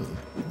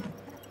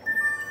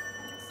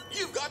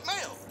 You've got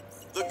mail.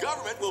 The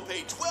government will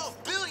pay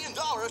 $12 billion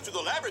to the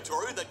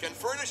laboratory that can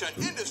furnish an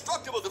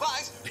indestructible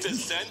device to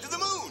send to the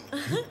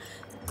moon.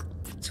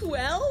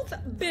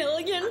 $12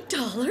 billion?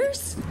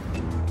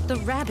 The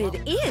rabbit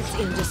is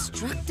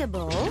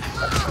indestructible.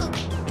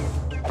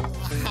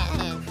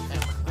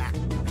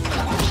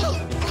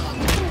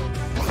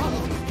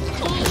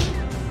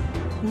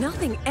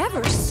 Nothing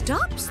ever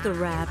stops the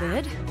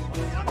rabbit.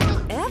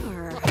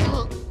 Ever.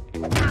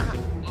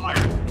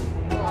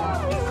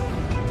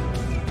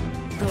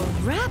 The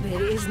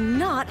rabbit is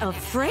not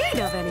afraid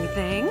of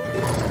anything.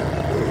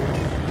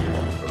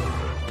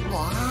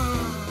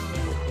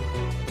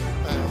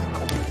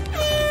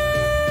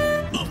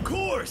 Of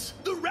course!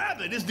 The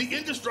rabbit is the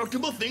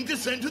indestructible thing to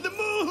send to the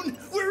moon!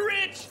 We're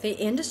rich! The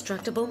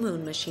indestructible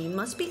moon machine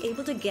must be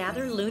able to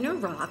gather lunar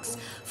rocks,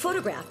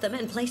 photograph them,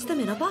 and place them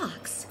in a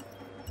box.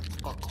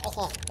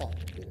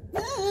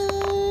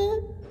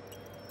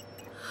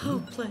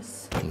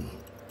 Hopeless.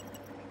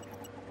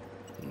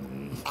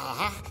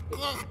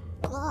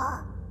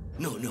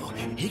 No,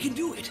 he can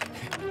do it.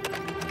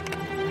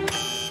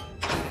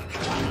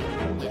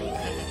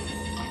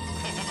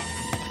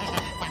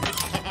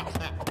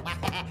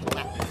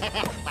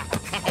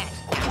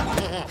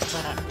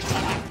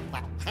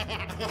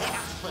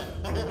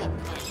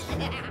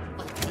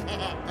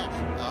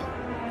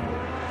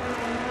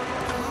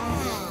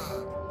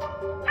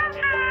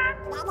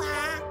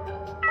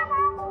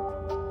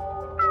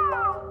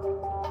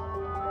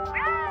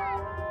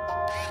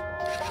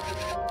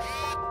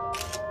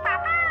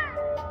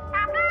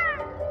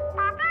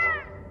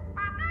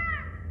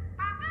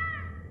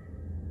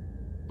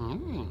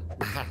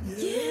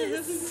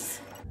 Yes.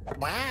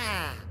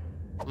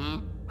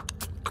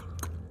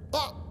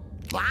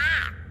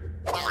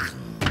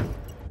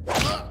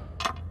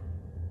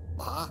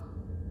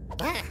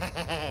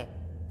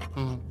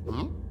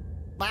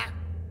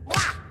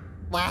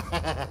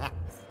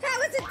 How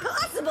is it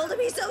possible to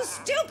be so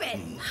stupid?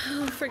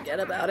 Oh, forget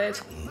about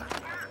it.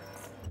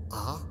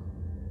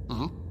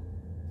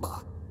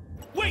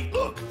 Wait,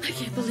 look! I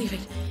can't believe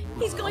it.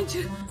 He's going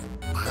to...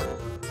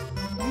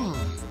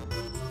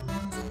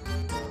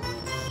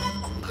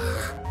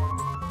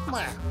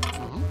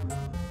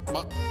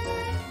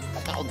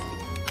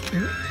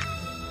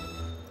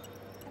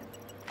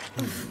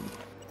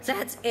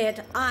 That's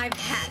it. I've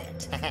had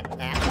it.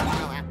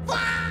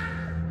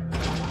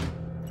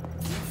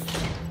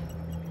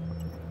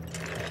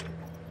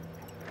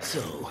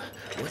 So,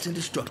 what's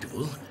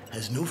indestructible,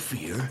 has no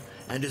fear,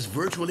 and is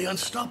virtually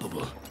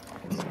unstoppable?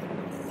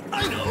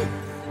 I know!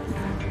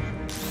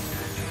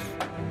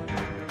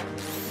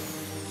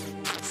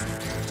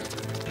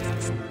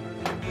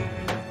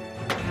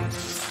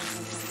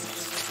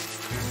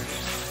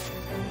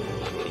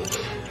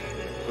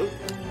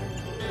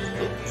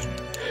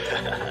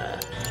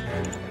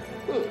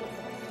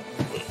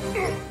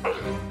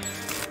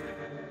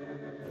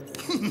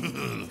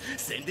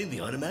 Sending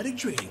the automatic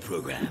training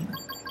program.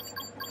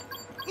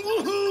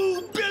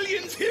 Woohoo!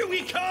 Billions, here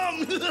we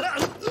come!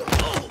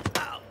 Oh,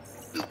 ow.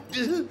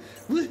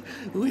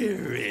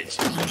 We're rich.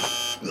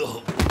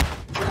 Oh.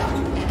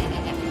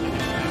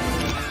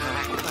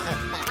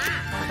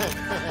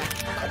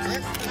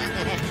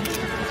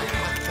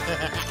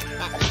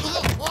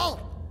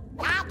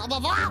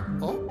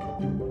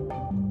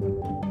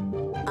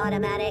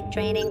 Automatic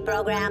training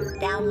program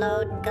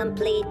download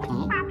complete.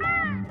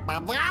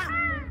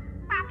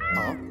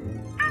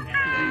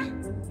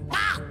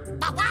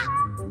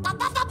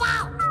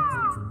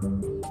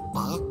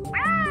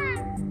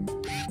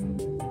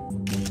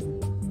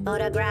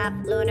 Photograph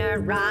lunar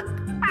rock.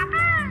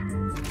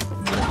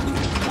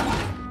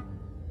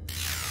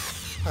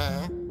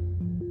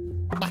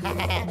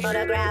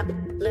 Photograph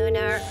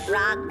lunar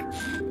rock.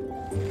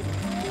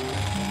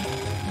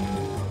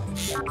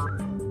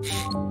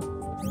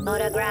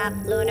 Photograph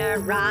lunar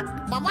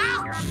rock.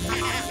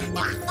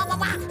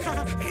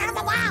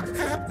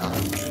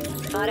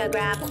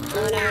 Photograph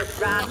lunar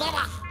rock.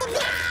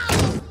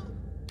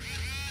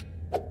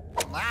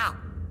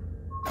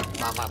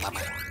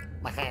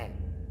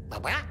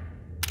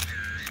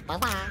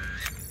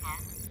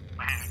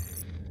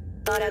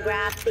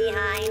 Photograph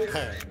behind.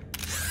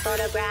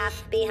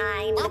 Photograph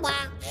behind.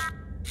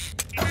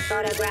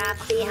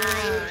 Photograph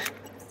behind.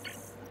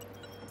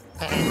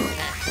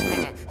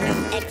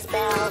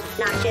 Expel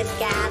noxious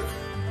gas.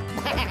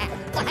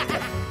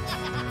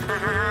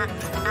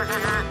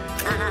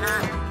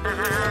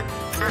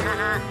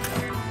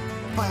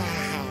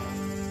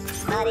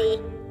 Buddy.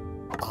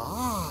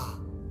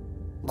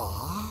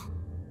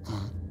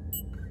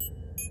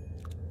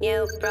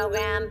 New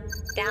program.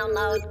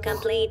 Download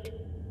complete.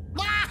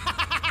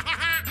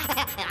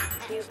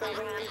 New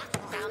program.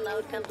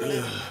 Download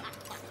complete.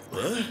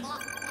 What?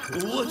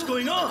 What's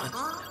going on?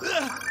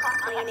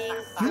 Cleaning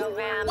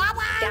program.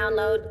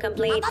 Download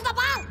complete.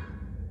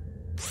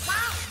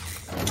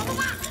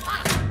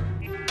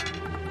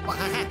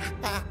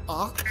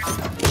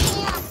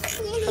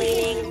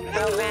 Cleaning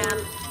program.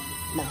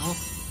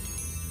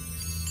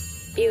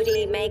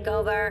 Beauty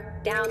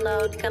makeover.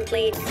 Download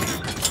complete.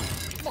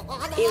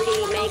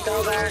 Beauty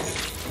makeover.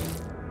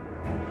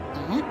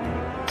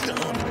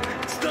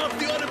 Stop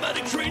the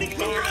automatic training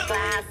program! Dance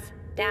class.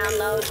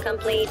 Download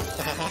complete.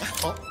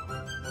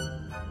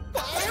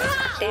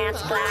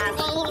 Dance class.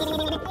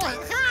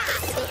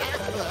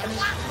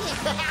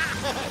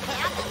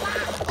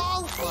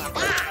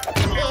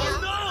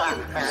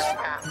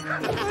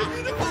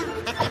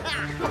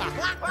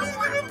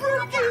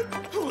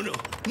 Oh no,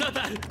 not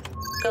that!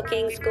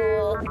 Cooking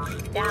school.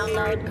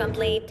 Download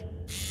complete.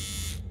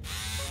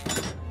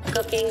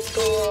 Cooking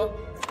school.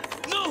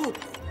 No!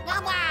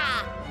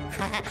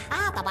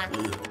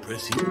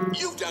 Press here.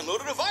 You've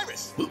downloaded a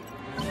virus.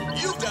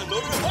 You've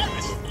downloaded a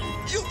virus.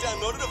 You've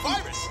downloaded a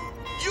virus.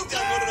 You've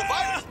downloaded a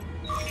virus.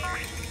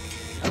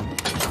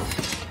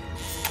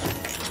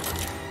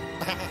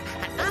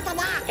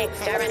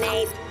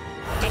 Exterminate.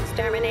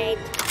 Exterminate.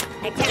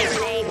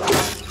 Exterminate.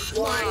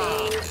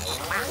 Warning.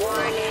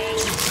 Warning.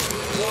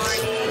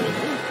 Warning.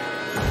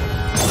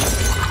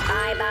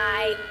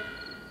 Bye-bye.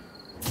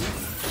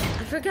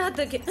 I forgot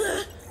the...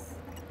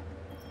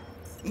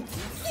 You!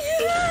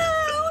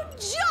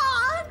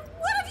 John!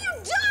 What have you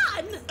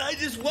done? I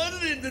just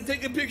wanted him to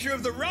take a picture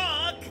of the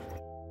rock!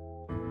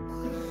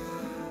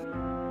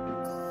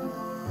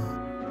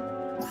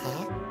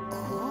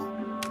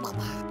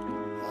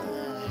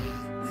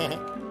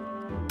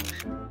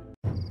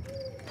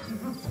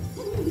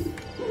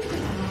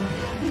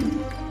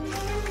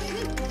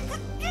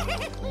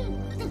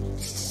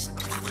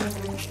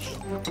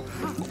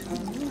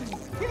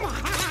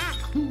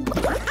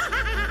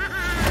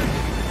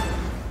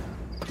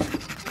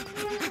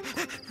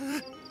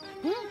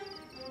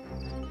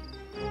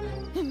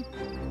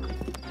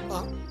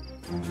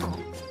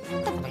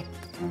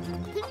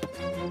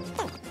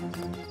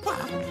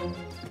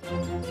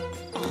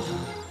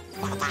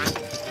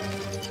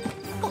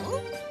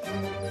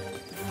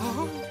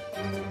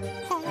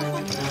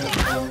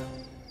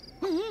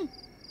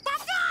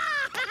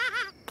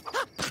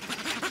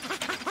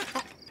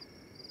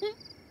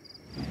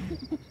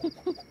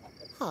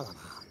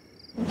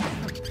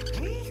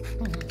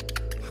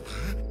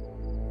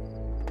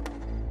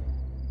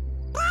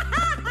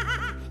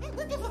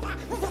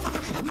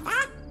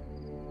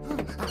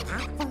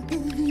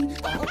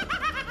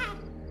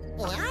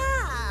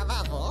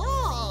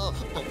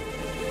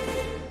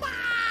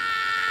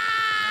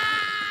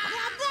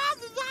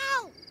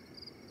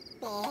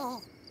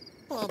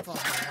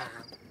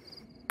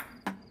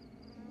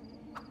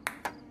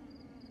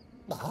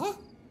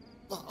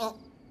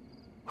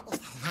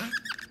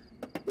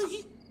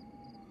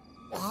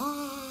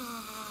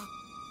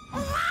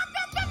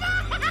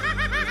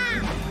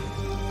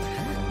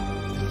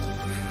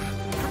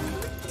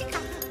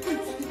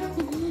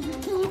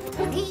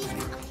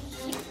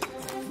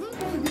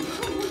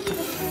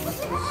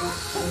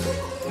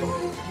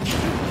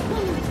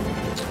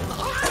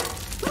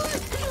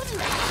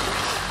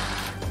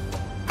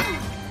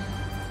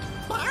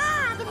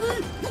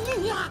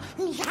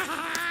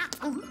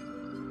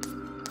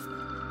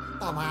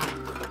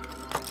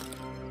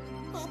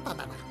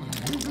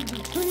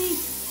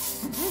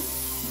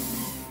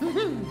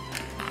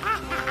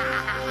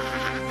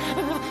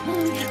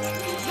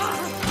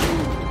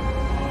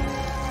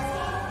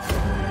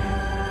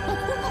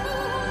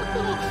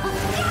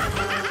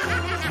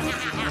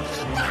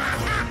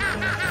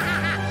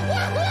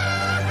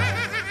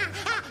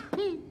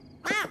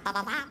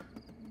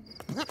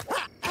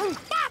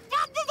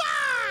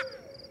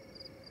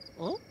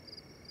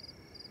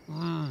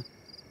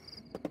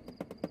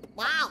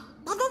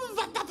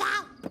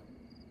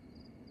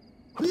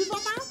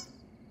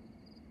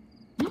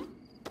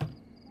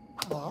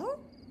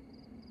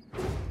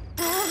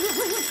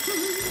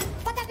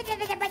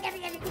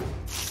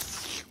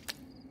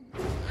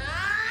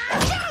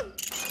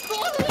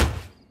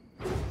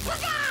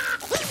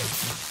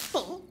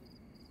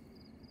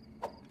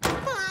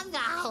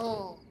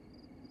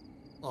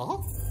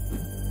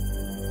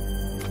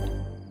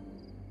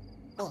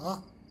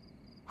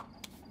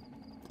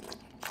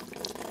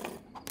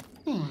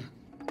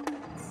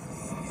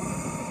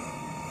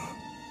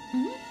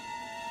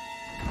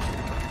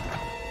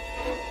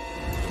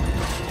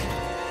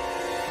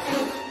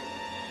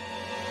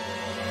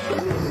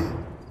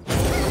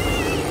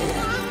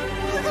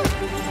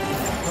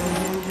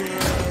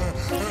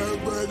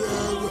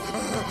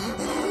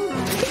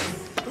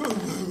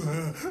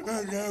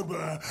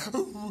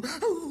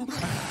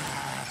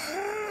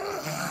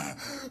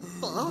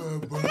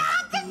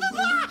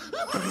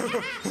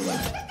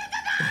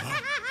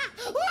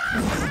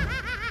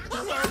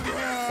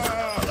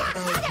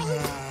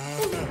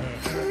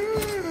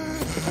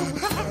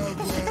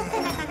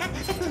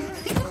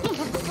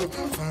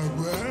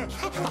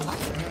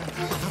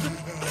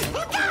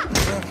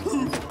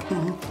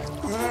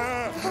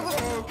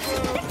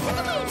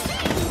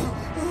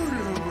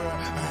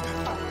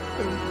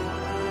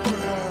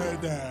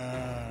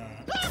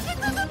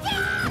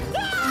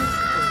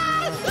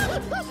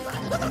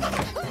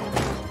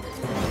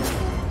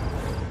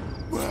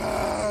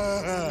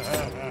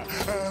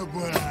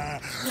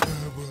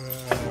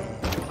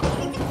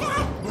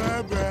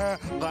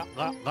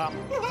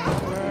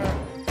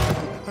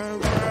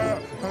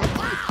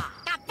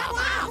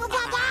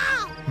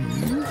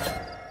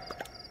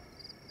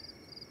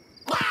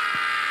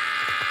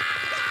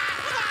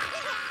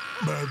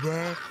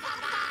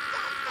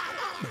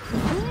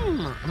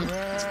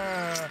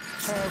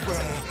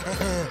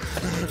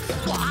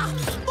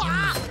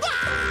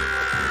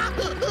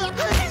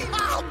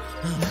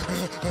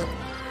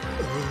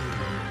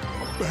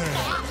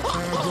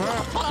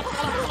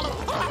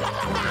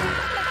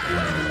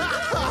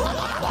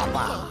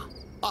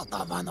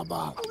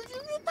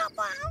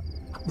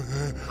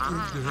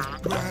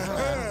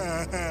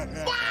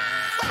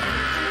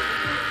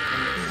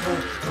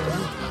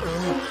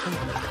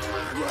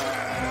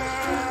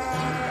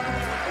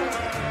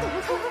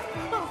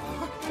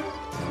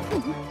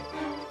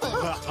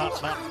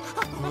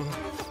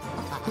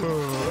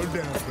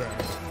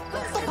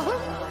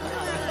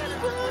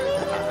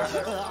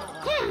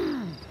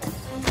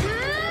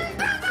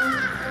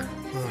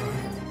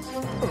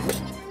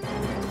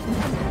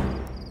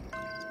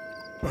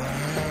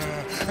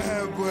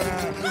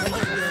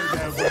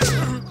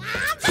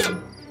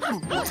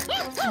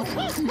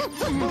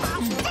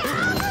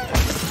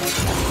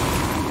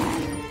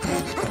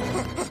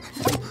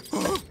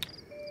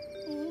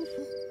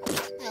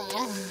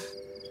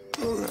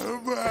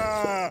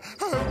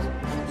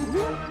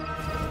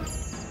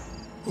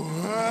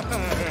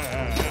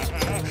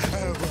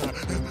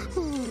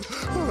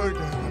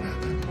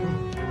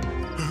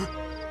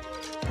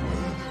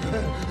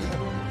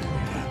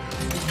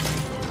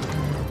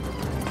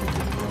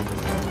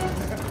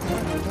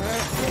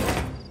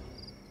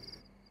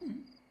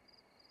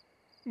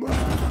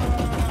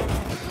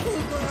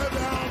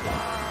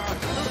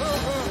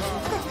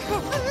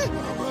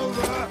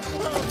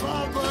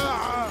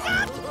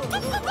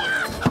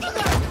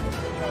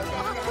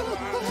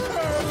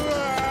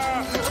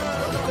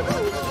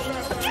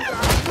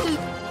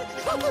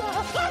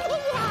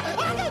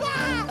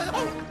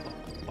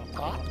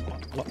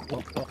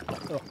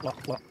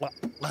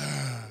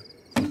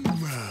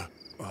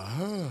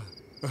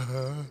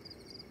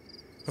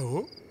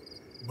 Oh,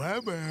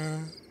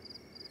 Baba.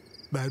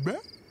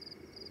 Baba?